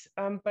Bas,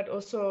 but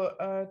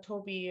also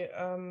Toby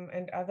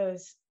and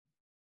others.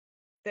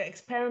 The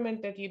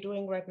experiment that you're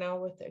doing right now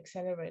with the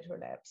accelerator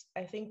labs,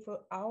 I think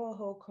for our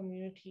whole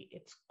community,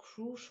 it's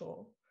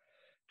crucial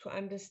to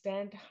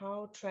understand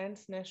how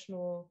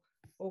transnational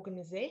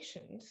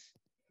organizations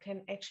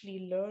can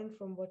actually learn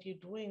from what you're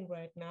doing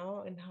right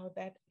now, and how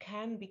that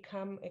can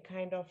become a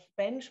kind of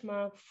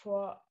benchmark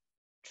for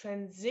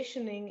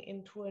transitioning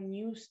into a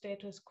new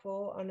status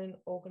quo on an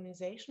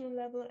organizational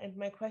level. And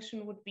my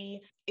question would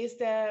be, is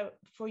there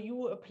for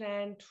you a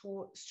plan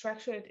to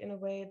structure it in a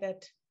way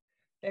that,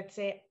 let's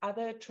say,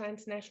 other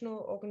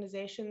transnational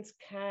organizations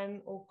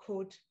can or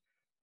could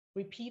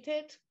repeat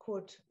it,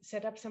 could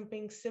set up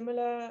something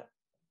similar?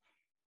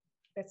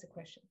 That's the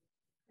question.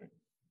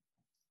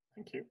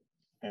 Thank you.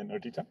 And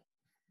Ardita?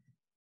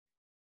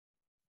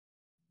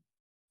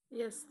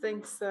 Yes,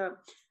 thanks.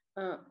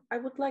 I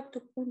would like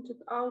to point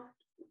it out.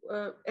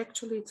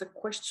 Actually, it's a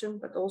question,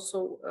 but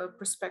also a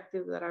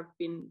perspective that I've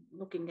been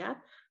looking at.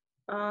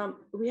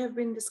 we have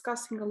been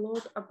discussing a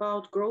lot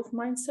about growth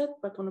mindset,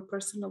 but on a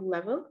personal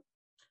level.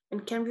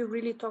 And can we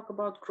really talk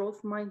about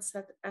growth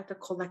mindset at a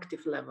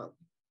collective level?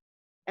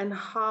 And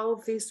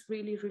how this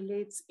really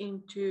relates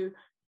into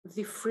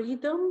the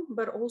freedom,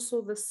 but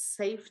also the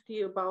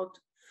safety about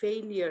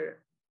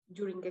failure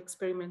during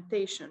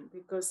experimentation.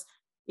 Because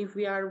if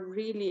we are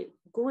really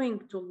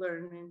going to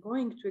learn and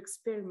going to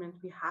experiment,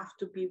 we have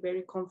to be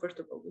very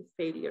comfortable with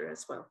failure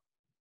as well.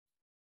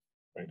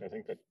 Right, I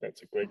think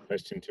that's a great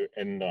question to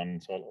end on.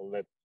 So I'll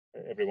let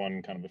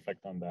everyone kind of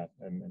reflect on that,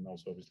 and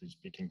also obviously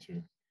speaking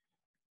to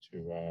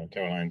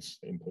Caroline's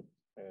input.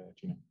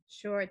 Gina.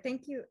 Sure.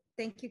 Thank you,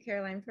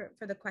 Caroline,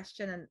 for the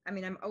question. And I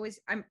mean,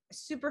 I'm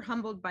super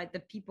humbled by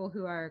the people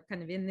who are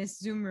kind of in this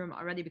Zoom room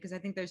already, because I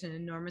think there's an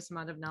enormous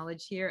amount of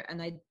knowledge here,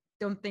 and I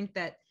don't think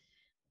that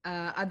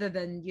other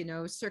than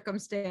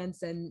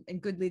circumstance and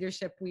good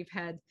leadership, we've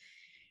had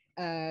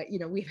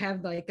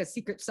like a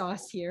secret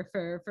sauce here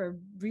for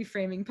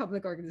reframing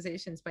public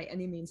organizations by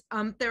any means.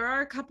 There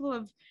are a couple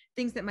of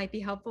things that might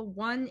be helpful.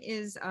 One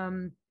is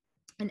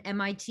an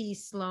MIT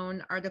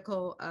Sloan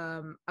article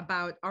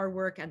about our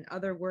work and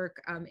other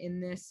work in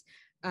this,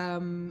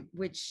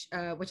 which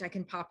I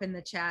can pop in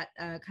the chat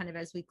kind of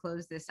as we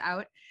close this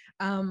out.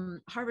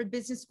 Harvard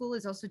Business School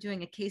is also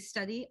doing a case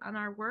study on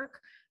our work.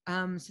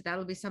 So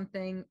that'll be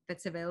something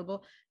that's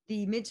available.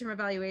 The midterm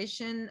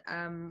evaluation,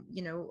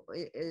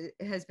 it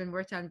has been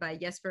worked on by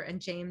Jesper and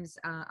James,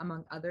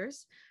 among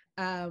others,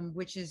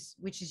 which is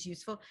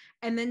useful.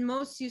 And then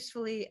most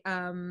usefully,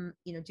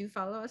 do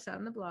follow us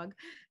on the blog.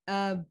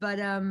 But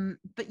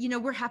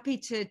we're happy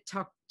to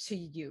talk to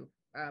you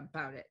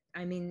about it.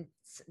 I mean,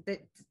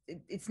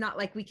 it's not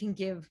like we can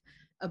give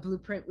a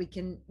blueprint. We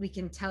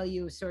can tell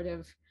you sort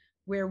of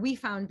where we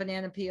found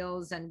banana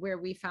peels and where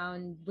we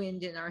found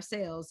wind in our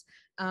sails.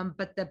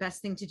 But the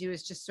best thing to do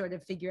is just sort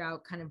of figure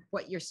out kind of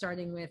what you're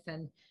starting with,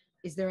 and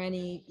is there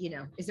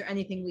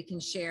anything we can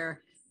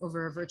share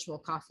over a virtual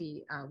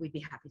coffee? We'd be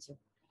happy to.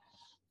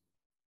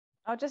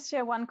 I'll just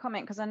share one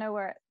comment because I know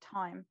we're at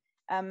time,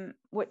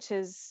 which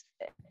is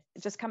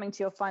just coming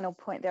to your final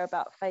point there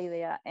about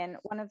failure. And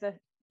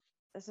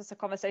this is a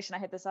conversation I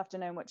had this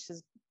afternoon, which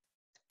is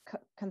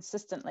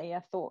consistently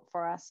a thought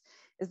for us,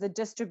 is the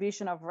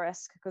distribution of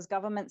risk, because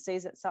government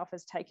sees itself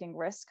as taking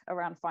risk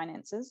around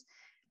finances,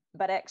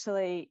 but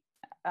actually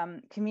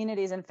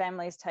communities and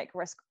families take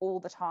risk all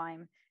the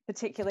time,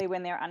 particularly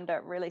when they're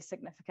under really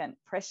significant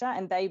pressure,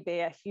 and they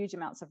bear huge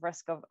amounts of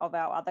risk of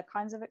our other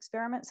kinds of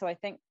experiments. So I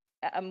think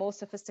a more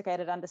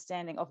sophisticated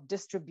understanding of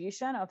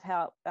distribution of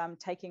how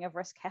taking of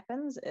risk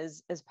happens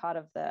is part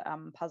of the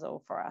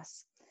puzzle for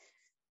us.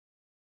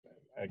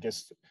 I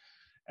guess,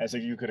 as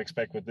you could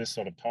expect with this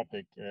sort of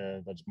topic,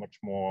 there's much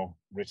more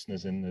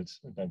richness in it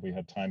than we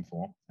had time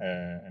for,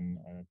 and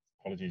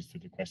apologies to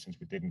the questions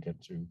we didn't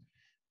get to.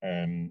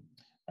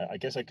 I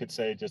guess I could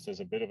say, just as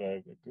a bit of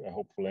a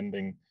hopeful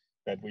ending,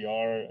 that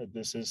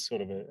this is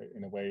sort of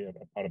in a way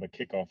a part of a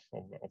kickoff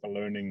of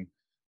a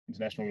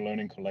international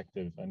learning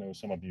collective. I know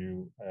some of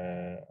you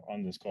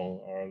on this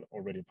call are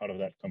already part of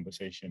that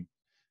conversation,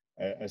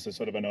 as a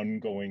sort of an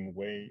ongoing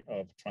way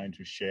of trying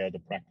to share the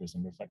practice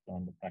and reflect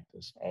on the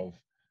practice of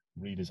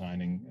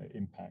redesigning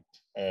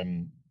impact.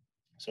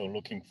 So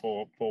looking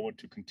forward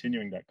to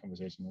continuing that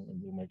conversation,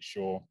 and we'll make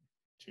sure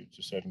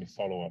to certainly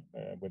follow up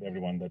with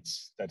everyone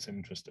that's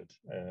interested.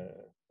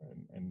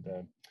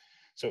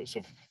 So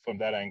from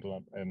that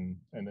angle, and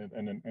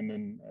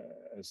then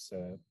as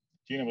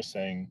Gina was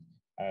saying,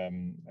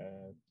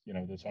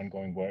 there's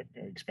ongoing work,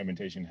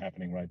 experimentation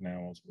happening right now,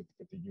 also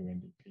with the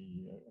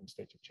UNDP and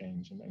Stage of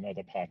Change and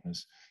other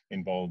partners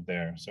involved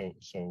there.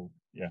 So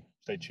yeah,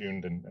 stay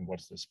tuned and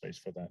watch this space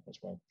for that as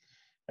well.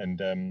 And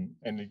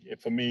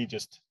for me,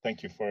 just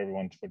thank you for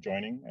everyone for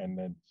joining, and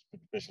then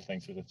special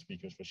thanks to the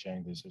speakers for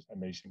sharing these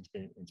amazing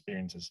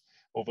experiences.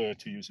 Over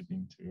to you,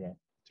 Sabine,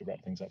 to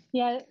wrap things up.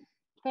 Yeah,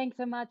 thanks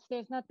so much.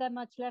 There's not that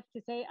much left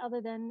to say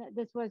other than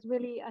this was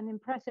really an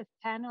impressive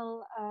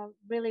panel.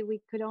 Really,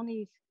 we could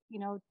only,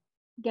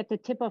 get the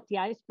tip of the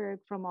iceberg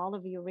from all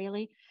of you,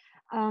 really.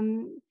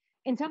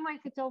 In some ways,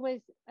 it's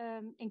always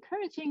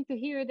encouraging to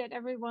hear that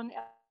everyone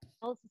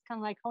else is kind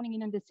of like honing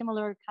in on the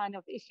similar kind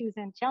of issues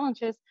and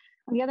challenges.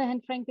 On the other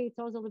hand, frankly, it's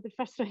also a little bit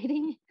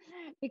frustrating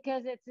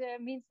because it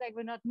means like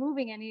we're not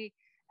moving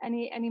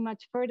any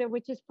much further,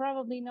 which is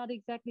probably not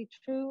exactly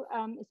true,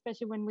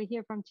 especially when we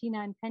hear from Gina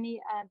and Penny.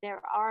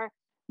 There are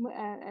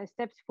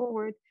steps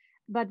forward,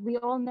 but we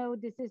all know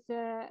this is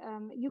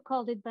you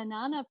called it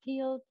banana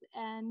peels,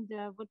 and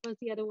what was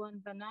the other one?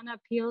 Banana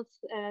peels,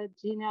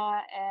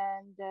 Gina,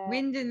 and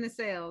wind in the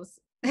sails.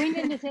 Wind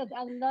in the sails.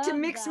 I love to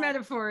mix that.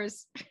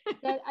 Metaphors.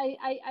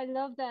 I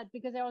love that,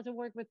 because I also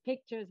work with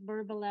pictures,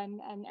 verbal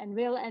and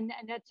real, and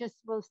that just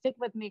will stick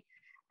with me.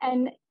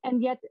 And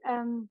yet,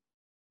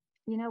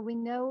 we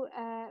know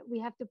we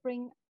have to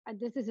bring.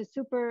 This is a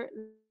super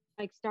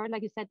start,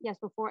 like you said, yes,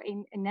 before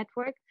a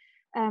network.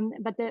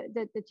 But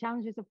the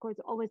challenge is, of course,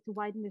 always to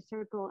widen the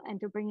circle and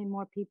to bring in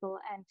more people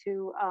and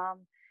to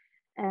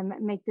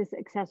make this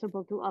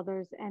accessible to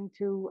others and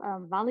to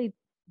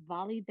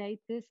validate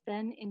this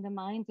then in the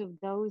minds of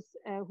those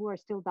who are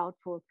still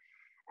doubtful.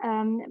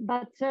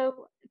 But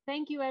so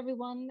thank you,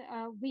 everyone.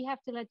 We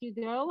have to let you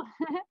go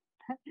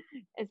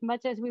as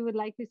much as we would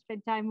like to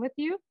spend time with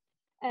you.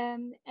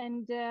 And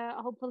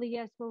hopefully,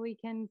 yes, we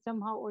can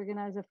somehow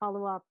organize a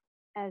follow-up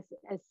as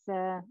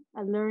a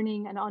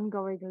learning, an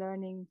ongoing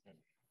learning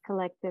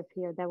collective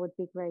here. That would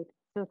be great.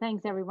 So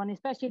thanks, everyone,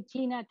 especially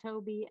Gina,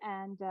 Toby,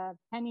 and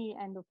Penny,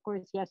 and of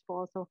course, Jesper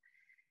also